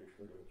fewer in Yiddish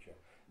literature.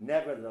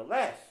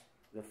 Nevertheless,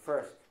 the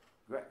first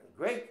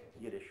great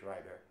Yiddish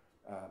writer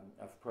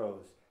of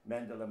prose,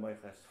 Mendele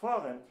Moiches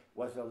Foren,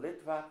 was a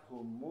Litvak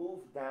who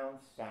moved down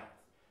south.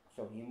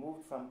 So he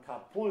moved from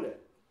Kapule,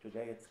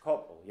 today it's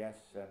Kopel, yes,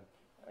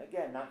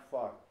 again, not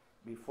far.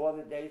 Before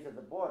the days of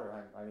the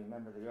border, I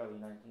remember the early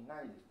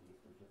 1990s, we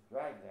used to just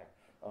drive there,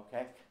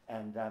 okay?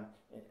 And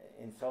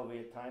in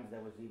Soviet times,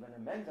 there was even a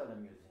Mendele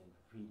museum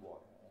pre-war.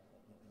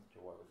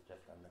 War was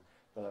just on the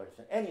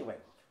Belarus. Anyway,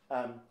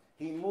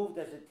 he moved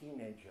as a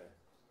teenager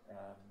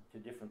to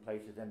different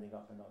places, ending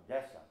up in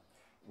Odessa,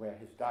 where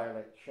his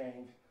dialect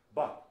changed.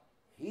 But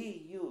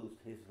he used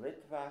his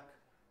Litvak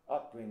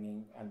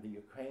upbringing and the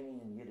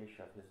Ukrainian Yiddish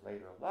of his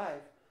later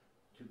life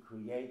to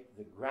create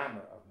the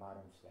grammar of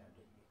modern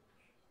standard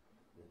Yiddish.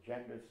 The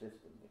gender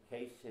system, the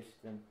case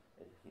system,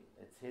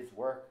 it's his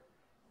work.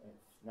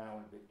 It's now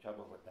in big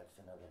trouble, but that's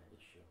another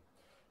issue.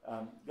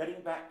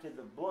 Getting back to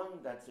the Bund,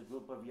 that's a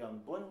group of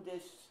young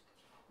Bundists.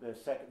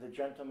 The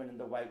gentleman in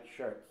the white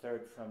shirt,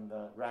 third from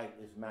the right,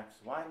 is Max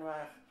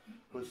Weinreich,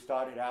 who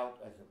started out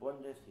as a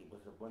Bundist. He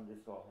was a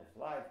Bundist all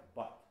his life,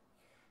 but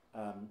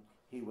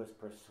he was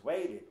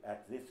persuaded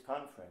at this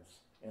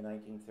conference in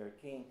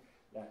 1913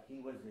 that he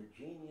was a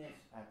genius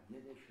at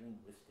Yiddish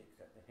linguistics,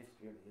 at the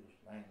history of the Yiddish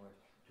language,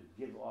 to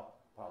give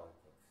up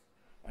politics.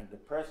 And the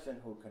person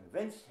who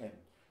convinced him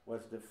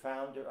was the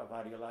founder of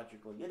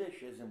ideological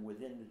Yiddishism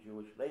within the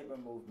Jewish labor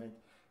movement,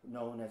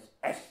 known as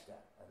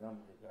Esther, a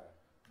Lamdiger,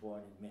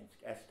 born in Minsk.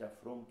 Esther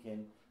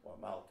Frumkin, or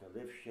Malka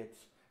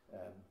Lifshitz,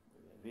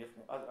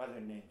 other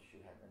names, she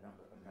had a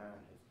number of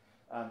marriages.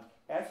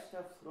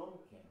 Esther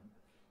Frumkin,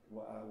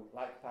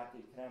 like Pati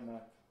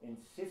Kremer,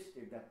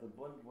 insisted that the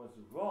Bund was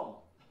wrong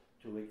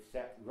to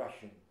accept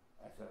Russian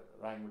as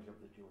a language of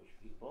the Jewish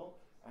people,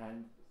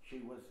 and she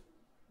was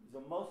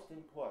the most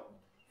important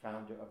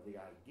founder of the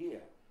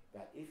idea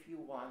that if you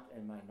want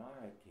a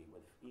minority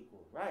with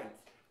equal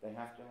rights, they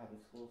have to have a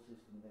school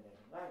system in their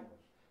native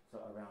language. So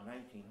around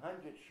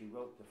 1900, she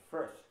wrote the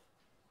first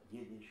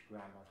Yiddish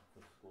grammar for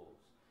schools.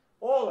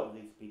 All of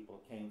these people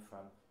came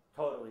from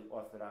totally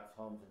Orthodox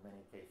homes. In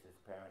many cases,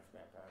 parents,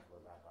 grandparents were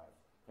rabbis.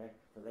 Okay?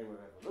 So they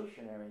were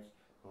revolutionaries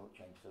who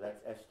changed. So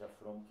that's Esther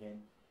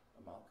Frumkin,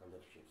 Malka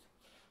Lifshitz.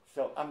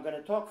 So I'm going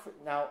to talk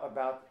now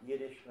about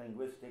Yiddish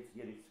linguistics,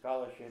 Yiddish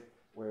scholarship.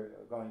 We're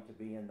going to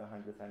be in the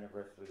 100th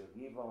anniversary of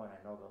YIVO, and I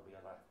know there'll be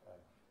a lot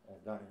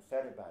done and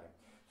said about it.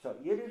 So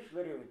Yiddish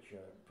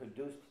literature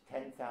produced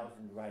 10,000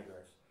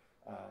 writers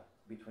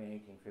between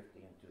 1850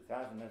 and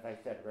 2000. As I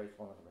said, a very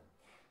small number.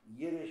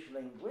 Yiddish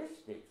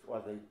linguistics, or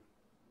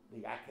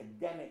the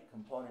academic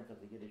component of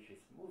the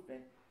Yiddishist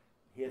movement,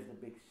 here's the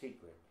big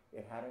secret.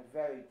 It had a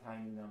very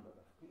tiny number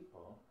of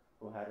people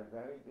who had a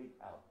very big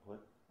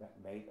output that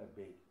made a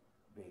big,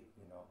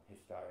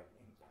 historic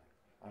impact.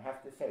 I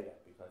have to say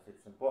that because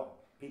it's important.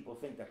 People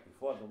think that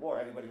before the war,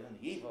 everybody was in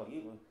the evil.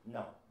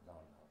 No.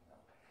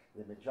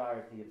 The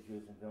majority of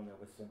Jews in Vilna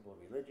were simple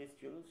religious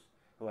Jews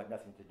who had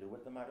nothing to do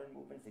with the modern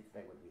movements.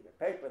 They would read a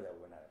paper, they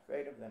were not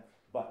afraid of them.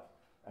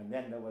 And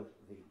then there was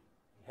the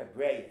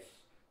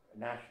Hebraist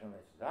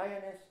nationalist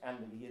Zionists and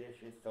the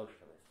Yiddishist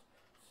socialists,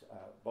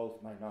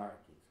 both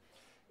minorities.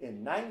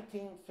 In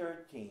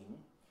 1913,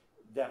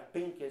 Der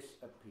Pincus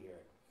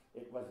appeared.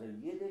 It was a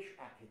Yiddish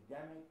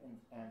academic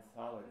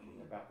anthology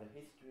about the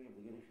history of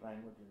the Yiddish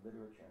language and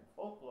literature and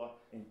folklore,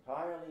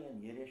 entirely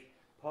in Yiddish,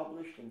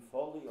 published in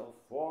folio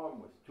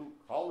form with 2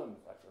 columns,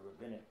 like a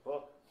rabbinic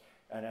book.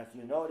 And as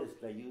you notice,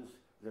 they used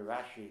the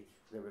Rashi,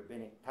 the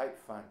rabbinic type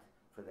font,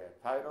 for their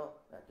title.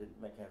 That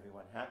didn't make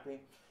everyone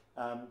happy.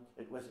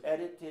 It was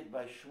edited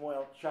by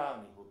Shmuel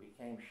Charney, who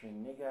became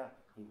Shiniga.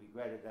 He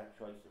regretted that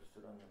choice of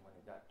pseudonym when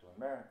he got to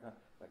America,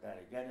 but that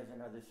again is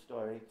another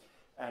story.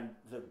 And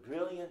the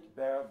brilliant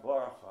Ber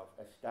Borochov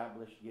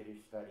established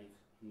Yiddish studies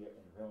here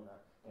in Vilna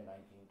in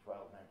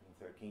 1912,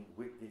 1913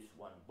 with this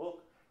one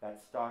book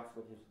that starts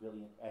with his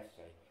brilliant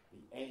essay,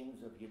 The Aims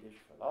of Yiddish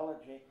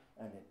Philology,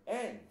 and it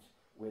ends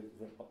with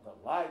the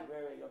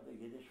Library of the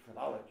Yiddish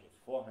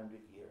Philologists, 400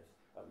 years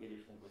of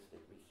Yiddish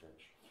linguistic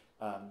research.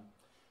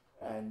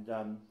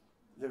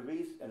 The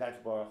reason,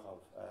 that's Borochov.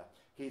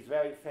 He's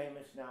very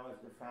famous now as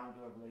the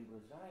founder of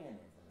labor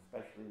Zionism,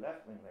 especially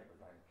left-wing labor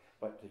Zionism.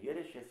 But to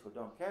Yiddishists who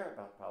don't care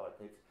about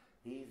politics,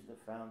 he's the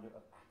founder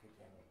of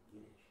academic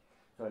Yiddish.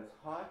 So it's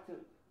hard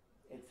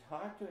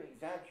to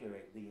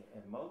exaggerate the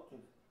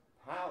emotive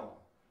power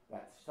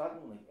that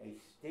suddenly a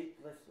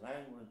stateless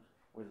language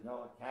with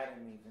no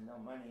academies and no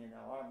money and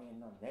no army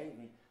and no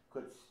navy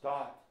could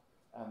start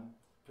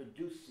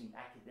producing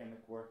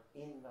academic work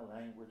in the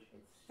language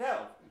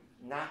itself,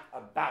 not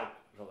about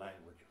the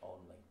language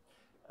only.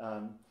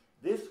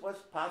 This was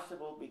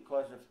possible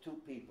because of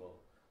two people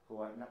who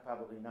are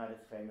probably not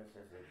as famous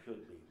as they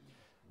should be.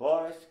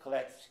 Boris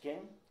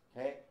Kletskin,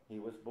 okay, he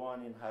was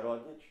born in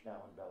Harodich,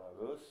 now in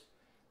Belarus,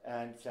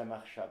 and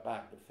Tzemach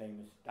Shabbat, the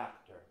famous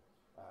doctor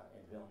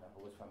in Vilna,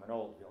 who was from an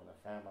old Vilna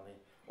family.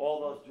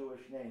 All those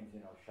Jewish names,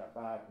 you know,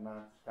 Shabbat,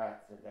 Mat,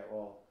 Stats, they're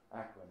all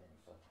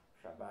acronyms. So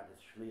Shabbat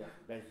is Shliach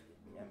Bezdin,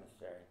 the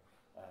emissary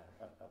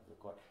of the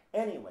court.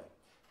 Anyway,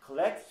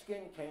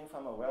 Kletskin came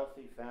from a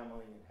wealthy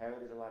family,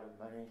 inherited a lot of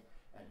money,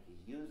 and he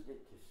used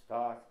it to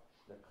start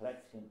the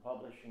Kletskin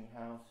Publishing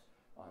House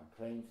on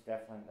Plain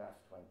Stefangas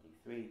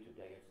 23.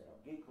 Today it's in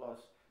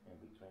Ogiklos, in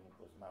between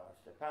Kuzmala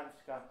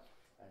Stepanska,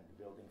 and the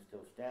building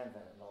still stands,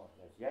 and it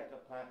has yet a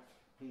plan.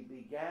 He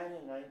began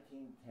in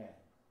 1910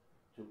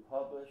 to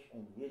publish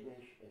in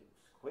Yiddish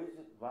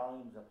exquisite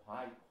volumes of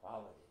high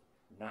quality,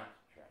 not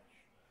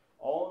trash.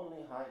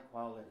 Only high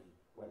quality,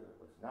 whether it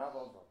was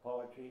novels or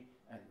poetry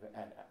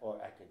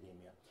or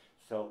academia.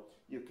 So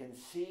you can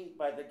see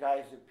by the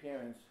guy's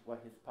appearance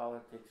what his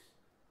politics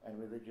and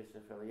religious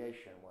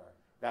affiliation were.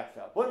 That's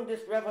a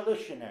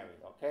Bundesrevolutionary,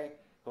 okay,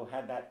 who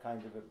had that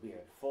kind of a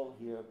beard, full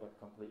here but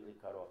completely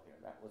cut off here.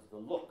 That was the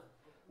look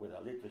with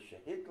a Litvische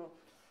Hitler.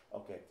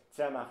 Okay,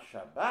 Tzemach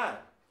Shabbat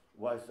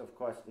was, of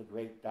course, the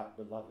great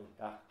beloved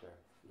doctor,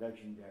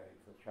 legendary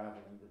for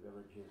traveling the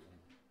villages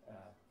and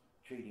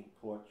treating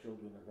poor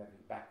children of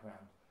every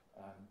background.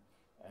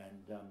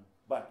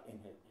 But in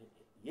his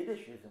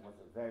Yiddishism was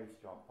a very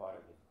strong part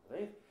of his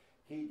belief.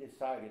 He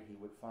decided he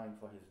would find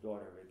for his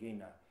daughter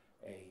Regina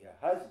a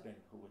husband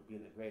who would be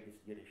the greatest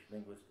Yiddish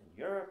linguist in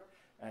Europe,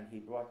 and he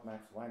brought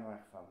Max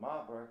Weinreich from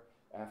Marburg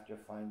after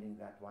finding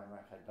that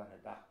Weinreich had done a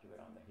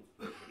doctorate on the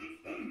history of Yiddish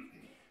studies.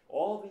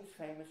 All these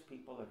famous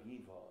people of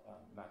Yivo,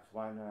 Max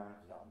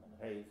Weinreich, Zalman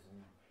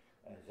Reisen,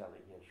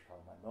 Zeli Hirsch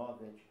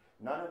Kalmanovich,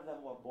 none of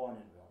them were born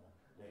in Vilna.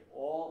 They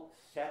all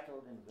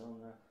settled in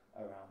Vilna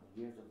around the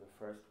years of the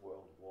First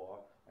World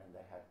War, and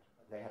they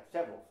had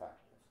several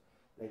factors.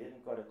 They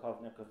didn't go to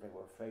Kovna because they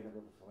were afraid of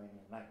the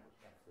Lithuanian language.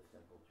 That's the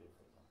simple truth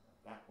of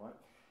that one.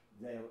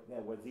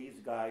 There were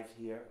these guys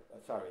here.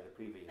 Sorry, the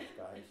previous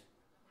guys.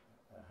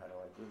 How do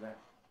I do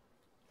that?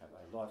 Have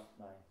I lost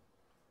my...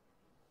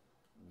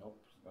 Nope.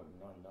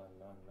 No.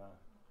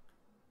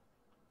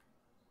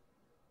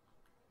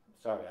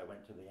 Sorry, I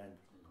went to the end.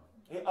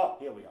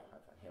 Here we are.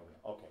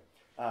 Okay.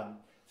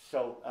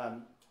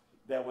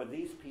 There were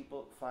these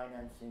people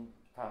financing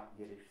top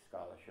Yiddish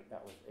scholarship.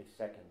 That was a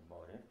second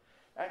motive.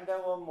 And there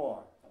were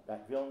more.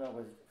 That Vilna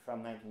was,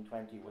 from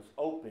 1920, was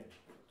open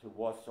to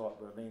Warsaw,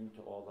 Berlin,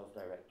 to all those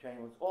direct train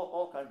routes,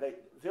 all kinds.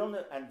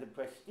 Vilna, and the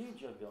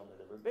prestige of Vilna,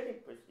 the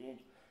rabbinic prestige,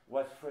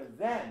 was for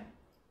them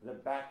the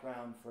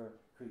background for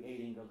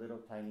creating a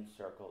little tiny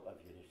circle of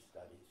Yiddish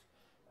studies.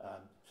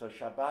 So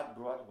Shabbat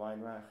brought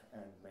Weinreich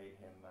and made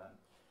him,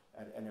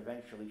 and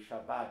eventually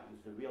Shabbat was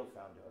the real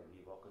founder of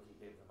Yivo because he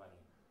gave the money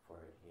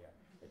for it here.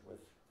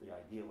 The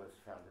idea was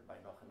founded by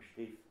Nochem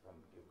Stif from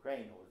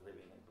Ukraine, who was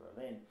living in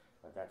Berlin,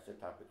 but that's the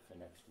topic for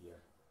next year.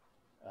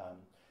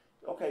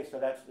 Okay, so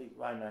that's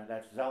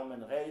that's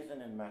Zalman Reisen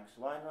and Max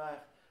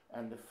Weinreich,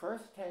 and the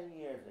first 10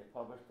 years they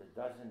published a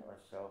dozen or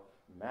so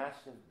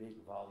massive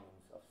big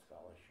volumes of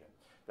scholarship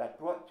that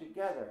brought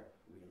together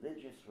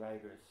religious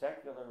writers,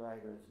 secular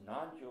writers,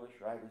 non-Jewish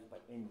writers,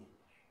 but in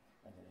Yiddish,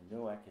 and in a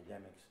new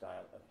academic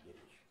style of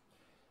Yiddish.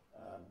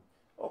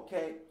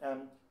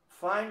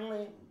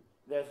 Finally,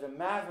 there's a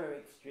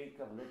maverick streak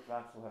of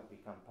Litvaks who have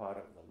become part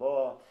of the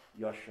law,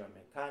 Yosher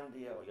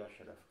Mekandia, or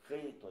Yosher of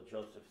Crete, or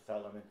Joseph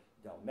Solomon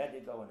Del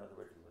Medigo. In other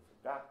words, he was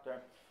a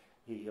doctor.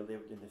 He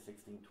lived in the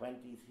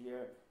 1620s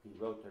here. He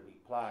wrote a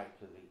reply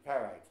to the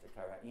Karaites, the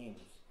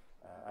Karaims,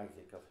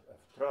 Isaac of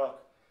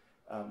Trok.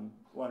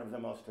 One of the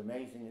most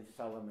amazing is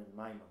Solomon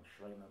Maimon,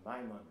 Shlomo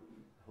Maimon,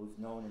 who's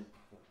known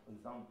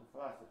to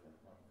philosophers,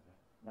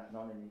 not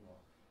known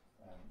anymore.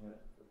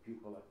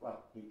 Pupil of,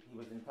 he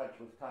was in touch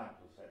with Kant,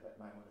 who said that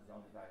Maimon is the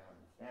only guy who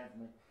understands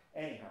me.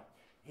 Anyhow,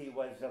 he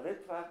was a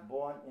Litvak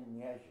born in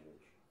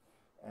Niezhevich,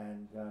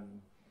 and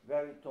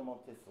very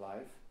tumultuous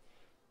life.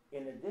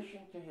 In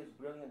addition to his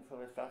brilliant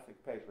philosophic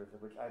papers,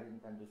 of which I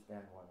didn't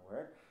understand one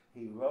word,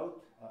 he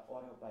wrote an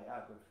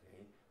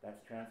autobiography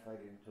that's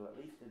translated into at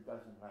least a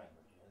dozen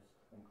languages,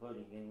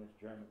 including English,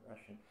 German,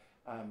 Russian.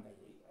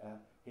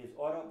 His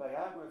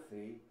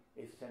autobiography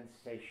is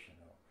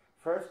sensational.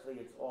 Firstly,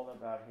 it's all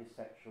about his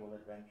sexual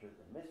adventures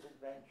and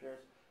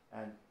misadventures,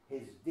 and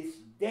his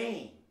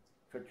disdain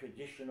for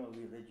traditional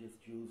religious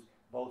Jews,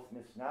 both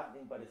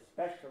Misnagdim, but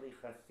especially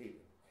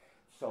Hasidim.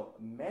 So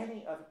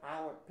many of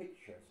our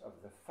pictures of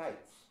the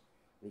fights,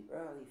 the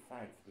early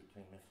fights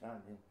between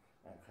Misraim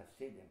and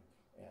Hasidim,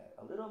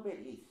 a little bit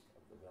east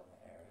of the Vilna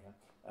area,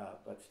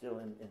 but still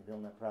in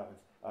Vilna province,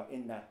 are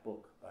in that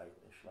book by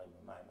Shlomo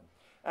Maimon.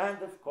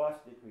 And of course,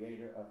 the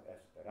creator of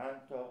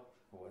Esperanto,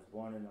 who was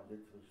born in a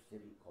Litvish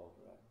city called,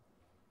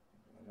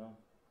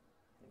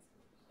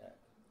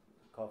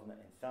 Kovna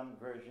in some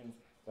versions,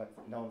 but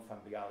known from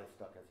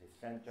Bialystok as his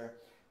center.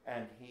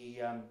 And he,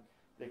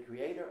 the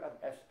creator of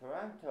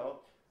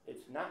Esperanto,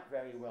 it's not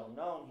very well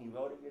known. He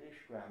wrote a Yiddish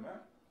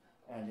grammar,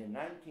 and in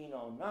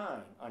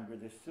 1909, under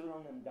the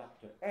pseudonym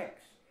Dr.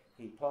 X,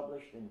 he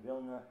published in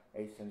Vilna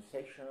a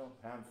sensational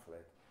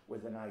pamphlet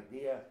with an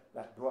idea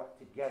that brought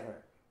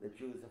together the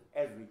Jews of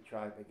every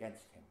tribe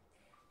against him.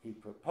 He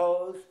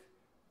proposed,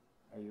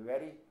 are you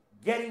ready?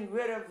 Getting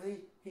rid of the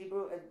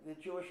Hebrew and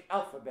the Jewish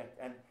alphabet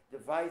and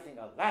devising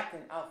a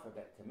Latin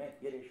alphabet to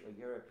make Yiddish a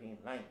European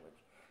language.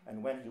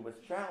 And when he was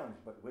challenged,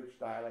 but which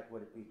dialect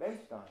would it be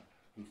based on?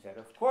 He said,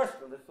 of course,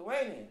 the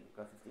Lithuanian,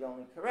 because it's the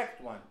only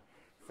correct one.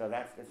 So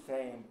that's the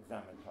same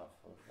Zamenhof.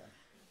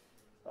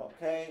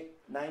 Okay,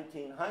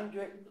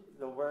 1900,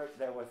 there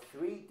were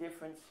 3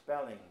 different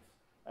spellings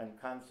and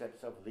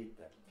concepts of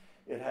Lita.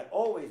 It had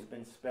always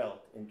been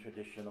spelt in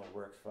traditional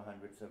works for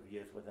hundreds of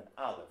years with an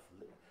aleph,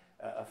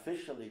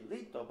 officially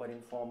Lito, but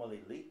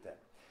informally Lita.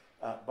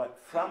 But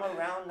from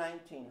around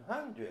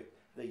 1900,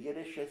 the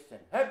Yiddishists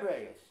and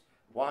Hebraists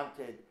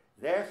wanted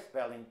their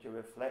spelling to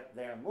reflect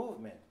their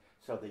movement.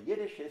 So the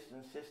Yiddishists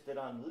insisted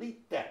on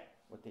Lita,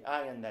 with the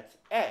ayin that's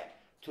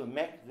to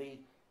make the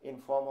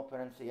informal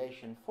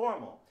pronunciation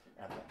formal.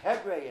 And the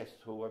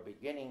Hebraists, who were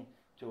beginning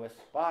to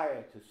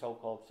aspire to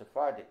so-called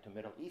Sephardic, to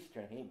Middle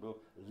Eastern Hebrew,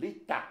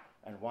 Lita,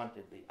 and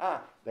wanted the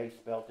they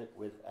spelt it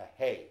with a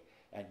hey.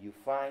 And you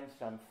find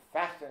some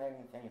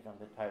fascinating things on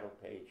the title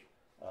page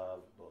of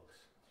books.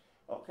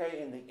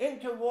 Okay, in the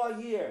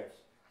interwar years,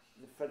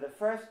 for the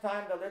first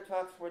time the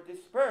Litvaks were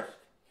dispersed,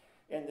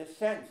 in the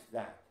sense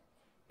that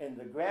in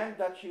the Grand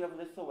Duchy of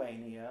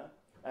Lithuania,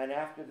 and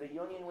after the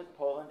union with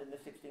Poland in the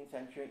 16th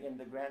century, in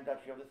the Grand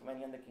Duchy of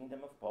Lithuania and the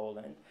Kingdom of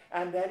Poland,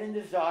 and then in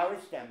the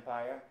Tsarist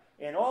Empire,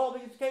 in all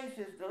these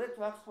cases, the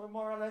Litvaks were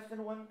more or less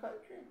in one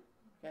country.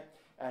 Okay?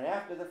 And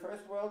after the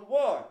First World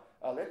War,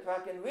 a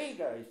Litvak in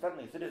Riga is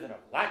suddenly a citizen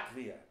of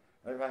Latvia.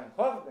 Litvak in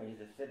Kovna, he's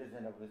a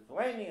citizen of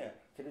Lithuania,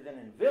 citizen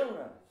in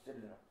Vilna,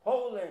 citizen of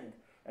Poland.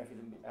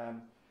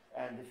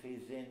 And if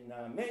he's in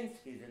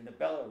Minsk, he's in the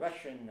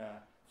Belarusian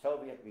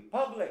Soviet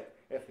Republic.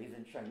 If he's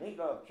in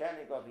Chernigov,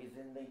 he's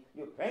in the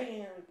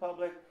Ukrainian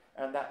Republic.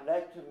 And that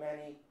led to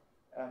many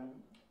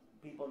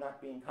people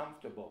not being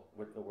comfortable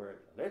with the word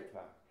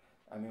Litvak.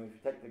 I mean, if you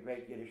take the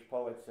great Yiddish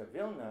poets of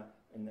Vilna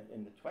in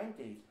the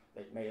 20s,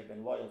 they may have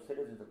been loyal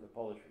citizens of the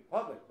Polish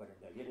Republic, but in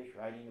their Yiddish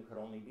writing it could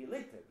only be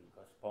Lita,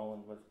 because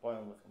Poland was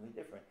completely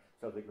different.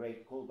 So the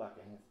great Kulbach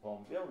in his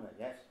poem Vilna,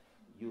 yes,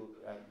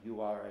 you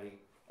are a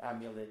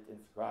amulet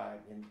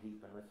inscribed in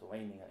deep in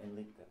Lithuania, in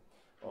Lita.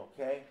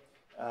 Okay?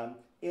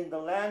 In the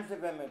lands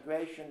of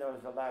emigration, there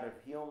was a lot of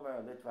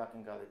humor, Litvak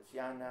and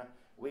Galiciana.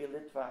 We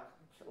Litvaks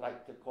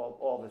like to call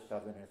all the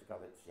southerners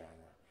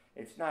Galiciana.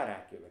 It's not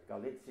accurate.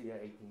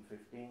 Galicia,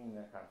 1815,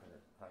 the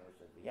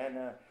Congress of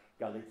Vienna.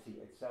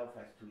 Galicia itself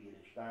has 2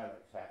 Yiddish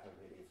dialects. Half of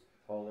it is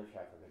Polish,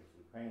 half of it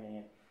is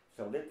Ukrainian.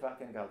 So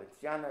Litvak and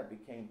Galiciana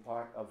became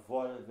part of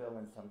vaudeville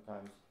and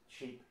sometimes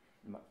cheap,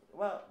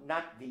 well,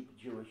 not deep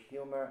Jewish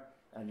humor.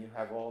 And you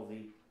have all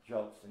the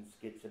jokes and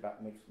skits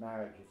about mixed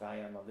marriages. I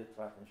am a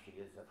Litvak and she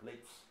is a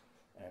Litz,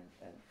 and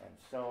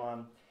so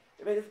on.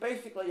 It's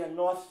basically a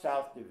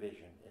north-south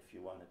division, if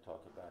you want to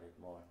talk about it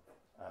more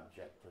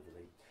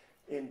objectively.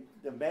 In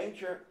the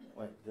major,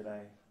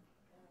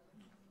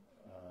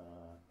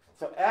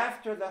 so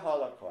after the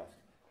Holocaust,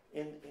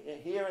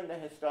 here in the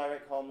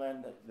historic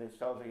homeland, the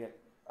Soviet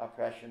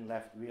oppression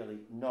left really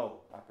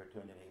no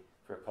opportunity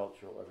for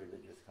cultural or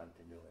religious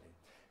continuity.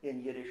 In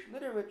Yiddish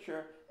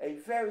literature, a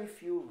very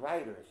few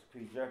writers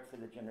preserved for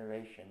the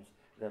generations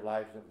the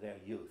lives of their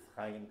youth.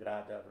 Chaim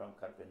Grada, Avram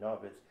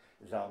Karpinovitz,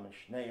 Zalman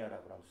Schneier,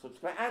 Avram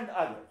Sutzker, and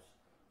others.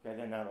 Okay,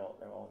 they're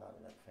all not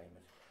that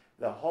famous.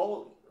 The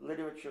whole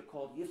literature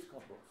called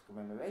Yiska books,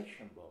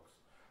 commemoration books,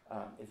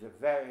 is a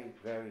very,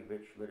 very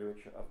rich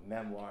literature of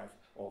memoirs,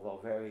 although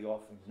very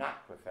often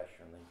not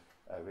professionally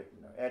written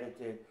or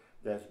edited.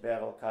 There's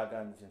Berel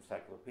Kagan's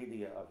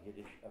Encyclopedia of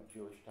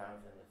Jewish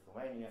Towns in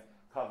Lithuania,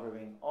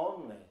 covering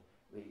only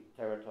the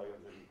territory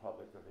of the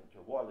Republic of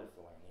Interwar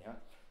Lithuania.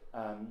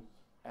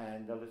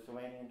 And the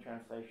Lithuanian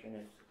translation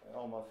is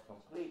almost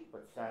complete,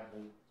 but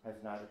sadly has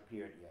not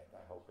appeared yet. I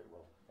hope it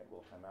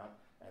will come out,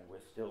 and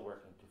we're still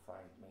working to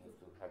find means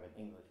to have an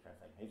English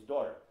translation. His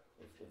daughter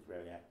is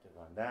very active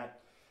on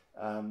that.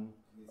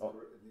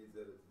 It needs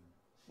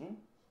editing.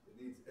 It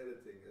needs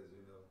editing, as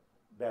you know.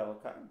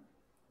 Belkan?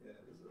 Yeah.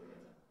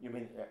 You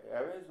mean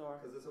errors or?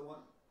 Because it's a one.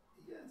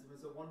 Yes,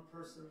 it's a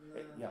one-person.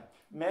 Yeah,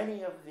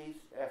 many of these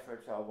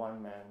efforts are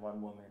one-man,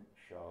 one-woman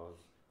shows.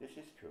 This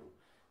is true,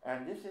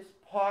 and this is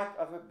part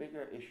of a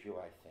bigger issue,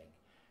 I think,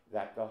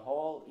 that the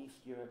whole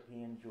East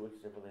European Jewish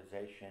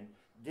civilization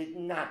did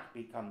not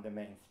become the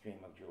mainstream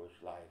of Jewish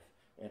life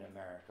in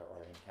America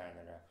or in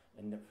Canada,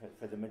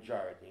 for the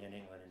majority, in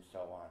England and so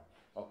on.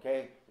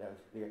 Okay, there's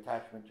the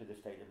attachment to the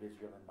State of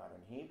Israel in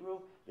modern Hebrew,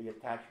 the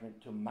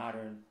attachment to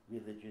modern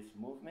religious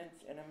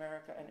movements in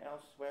America and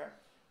elsewhere.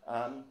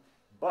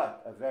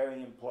 But a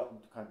very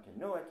important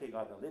continuity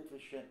are the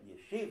Litvish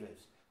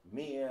yeshivas,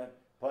 Mir,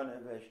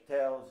 Ponevezh,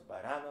 Telz,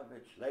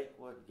 Baranovich,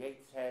 Lakewood,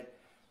 Gateshead.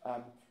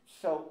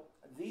 So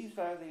these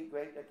are the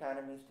great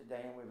academies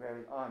today, and we're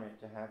very honored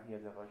to have here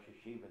the Rosh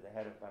Yeshiva, the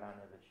head of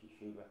Baranovich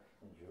Yeshiva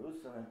in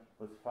Jerusalem,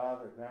 whose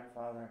father,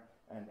 grandfather,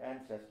 and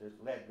ancestors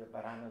led the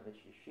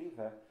Baranovich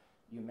Yeshiva.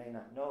 You may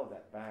not know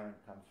that Baron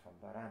comes from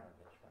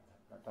Baranovich,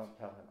 but don't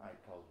tell him I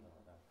told you,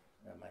 although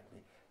there might be.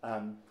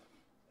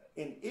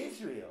 In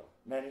Israel,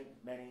 many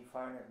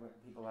foreign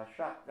people are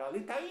shocked.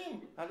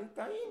 Lita'im.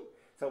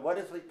 So what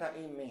does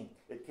Lita'im mean?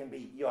 It can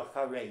be you're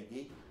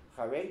Haredi.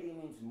 Haredi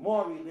means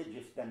more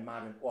religious than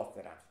modern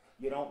Orthodox.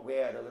 You don't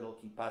wear the little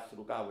kippah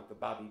sruga with the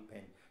bobby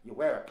pin. You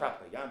wear a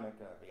proper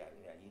yarmulke.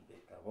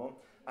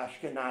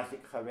 Ashkenazic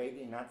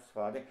Haredi, not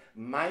Sephardic.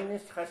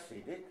 Minus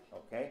Hasidic,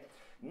 okay?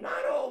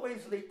 Not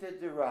always Lita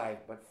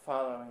derived, but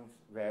following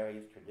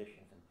various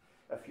traditions.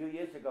 A few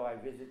years ago, I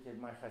visited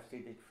my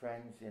Hasidic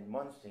friends in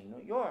Monsey,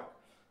 New York,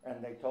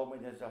 and they told me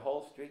there's a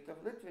whole street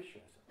of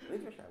Litvishes.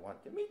 Litvish, I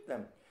want to meet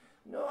them.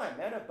 No, I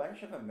met a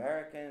bunch of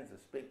Americans who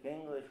speak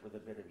English with a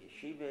bit of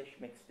yeshivish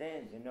mixed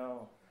in, you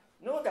know.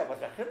 No, that was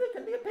a chiluk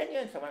in the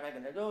opinion, so what am I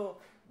going to do?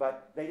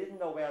 But they didn't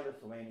know where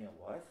Lithuania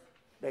was.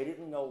 They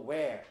didn't know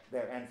where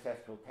their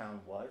ancestral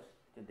town was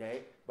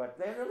today, but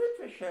they're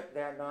Litvish,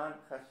 they're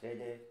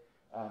non-Hasidic,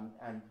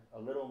 and a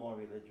little more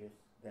religious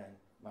than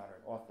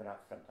modern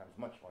Orthodox, sometimes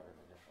much more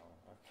religious.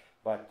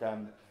 But I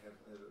have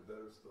a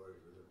better story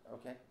for this.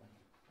 Okay.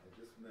 I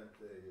just met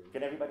a.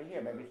 Can everybody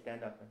hear? Maybe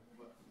stand up.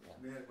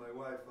 Me and my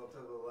wife, I'll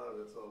tell you a lot.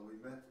 That's all. We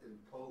met in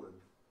Poland.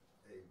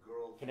 A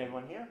girl. Can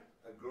everyone hear?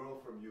 A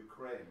girl from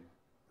Ukraine,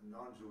 a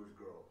non-Jewish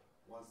girl,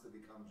 wants to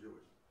become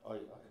Jewish. Oh,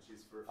 yeah. And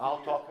she's for.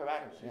 I'll talk her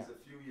out of it. She's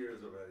a few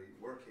years already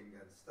working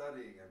and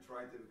studying and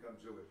trying to become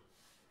Jewish.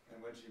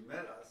 And when she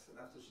met us, and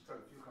after she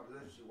took a few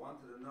conversations, she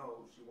wanted to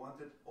know. She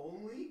wanted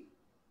only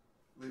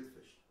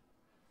Litvish.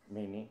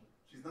 Meaning?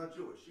 She's not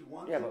Jewish. She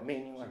wanted. Yeah, but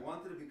meaning what? She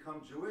wanted to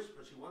become Jewish,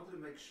 but she wanted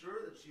to make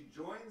sure that she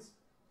joins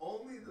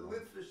only the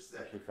Litvish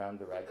sect. She found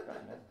the right guy.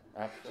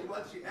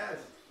 Absolutely. She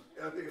asked,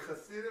 the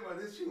Hasidim on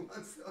this. She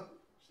wants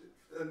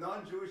a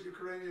non-Jewish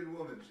Ukrainian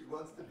woman. She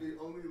wants to be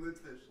only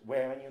Litvish.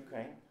 Where in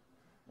Ukraine?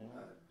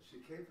 She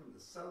came from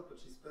the south, but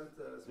she spent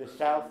the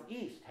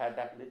southeast had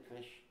that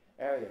Litvish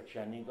area,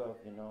 Chernigov,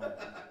 you know.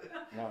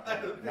 No, not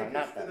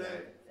that.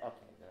 Today.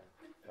 Okay,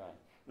 right.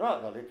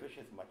 No, the Litvish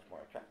is much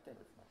more attractive.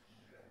 It's much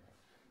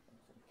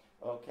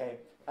more. Okay,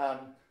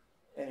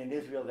 and in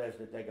Israel there's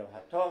the Degel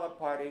HaTorah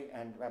party,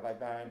 and Rabbi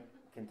Baron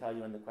can tell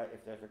you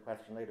if there's a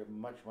question later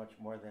much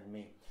more than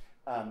me.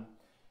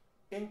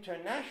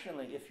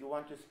 Internationally, if you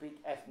want to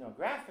speak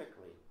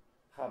ethnographically,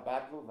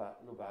 Chabad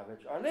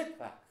Lubavitch are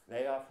Litvaks.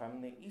 They are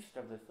from the east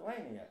of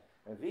Lithuania.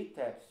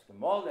 Vitebsk,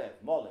 Molev,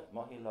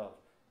 Mohilov,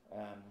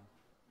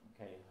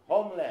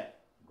 Homlev,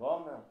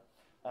 Gomel.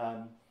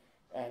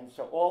 And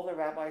so all the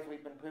rabbis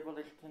we've been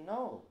privileged to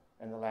know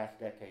in the last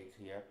decades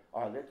here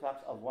are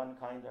Litvaks of one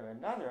kind or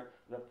another,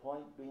 the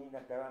point being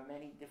that there are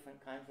many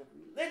different kinds of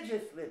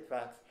religious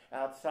Litvaks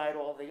outside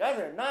all the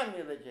other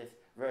non-religious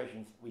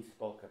versions we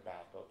spoke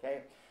about,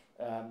 okay?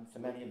 So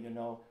many of you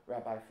know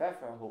Rabbi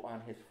Pfeffer, who on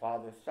his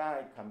father's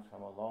side comes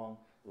from a long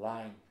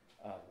line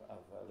of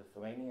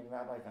Lithuanian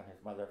rabbis, on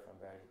his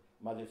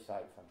mother's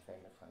side from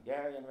famous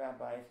Hungarian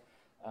rabbis.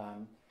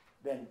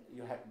 Then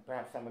you had,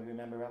 perhaps some of you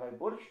remember Rabbi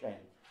Burstein,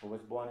 who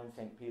was born in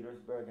St.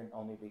 Petersburg and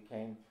only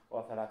became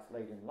Orthodox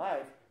late in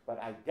life, but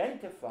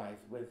identifies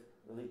with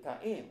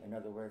Lita'im, in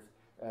other words,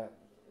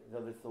 the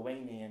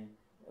Lithuanian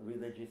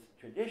religious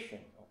tradition,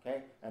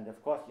 okay? And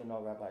of course you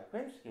know Rabbi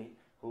Krinsky,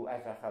 who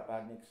as a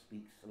Chabadnik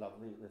speaks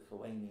lovely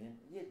Lithuanian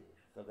Yiddish.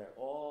 So they're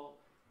all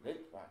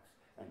Litvaks.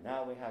 And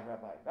now we have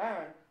Rabbi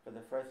Baron. For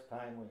the first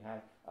time we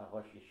have a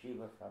Rosh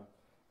Yeshiva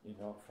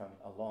from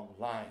a long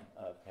line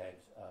of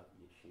heads of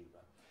Yeshiva.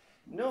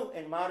 No,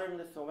 in modern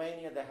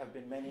Lithuania there have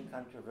been many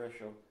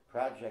controversial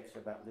projects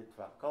about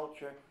Litvak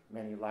culture,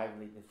 many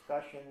lively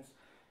discussions.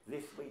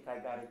 This week I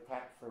got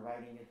attacked for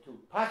writing a too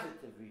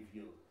positive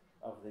review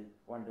of the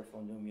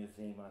wonderful new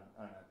museum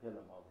on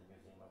Apilimo, the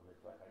Museum of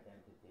Litvak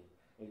Identity.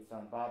 It's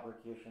on Barbara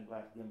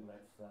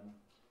Kirschenblatt-Gimblett's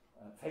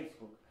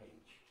Facebook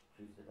page.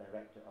 She's the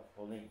director of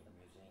Polin, the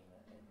museum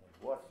in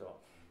Warsaw.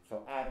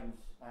 So Adam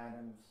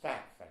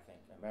Sachs, I think,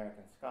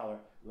 American scholar,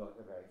 wrote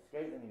a very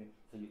scathing review.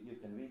 So you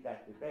can read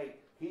that debate.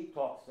 He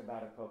talks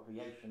about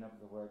appropriation of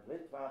the word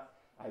Litvak.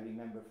 I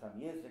remember from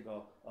years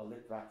ago, a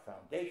Litvak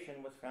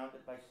foundation was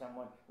founded by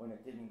someone. When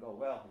it didn't go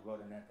well, he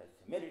wrote an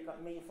anti-Semitic.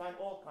 I mean, you find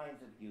all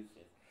kinds of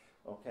uses.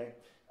 Okay.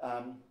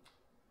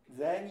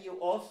 Then you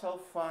also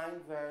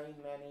find very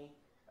many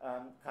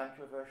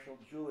controversial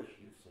Jewish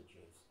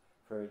usages.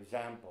 For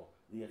example,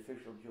 the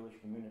official Jewish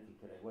community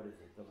today, what is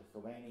it? The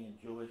Lithuanian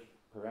Jewish,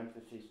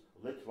 parentheses,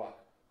 Litvak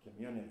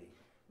community.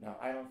 Now,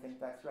 I don't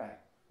think that's right.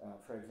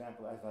 For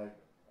example, as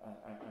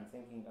I'm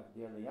thinking of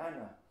dear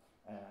Liana,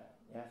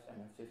 yes,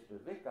 and her sister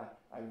Vika,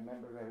 I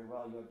remember very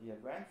well your dear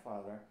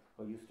grandfather,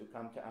 who used to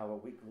come to our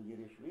weekly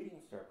Yiddish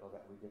reading circle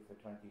that we did for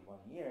 21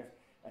 years,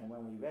 and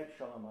when we read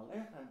Shalom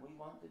Aleichem, we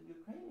wanted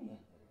Ukrainian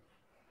Yiddish.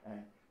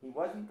 And he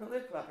wasn't a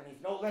Litvak, and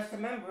he's no less a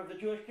member of the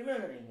Jewish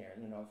community here,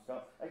 you know.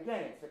 So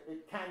again,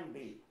 it can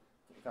be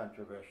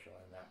controversial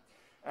in that.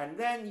 And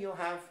then you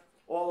have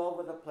all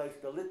over the place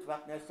the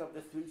Litvakness of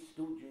the Three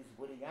Stooges,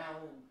 Woody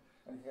Allen,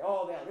 and you say,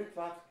 oh, they're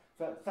Litvaks.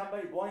 So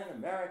somebody born in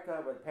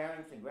America where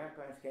parents and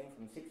grandparents came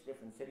from 6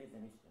 different cities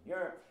in Eastern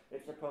Europe,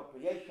 it's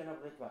appropriation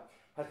of Litvak.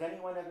 Has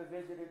anyone ever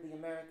visited the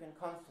American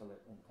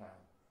consulate in town?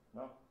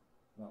 No?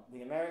 No.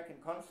 The American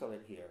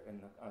consulate here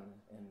on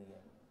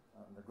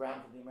the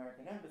grounds of the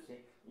American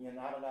embassy, you're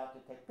not allowed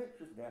to take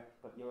pictures there,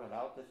 but you're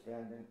allowed to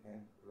stand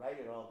and write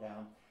it all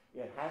down.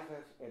 It has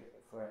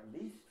for at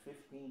least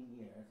 15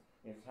 years,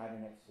 it's had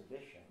an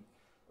exhibition,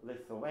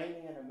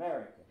 Lithuanian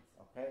Americans,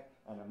 okay?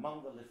 And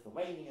among the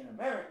Lithuanian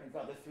Americans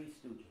are the Three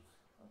Stooges,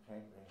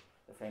 okay?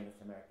 The famous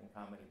American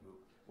comedy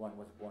group. One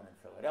was born in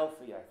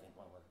Philadelphia, I think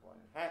one was born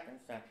in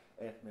Hackensack,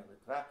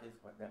 Litvak is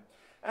what them.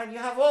 And you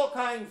have all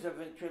kinds of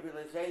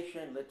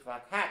trivialization,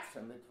 Litvak hats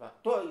and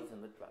Litvak toys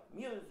and Litvak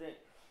music.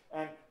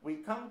 And we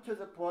come to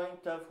the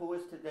point of who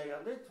is today a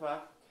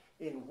Litvak.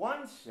 In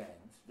one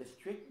sense, the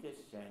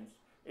strictest sense,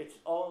 it's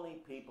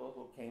only people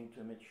who came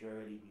to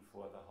maturity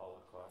before the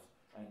Holocaust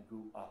and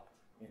grew up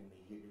in the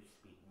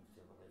Yiddish-speaking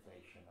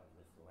civilization of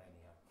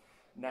Lithuania.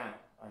 Now,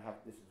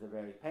 this is a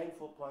very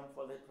painful point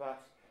for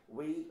Litvaks.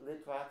 We,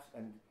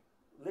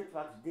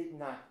 Litvaks did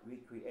not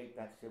recreate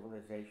that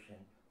civilization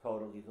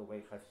totally the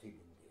way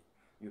Hasidim did.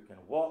 You can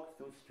walk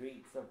through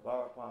streets of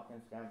Borough Park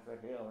and Stamford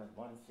Hill and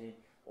Muncie,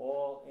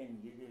 all in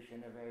Yiddish,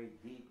 in a very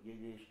deep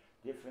Yiddish,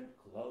 different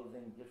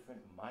clothing,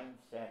 different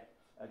mindset,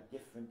 a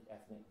different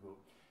ethnic group.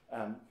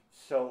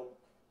 So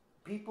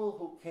people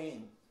who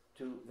came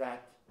to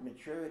that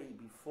maturity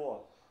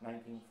before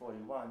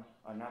 1941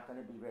 are not going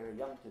to be very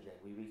young today.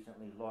 We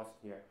recently lost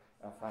here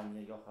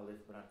Fania Yochalis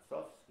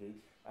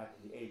Brantsovsky at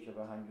the age of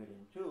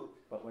 102,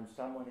 but when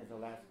someone is the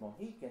last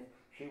Mohican,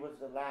 she was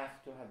the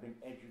last to have been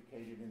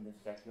educated in the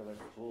secular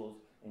schools,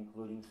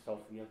 including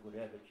Sofia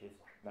Gurevich's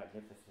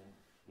magnificent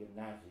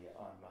gymnasia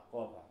on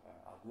Makova,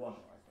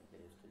 Agwono, I think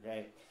it is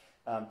today.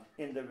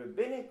 In the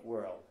rabbinic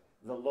world,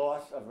 the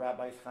loss of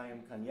Rabbis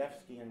Chaim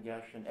Kanievsky and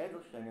Gershon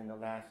Edelstein in the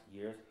last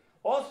years,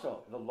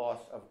 also the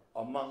loss of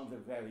among the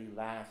very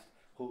last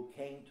who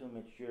came to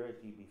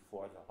maturity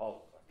before the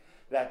Holocaust.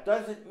 That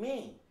doesn't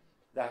mean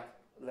that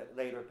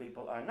later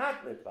people are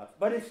not Litvaks,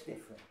 but it's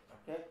different,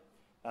 okay?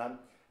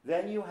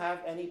 Then you have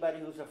anybody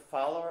who's a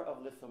follower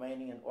of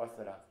Lithuanian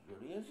Orthodox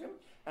Judaism,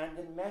 and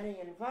in many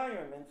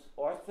environments,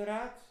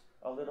 Orthodox,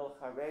 a little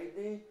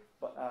Haredi,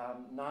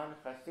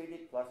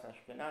 non-Hasidic plus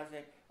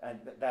Ashkenazi, and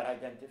that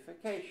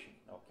identification,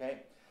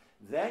 okay?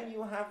 Then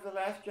you have the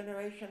last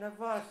generation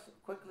of us,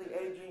 quickly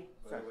aging.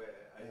 By the way,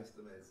 I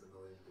estimate it's 1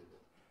 million people.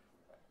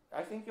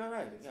 I think you're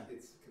right.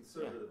 It's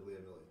conservatively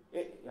 1 million.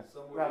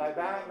 Rabbi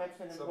Barron makes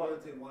an somewhere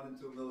important... between 1 and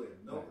 2 million.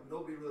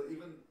 Nobody really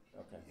even.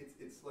 Okay.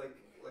 It's like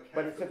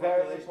but half it's the a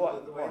very population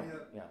important of Lithuania.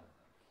 point. Yeah.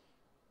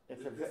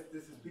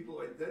 This is people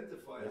who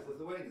identify as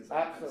Lithuanians.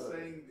 Absolutely. I'm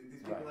saying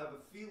these people have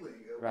a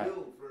feeling, a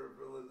will for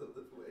the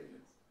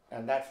Lithuanians.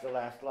 And that's the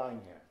last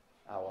line here.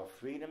 Our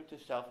freedom to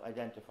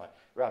self-identify.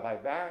 Rabbi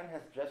Barron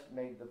has just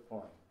made the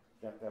point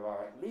that there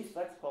are at least,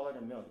 let's call it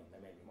 1 million,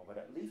 there may be more, but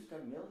at least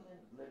 1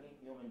 million living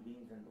human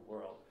beings in the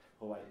world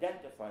who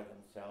identify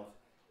themselves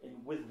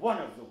with one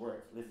of the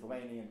words,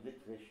 Lithuanian,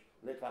 Litvish,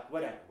 Litvak,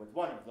 whatever, with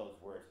one of those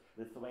words.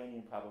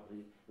 Lithuanian,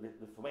 probably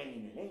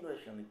Lithuanian in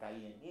English and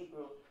Litaian in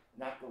Hebrew,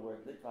 not the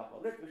word Litvak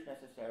or Litvish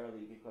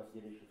necessarily, because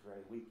Yiddish is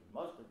very weak in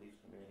most of these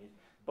communities,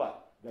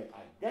 but they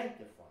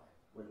identify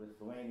with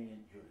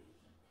Lithuanian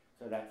Judaism.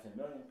 So that's 1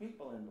 million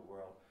people in the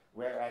world,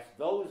 whereas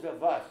those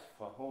of us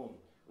for whom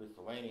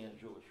Lithuanian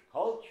Jewish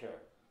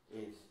culture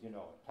is, a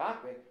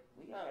topic,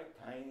 we are a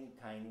tiny,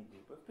 tiny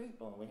group of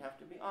people, and we have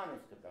to be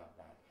honest about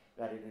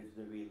that it is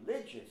the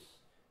religious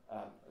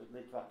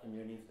Litvak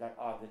communities that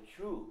are the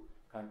true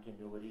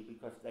continuity,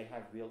 because they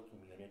have real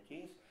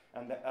communities,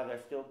 and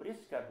there's still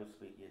Briska who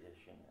speak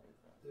Yiddish in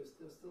Arizona.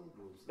 There's still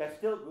groups. There's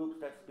still groups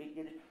that speak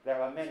Yiddish.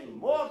 There are many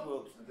more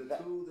groups. And the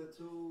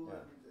two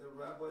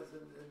rabbis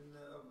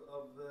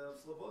of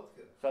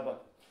Slobodka.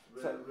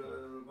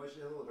 Moshe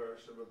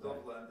Hillhirsch and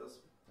Rav Landis,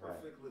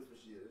 perfect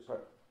Litvish Yiddish.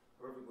 Perfect.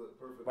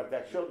 But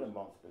their children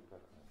won't speak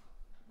it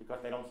because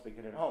they don't speak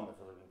it at home as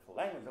a living full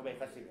language, the way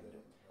Hasidim do.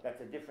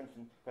 That's a difference.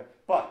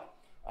 But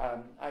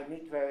I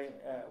meet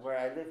where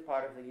I live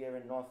part of the year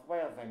in North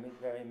Wales, I meet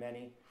very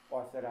many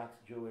Orthodox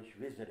Jewish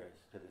visitors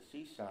to the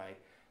seaside,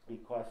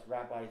 because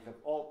rabbis of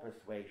all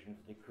persuasions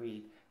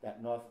decreed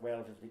that North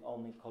Wales is the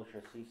only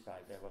kosher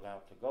seaside they're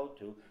allowed to go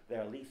to.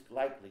 They're least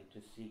likely to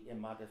see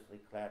immodestly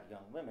clad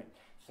young women.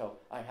 So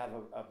I have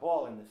a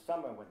ball in the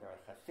summer when there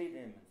are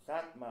Hasidim and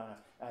Satmar,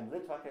 and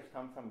Litvak has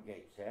come from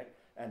Gateshead,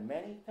 and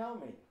many tell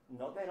me,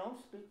 no, they don't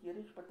speak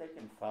Yiddish, but they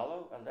can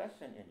follow a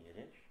lesson in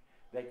Yiddish.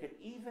 They could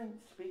even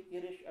speak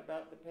Yiddish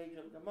about the page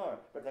of Gemara,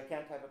 but they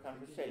can't have a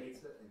conversation.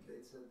 And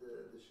Kate said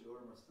the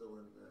shiurim are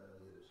still in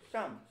Yiddish.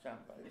 Some,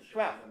 but it's in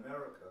Schwab.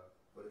 America,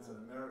 but it's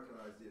an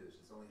Americanized Yiddish.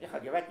 It's only Yeah,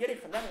 you read Yiddish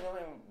from them.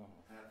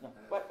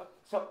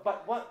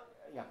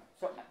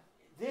 So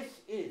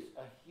this is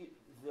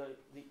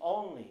the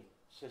only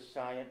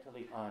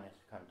societally honest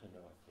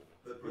continuity.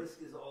 But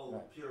Brisk is all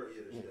Right. pure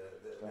Yiddish. Yeah.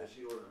 The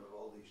shiurim of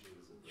all these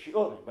yeshivas.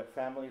 Shiurim, but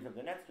families of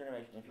the next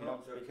generation, if you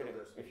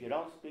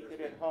don't speak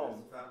it at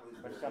home,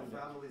 but some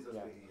families are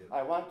yeah. speaking Yiddish.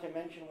 I want to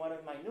mention one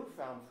of my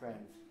newfound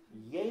friends,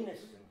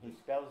 Yenison. He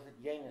spells it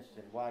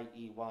Yenison,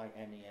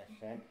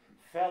 Yeynesen.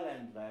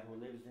 Felendler, who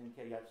lives in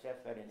Kiryat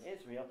Sefer in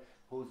Israel,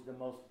 who's the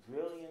most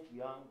brilliant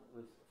young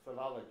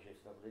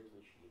philologist of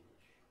Litvish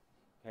Yiddish.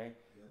 Okay?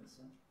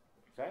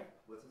 Sorry?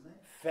 What's his name?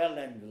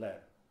 Felendler.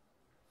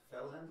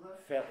 Fellhendler?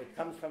 It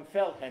comes from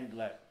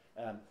Feldhendler,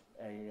 a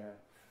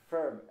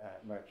fur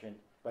merchant,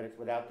 but it's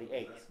without the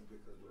H.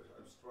 Because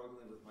I'm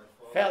struggling with my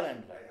father.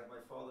 Felendler. I have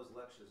my father's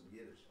lectures in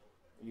Yiddish.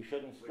 You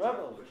shouldn't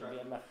struggle. You should be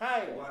a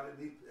machayir.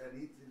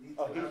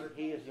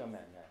 He is your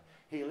man. Yeah.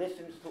 He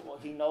listens to.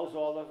 He knows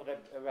all of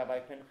Rabbi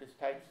Pinchas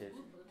Teitz's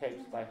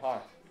tapes by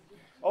heart.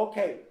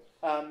 Okay,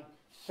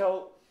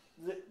 so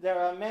there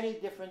are many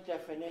different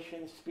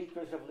definitions.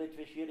 Speakers of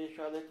Litvish Yiddish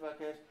are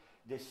Litvaks,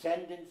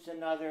 descendants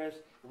and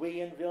others.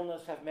 We in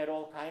Vilnius have met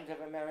all kinds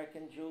of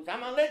American Jews.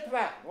 I'm a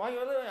Litvak. Why are you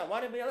a Litvak? I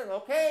want to be a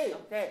Litvak.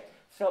 Okay.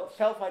 So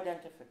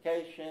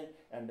self-identification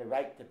and the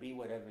right to be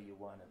whatever you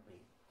want to be.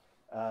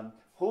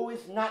 Who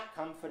is not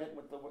comfortable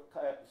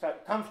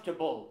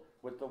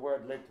with the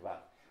word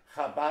Litvak?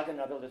 Chabad and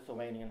other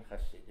Lithuanian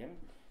Hasidim,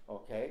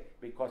 okay?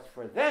 Because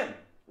for them,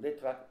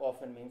 Litvak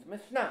often means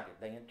misnagid.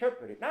 They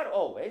interpret it. Not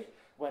always.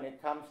 When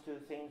it comes to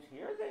things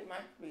here, they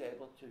might be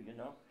able to,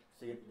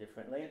 see it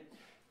differently.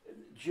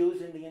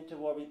 Jews in the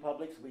interwar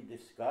republics, we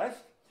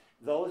discussed.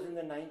 Those in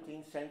the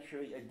 19th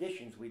century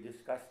editions, we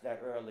discussed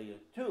that earlier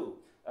too,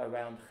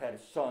 around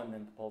Kherson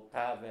and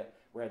Poltava,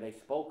 where they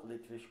spoke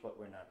Litvish but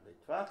were not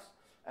Litvaks.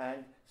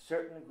 And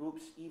certain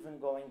groups even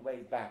going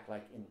way back,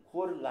 like in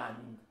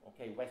Kurland,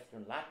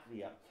 Western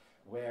Latvia,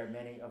 where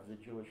many of the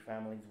Jewish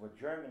families were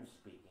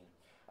German-speaking.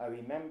 I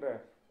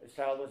remember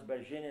Saulos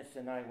Beržinis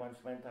and I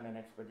once went on an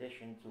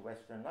expedition to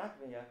Western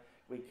Latvia.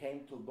 We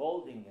came to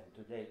Goldingen,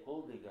 today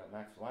Kuldiga,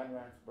 Max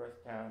Weinrand's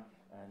birth town,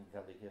 and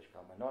Zeligish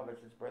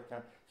Kalmanovic's birth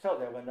town. So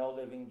there were no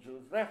living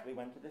Jews left. We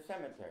went to the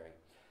cemetery.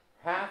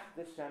 Half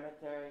the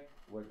cemetery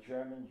were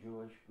German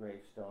Jewish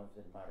gravestones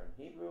in modern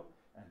Hebrew,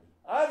 and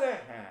the other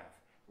half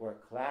were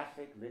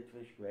classic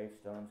Litvish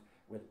gravestones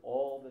with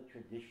all the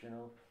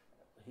traditional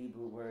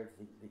Hebrew words,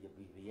 the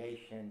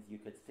abbreviations. You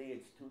could see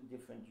it's two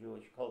different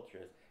Jewish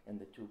cultures in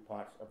the two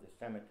parts of the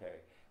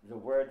cemetery. The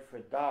word for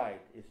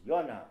died is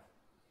Yonav,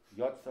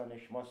 Yotzo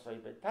Nishmosoi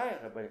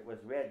B'Tayra, but it was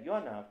read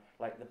Yonav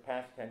like the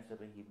past tense of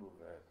a Hebrew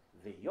verb.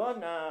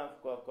 V'Yonav,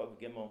 Kov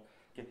Gimel.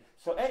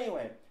 So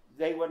anyway,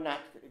 they were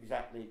not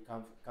exactly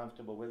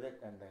comfortable with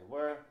it, and they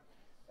were.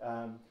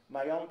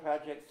 My own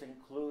projects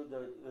include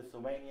the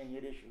Lithuanian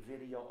Yiddish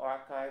Video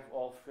Archive,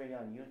 all free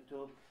on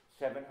YouTube,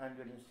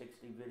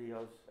 760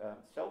 videos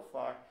so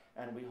far,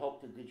 and we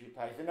hope to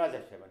digitize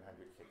another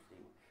 760.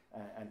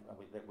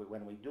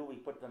 When we do, we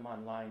put them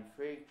online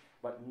free,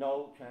 but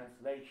no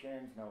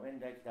translations, no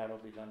index. That'll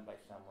be done by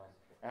someone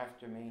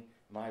after me.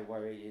 My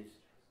worry is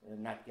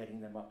not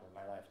getting them up in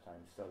my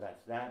lifetime, so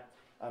that's that.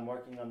 I'm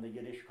working on the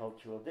Yiddish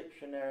Cultural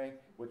Dictionary,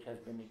 which has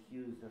been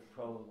accused of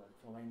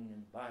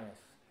pro-Lithuanian bias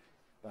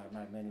by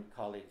my many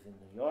colleagues in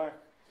New York,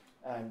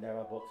 and there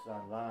are books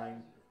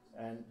online.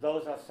 And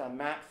those are some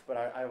maps, but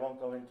I won't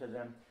go into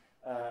them.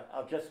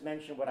 I'll just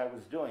mention what I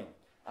was doing.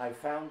 I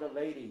found a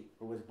lady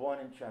who was born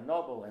in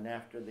Chernobyl and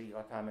after the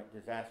atomic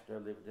disaster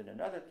lived in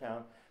another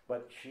town,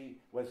 but she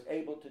was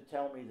able to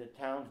tell me the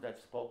towns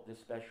that spoke the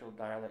special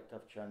dialect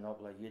of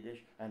Chernobyl Yiddish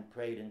and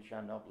prayed in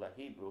Chernobyl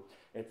Hebrew.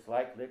 It's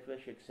like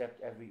Litvish,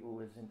 except every U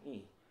is an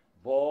E.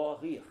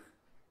 Borich,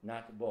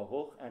 not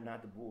Boruch and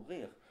not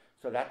Burich.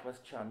 So that was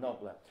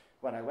Chernobyl.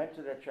 When I went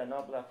to the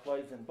Chernobyl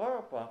Poison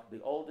Borough Park,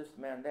 the oldest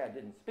man there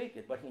didn't speak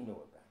it, but he knew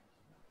about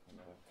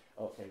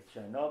it. Okay,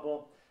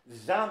 Chernobyl.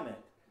 Zamet.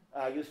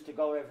 I used to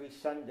go every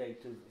Sunday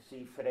to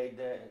see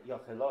Freda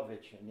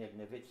Yochelovich in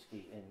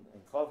Yevnevitsky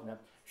in Kovna.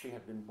 She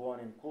had been born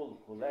in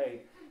Kulei,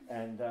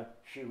 and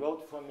she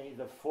wrote for me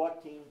the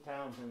 14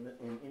 towns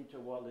in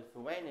interwar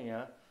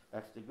Lithuania,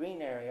 that's the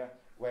green area,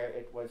 where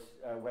it was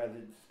where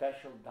the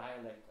special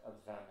dialect of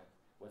Zamet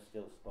was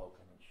still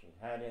spoken, and she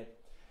had it.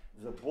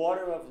 The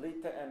border of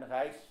Lita and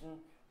Reisen,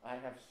 I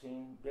have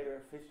seen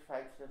bitter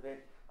fistfights of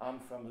it. I'm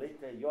from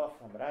Lita, you're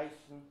from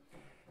Reisen.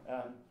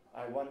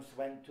 I once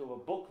went to a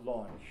book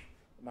launch,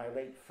 my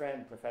late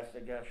friend, Professor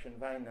Gershon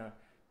Weiner,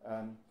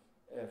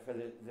 for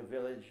the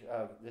village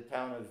of the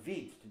town of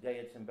Vitz. Today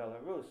it's in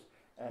Belarus,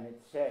 and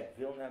it said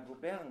Vilna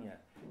Gubernia.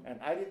 And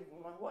I didn't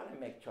want to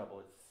make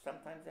trouble.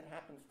 Sometimes it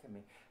happens to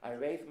me. I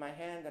raised my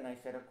hand and I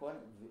said,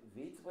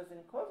 Vitz was in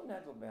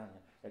Kovna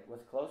Gubernia. It was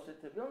closer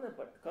to Vilna,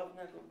 but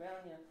Kovna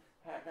Gubernia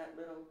had that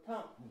little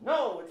tongue.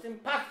 No, it's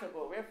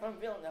impossible. We're from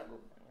Vilna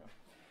Gubernia.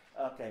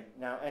 Okay,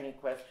 now any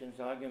questions,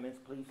 arguments,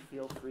 please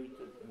feel free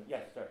to.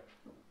 Yes, sir.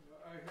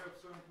 I have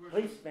some questions.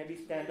 Please, maybe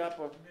stand up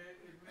or.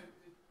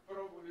 It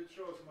probably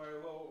shows my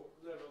low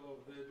level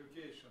of the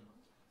education.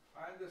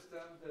 I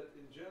understand that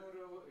in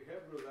general,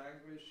 Hebrew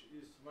language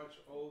is much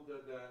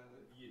older than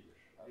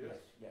Yiddish.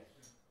 Yes? Yes.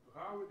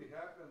 How it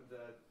happened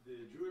that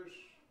the Jewish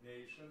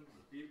nation,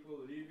 the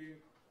people leaving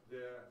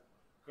their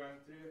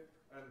country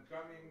and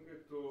coming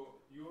to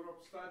Europe,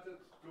 started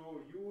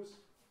to use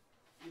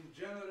in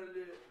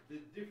generally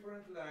the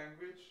different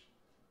language,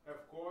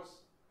 of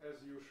course, as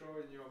you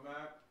show in your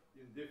map,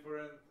 in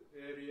different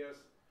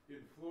areas,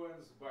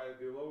 influenced by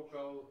the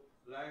local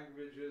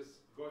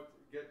languages,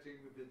 getting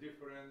the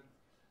different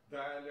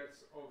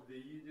dialects of the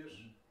Yiddish.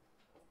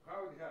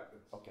 How it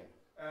happens? Okay.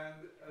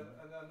 And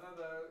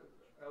another,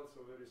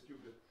 also very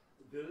stupid,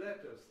 the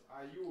letters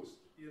are used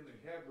in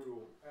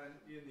Hebrew and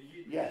in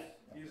Yiddish. Yes.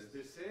 Is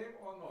the same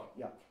or not?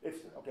 Yeah,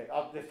 it's okay.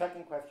 The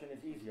second question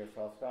is easier,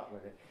 so I'll start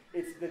with it.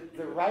 It's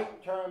the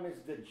right term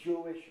is the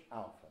Jewish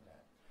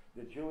alphabet.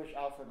 The Jewish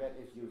alphabet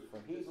is used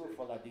for Hebrew,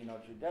 for Ladino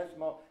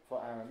Judaismo,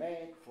 for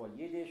Aramaic, for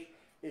Yiddish.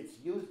 It's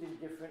used in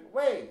different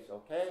ways,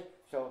 okay?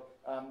 So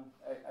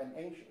an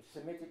ancient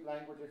Semitic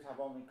languages have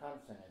only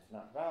consonants,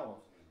 not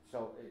vowels.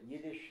 So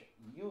Yiddish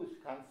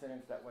used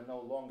consonants that were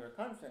no longer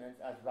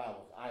consonants as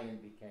vowels. Ayin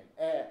became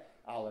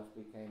aleph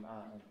became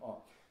a and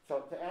o. So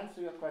to answer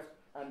your question,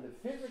 and the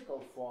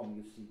physical form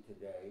you see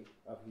today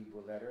of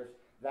Hebrew letters,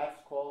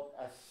 that's called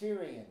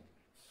Assyrian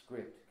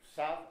script,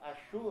 South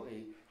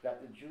Ashuri,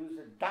 that the Jews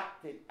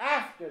adopted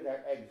after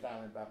their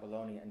exile in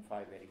Babylonia in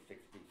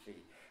 586 BC.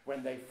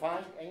 When they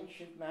find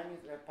ancient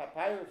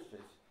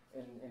papyruses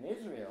in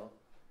Israel,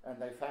 and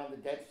they found the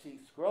Dead Sea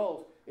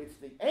Scrolls, it's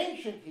the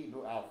ancient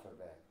Hebrew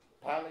alphabet,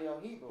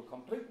 Paleo-Hebrew,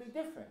 completely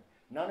different.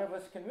 None of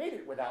us can read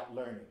it without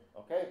learning,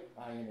 okay?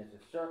 Ayin is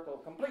a circle,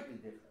 completely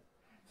different.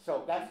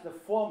 So that's the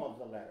form of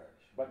the letter.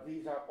 But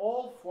these are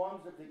all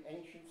forms of the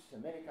ancient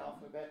Semitic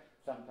alphabet,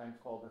 sometimes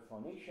called the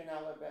Phoenician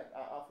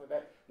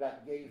alphabet,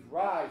 that gave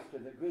rise to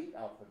the Greek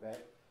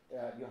alphabet.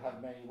 You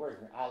have many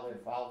words,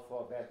 aleph,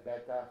 alpha,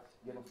 beta,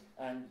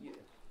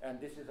 and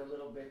this is a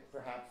little bit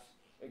perhaps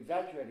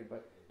exaggerated,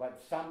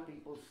 but some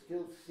people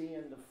still see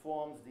in the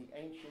forms the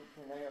ancient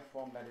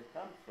cuneiform that it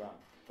comes from,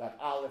 that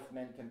aleph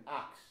meant an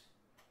ox,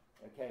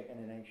 okay, in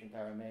an ancient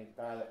Aramaic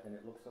dialect, and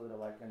it looks a little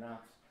like an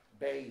ox.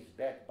 Beis,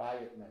 bet,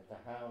 bayit meant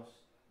a house.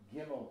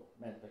 Gimel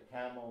meant a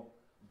camel.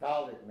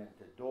 Dalet meant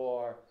a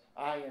door.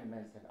 Ayin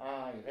meant an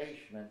eye.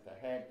 Resh meant a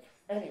head.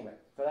 Anyway,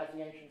 so that's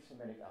the ancient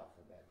Semitic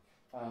alphabet,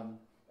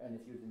 and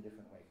it's used in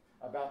different ways.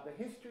 About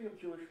the history of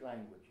Jewish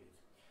languages.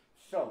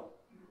 So,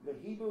 the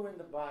Hebrew in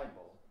the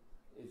Bible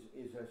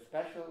is a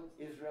special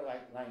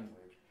Israelite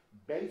language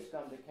based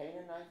on the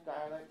Canaanite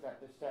dialect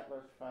that the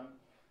settlers from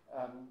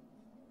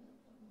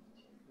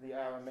the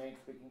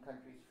Aramaic-speaking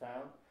countries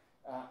found,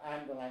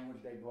 and the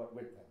language they brought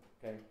with them,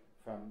 okay,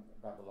 from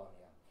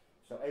Babylonia.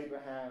 So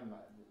Abraham,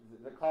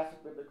 the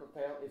classic biblical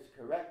tale is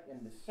correct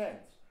in the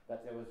sense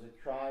that there was a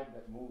tribe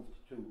that moved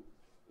to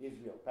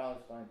Israel,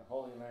 Palestine, the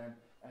Holy Land,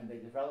 and they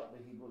developed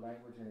the Hebrew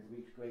language, and it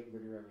reached great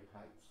literary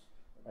heights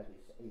by the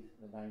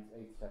 9th,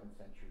 8th, 7th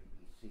century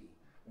BC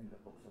in the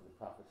books of the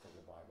prophets of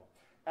the Bible.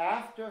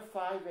 After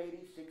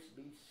 586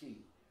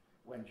 BC,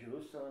 when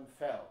Jerusalem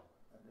fell,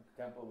 and the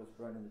temple was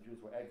burned and the Jews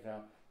were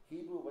exiled,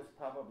 Hebrew was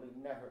probably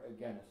never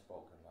again a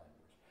spoken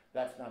language.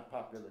 That's not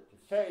popular to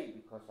say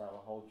because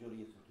our whole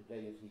Judaism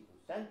today is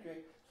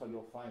Hebrew-centric, so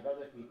you'll find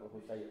other people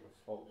who say it was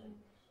spoken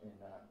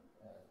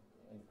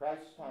in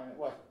Christ's time. It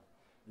wasn't.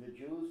 The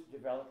Jews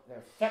developed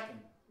their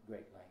second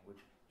great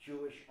language,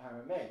 Jewish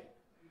Aramaic,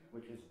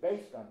 which is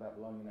based on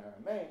Babylonian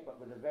Aramaic,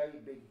 but with a very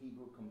big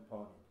Hebrew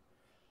component.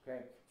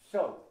 Okay,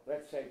 so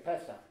let's say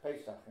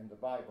Pesach in the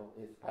Bible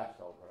is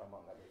Passover,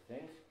 among other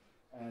things,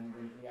 and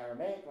in the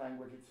Aramaic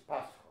language it's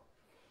Pascha,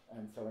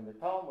 and so in the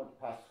Talmud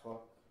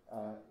Pascha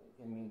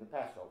can mean the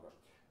Passover,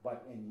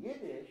 but in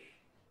Yiddish,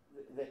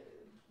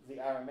 the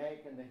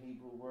Aramaic and the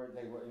Hebrew word,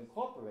 they were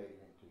incorporated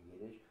into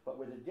Yiddish, but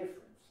with a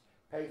difference.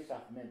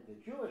 Pesach meant the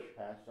Jewish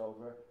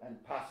Passover,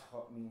 and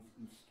Pascha means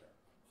Easter.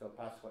 So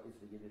Pascha is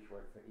the Yiddish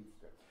word for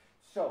Easter.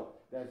 So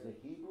there's the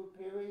Hebrew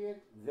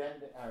period, then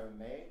the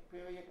Aramaic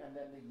period, and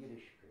then the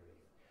Yiddish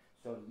period.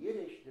 So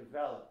Yiddish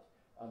developed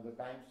on the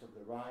banks of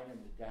the Rhine and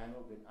the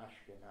Danube in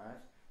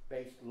Ashkenaz,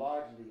 based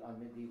largely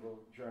on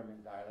medieval German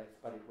dialects,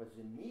 but it was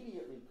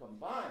immediately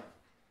combined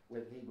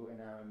with Hebrew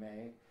and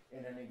Aramaic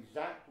in an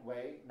exact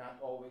way, not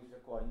always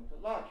according to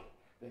logic.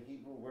 The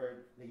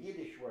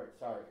Yiddish word,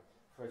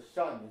 for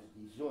sun is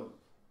die Zun,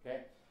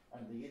 okay?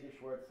 And the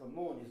Yiddish word for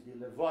moon is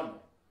die Levone,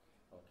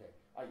 okay?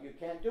 You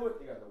can't do it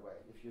the other way.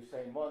 If you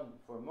say mun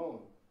for moon,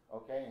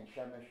 okay, and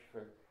shemesh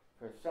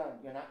for sun,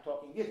 you're not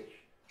talking Yiddish.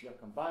 You're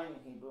combining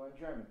Hebrew and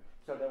German.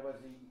 So there was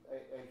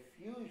a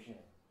fusion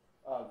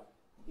of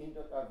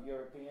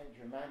European,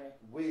 Germanic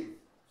with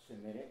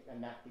Semitic,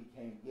 and that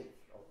became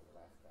Yiddish over the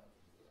last 1,000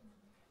 years.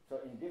 So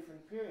in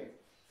different periods.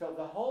 So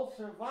the whole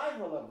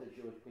survival of the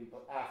Jewish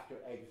people after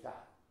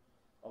exile,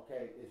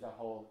 okay, is a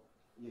whole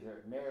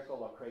either miracle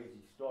or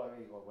crazy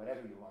story or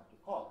whatever you want to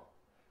call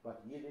it.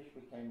 but Yiddish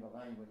became the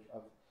language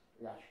of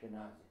the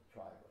Ashkenazi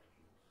tribe of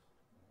Jews.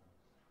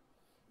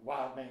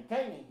 While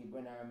maintaining Hebrew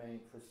and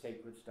Aramaic for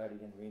sacred study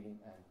and reading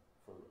and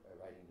for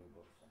writing new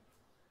books.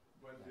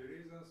 But the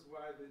reasons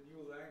why the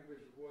new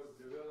language was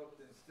developed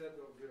instead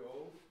of the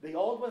old? The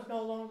old was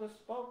no longer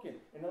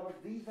spoken. In other words,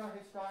 these are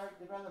historic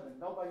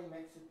developments. Nobody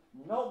makes it,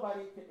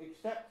 nobody can,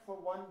 except for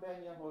one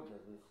Ben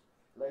Yehuda, this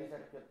Lezer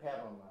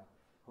Perelman,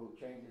 who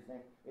changed his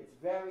name. It's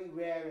very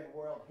rare in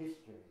world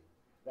history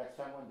that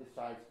someone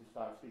decides to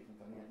start speaking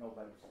something that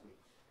nobody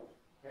speaks.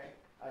 Okay?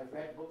 I've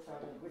read books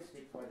on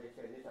linguistics where they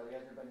say this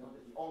Eliezer Ben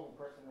Yehuda is the only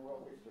person in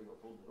world history who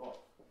pulled it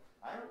off.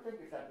 I don't think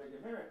it's that big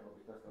a miracle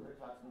because the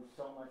Litvaks knew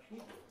so much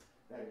Hebrew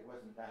that it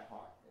wasn't that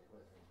hard. It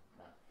wasn't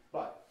not.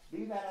 But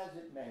be that as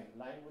it may,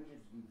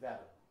 languages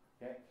develop.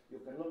 Okay?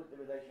 You can look at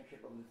the relationship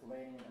of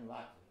Lithuanian and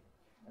Latvian,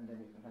 and then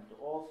you can come to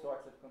all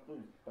sorts of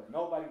conclusions. But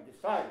nobody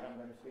decided I'm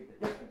going to speak a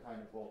different kind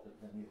of Baltic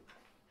than you.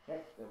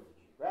 Okay? There was a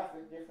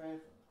geographic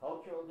difference, a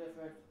cultural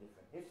difference, a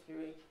different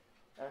history,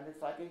 and it's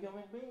like a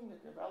human being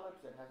that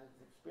develops, that has its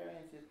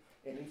experiences.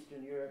 In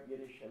Eastern Europe,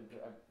 Yiddish, and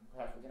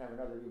perhaps we can have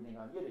another evening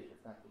on Yiddish,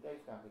 it's not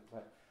today's topic,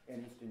 but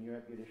in Eastern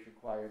Europe, Yiddish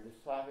acquired the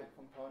Slavic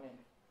component.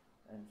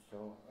 And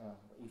so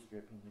East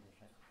European Yiddish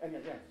has. And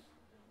yes.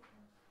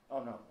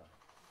 Oh, no.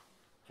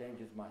 Change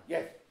his mind.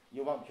 Yes,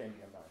 you won't change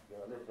your mind.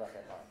 You're a Litvak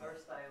at heart.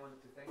 First, I wanted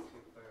to thank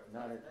you for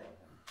Not at today.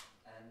 all.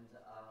 And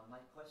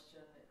my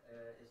question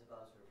is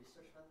about your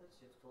research methods.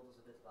 You've told us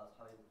a bit about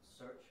how you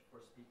search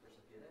for speakers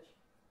of Yiddish.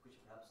 Could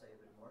you perhaps say a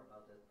bit more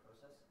about that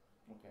process?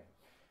 Okay.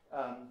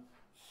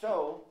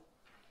 So,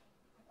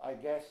 I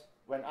guess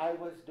when I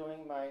was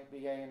doing my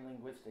BA in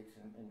linguistics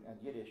and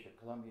Yiddish at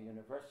Columbia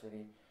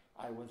University,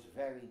 I was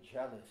very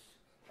jealous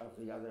of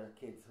the other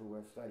kids who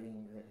were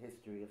studying the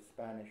history of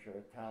Spanish or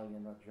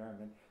Italian or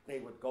German. They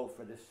would go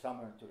for the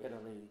summer to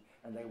Italy,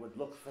 and they would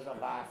look for the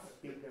last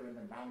speaker in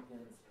the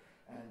mountains.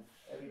 And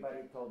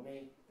everybody told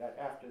me that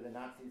after the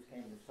Nazis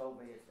came the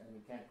Soviets, and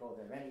you can't go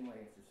there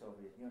anyway, it's the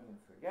Soviet Union,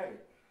 forget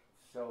it.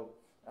 So,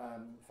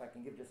 if I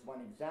can give just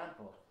one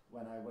example,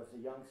 when I was a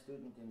young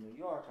student in New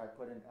York, I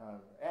put an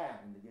ad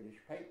in the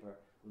Yiddish paper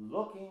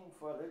looking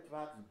for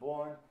Litvaks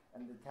born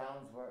and the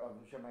towns were of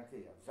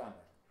Shematia, of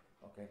Zamet.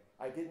 Okay,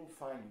 I didn't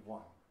find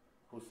one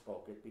who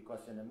spoke it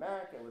because in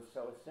America it was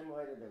so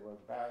assimilated they were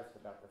embarrassed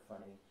about the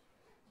funny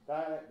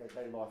dialect that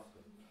they lost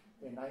it.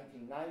 In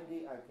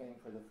 1990, I came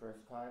for the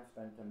first time,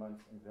 spent a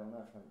month in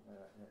Vilna from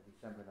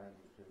December 90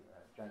 to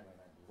January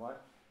 91,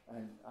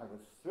 and I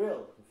was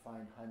thrilled to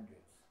find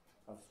hundreds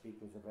of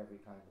speakers of every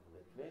kind of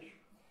Litvish.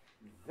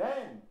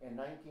 Then, in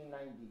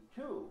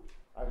 1992,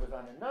 I was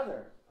on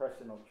another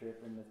personal trip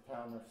in the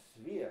town of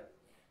Svir,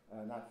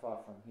 not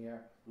far from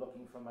here,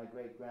 looking for my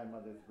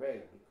great-grandmother's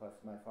grave because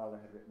my father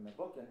had written a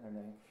book in her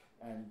name,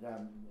 and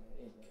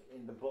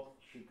in the book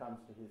she comes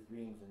to his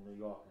dreams in New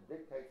York and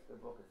dictates the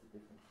book. It's a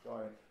different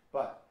story.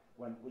 But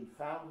when we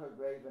found her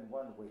grave in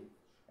 1 week,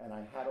 and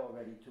I had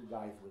already 2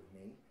 guys with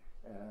me,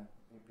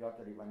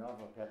 Piotr Ivanov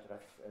or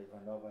Petras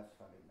Ivanovas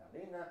from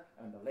Ignalina,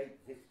 and the late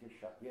Zisky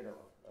Shapiro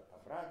of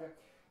Pabraga,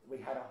 we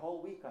had a whole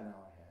week on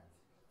our hands.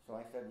 So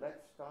I said,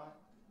 let's start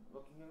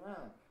looking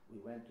around.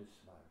 We went to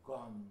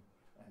Smargon,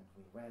 and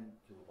we went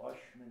to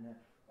Oshmina,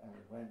 and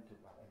we went to,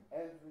 in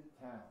every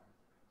town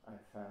I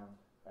found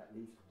at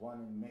least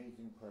one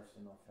amazing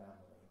personal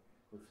family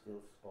who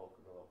still spoke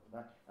the local.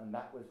 And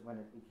that was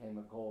when it became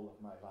a goal of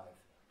my life,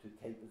 to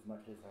tape as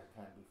much as I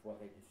can before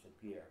they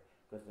disappear,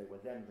 because they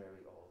were then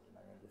very old,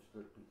 and I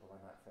understood people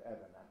are not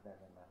forever, not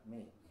them and not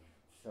me.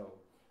 So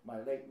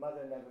my late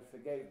mother never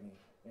forgave me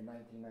in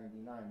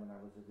 1999 when I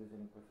was a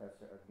visiting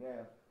professor at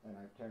Yale, and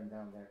I turned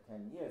down there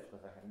 10 years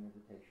because I had an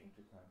invitation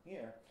to come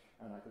here,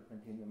 and I could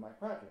continue my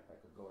project. I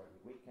could go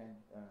every weekend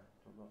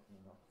to look,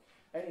 you know.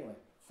 Anyway,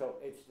 so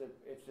it's a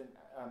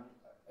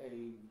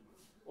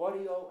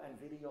audio and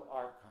video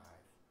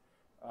archive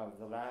of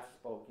the last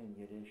spoken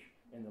Yiddish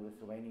in the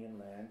Lithuanian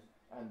lands,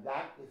 and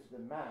that is the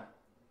map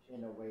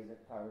in a way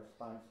that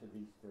corresponds to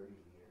these 30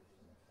 years.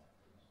 In a sense.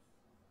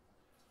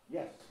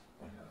 Yes?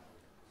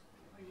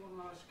 I want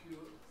to ask you,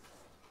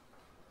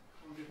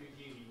 from the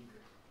beginning,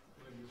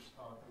 when you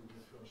started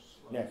the first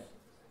slide, Yes.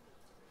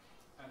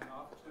 and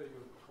after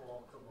you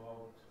talk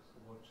about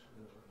what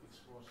it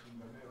was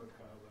in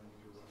America when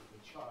you were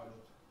a child,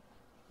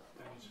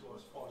 and it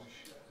was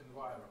Polish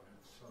environment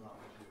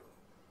around you.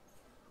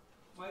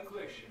 My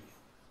question,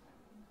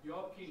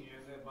 your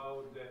opinion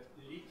about the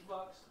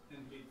Litvaks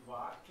and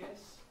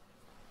Litvakes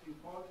in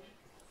Polish,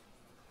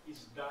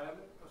 is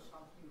dialect or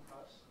something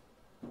else?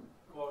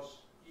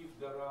 Because if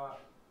there are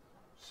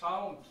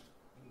sounds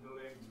in the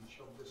language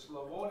of the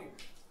Slavonic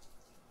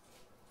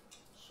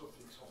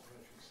suffix or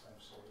prefix, I'm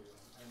sorry,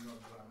 I'm not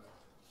grammar,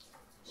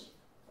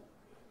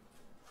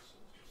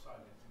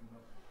 silent, you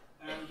know,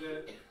 and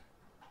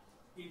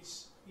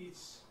it's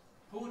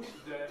put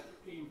the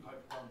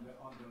impact on the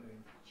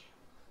language.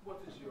 What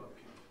is your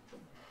opinion?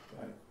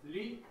 Right.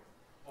 Li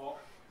or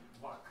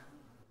vak?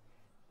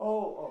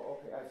 Oh,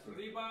 okay, I see.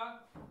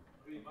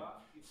 Riba.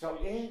 So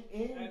in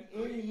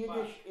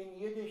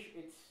Yiddish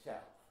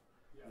itself,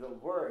 the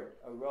word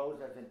arose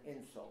as an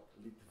insult,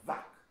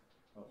 Litvak,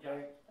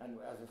 okay? And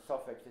as a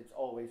suffix, it's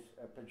always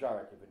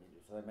pejorative in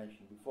Yiddish. As I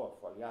mentioned before,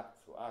 folyak,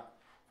 suak,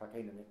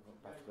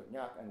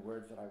 paskodnyak, and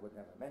words that I would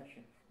never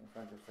mention in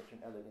front of such an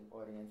elegant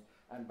audience.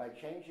 And by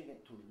changing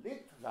it to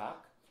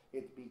Litvak,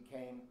 it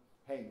became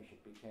Hamish.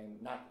 It became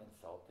not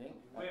insulting.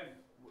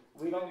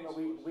 We don't know.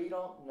 We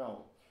don't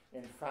know.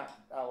 In fact,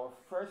 our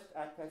first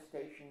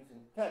attestations in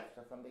text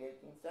are from the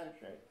 18th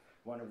century.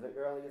 One of the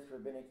earliest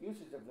rabbinic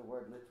uses of the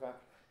word Litvak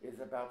is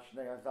about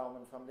Shnei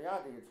Zalman from the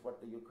Adi. It's what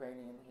his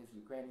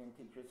Ukrainian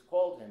teachers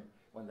called him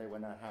when they were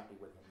not happy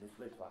with him, this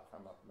Litvak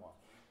from up north.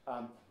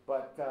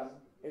 But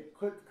it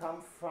could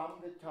come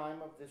from the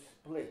time of the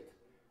split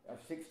of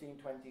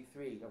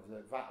 1623 of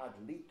the Va'ad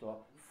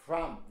Lito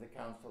from the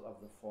Council of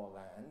the Four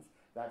Lands.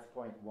 That's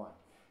point one.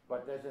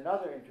 But there's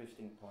another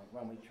interesting point.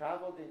 When we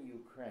traveled in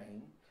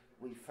Ukraine,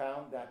 we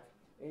found that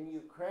in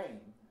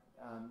Ukraine,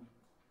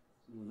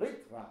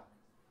 Litvak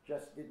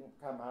just didn't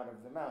come out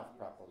of the mouth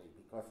properly,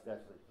 because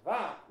there's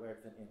Litvak where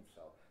it's an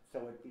insult.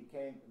 So it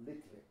became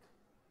Litvik.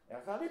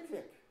 There's a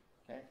Litvik.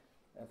 Okay?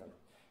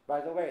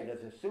 By the way,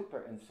 there's a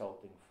super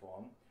insulting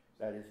form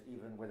that is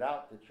even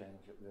without the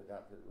change, with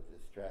the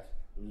stress,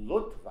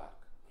 Lutvak.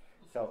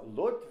 So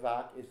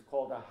Lutvak is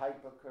called a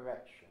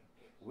hypercorrection.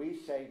 We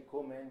say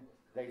kumin,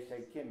 they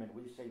say kimin.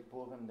 We say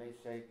purim, they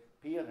say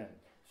pirim.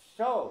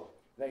 So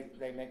they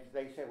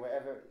say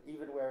wherever,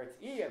 even where it's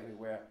e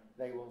everywhere,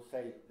 they will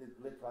say,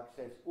 Litvak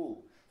says u.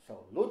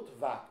 So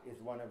Lutvak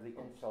is one of the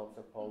insults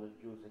of Polish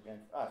Jews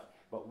against us.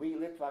 But we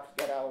Litvaks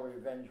get our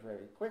revenge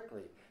very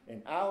quickly.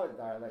 In our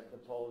dialect, the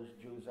Polish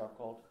Jews are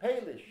called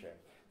Palische.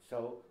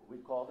 So we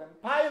call them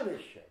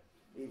Pailische,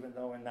 even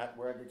though in that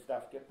word it's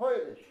Dafke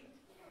Polish.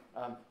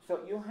 So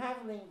you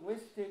have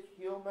linguistic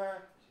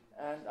humor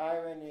and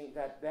irony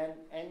that then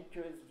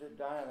enters the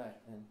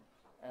dialect,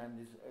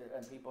 and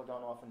people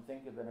don't often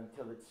think of it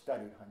until it's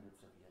studied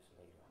hundreds of years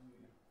later.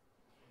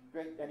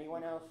 Great.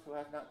 Anyone else who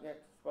has not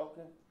yet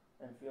spoken?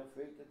 And feel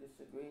free to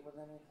disagree with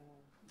anything.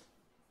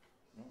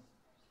 No?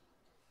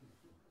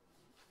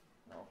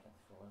 No, okay.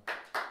 So,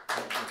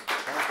 thank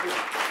you.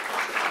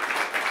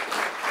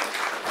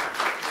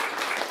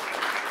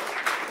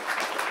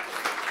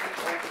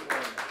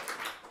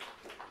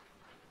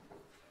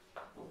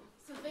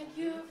 Thank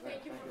you. So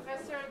thank you,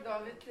 Professor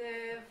Dovid,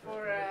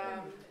 for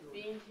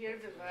being here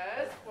with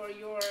us, for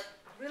your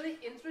really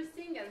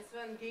interesting and so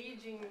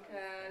engaging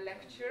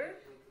lecture.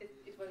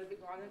 It was a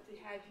big honor to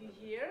have you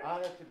here.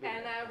 Honor to be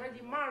and here. I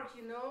already marked,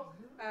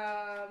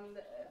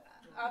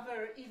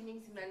 other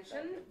evenings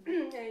mentioned.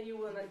 You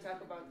will not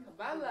talk about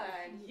Kabbalah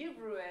and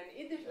Hebrew and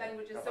Yiddish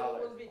languages, so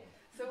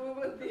we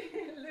will be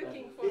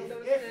looking for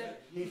those.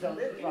 He's a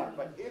Litvak,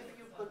 but if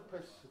you could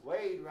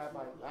persuade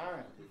Rabbi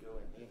Baron to do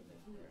an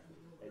evening,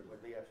 it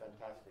would be a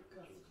fantastic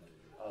achievement.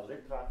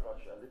 Litvak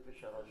Rosh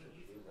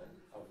Yeshiva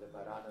of the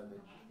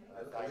Baranovich.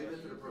 I leave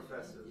it to the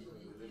professors.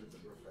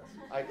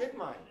 I did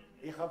mine.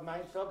 Ich habe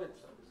mein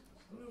sowieso.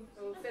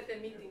 We'll set a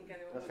meeting and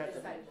we'll We'll set a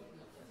decide. meeting.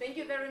 Thank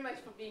you very much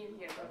for being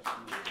here.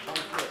 Thank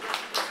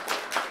you.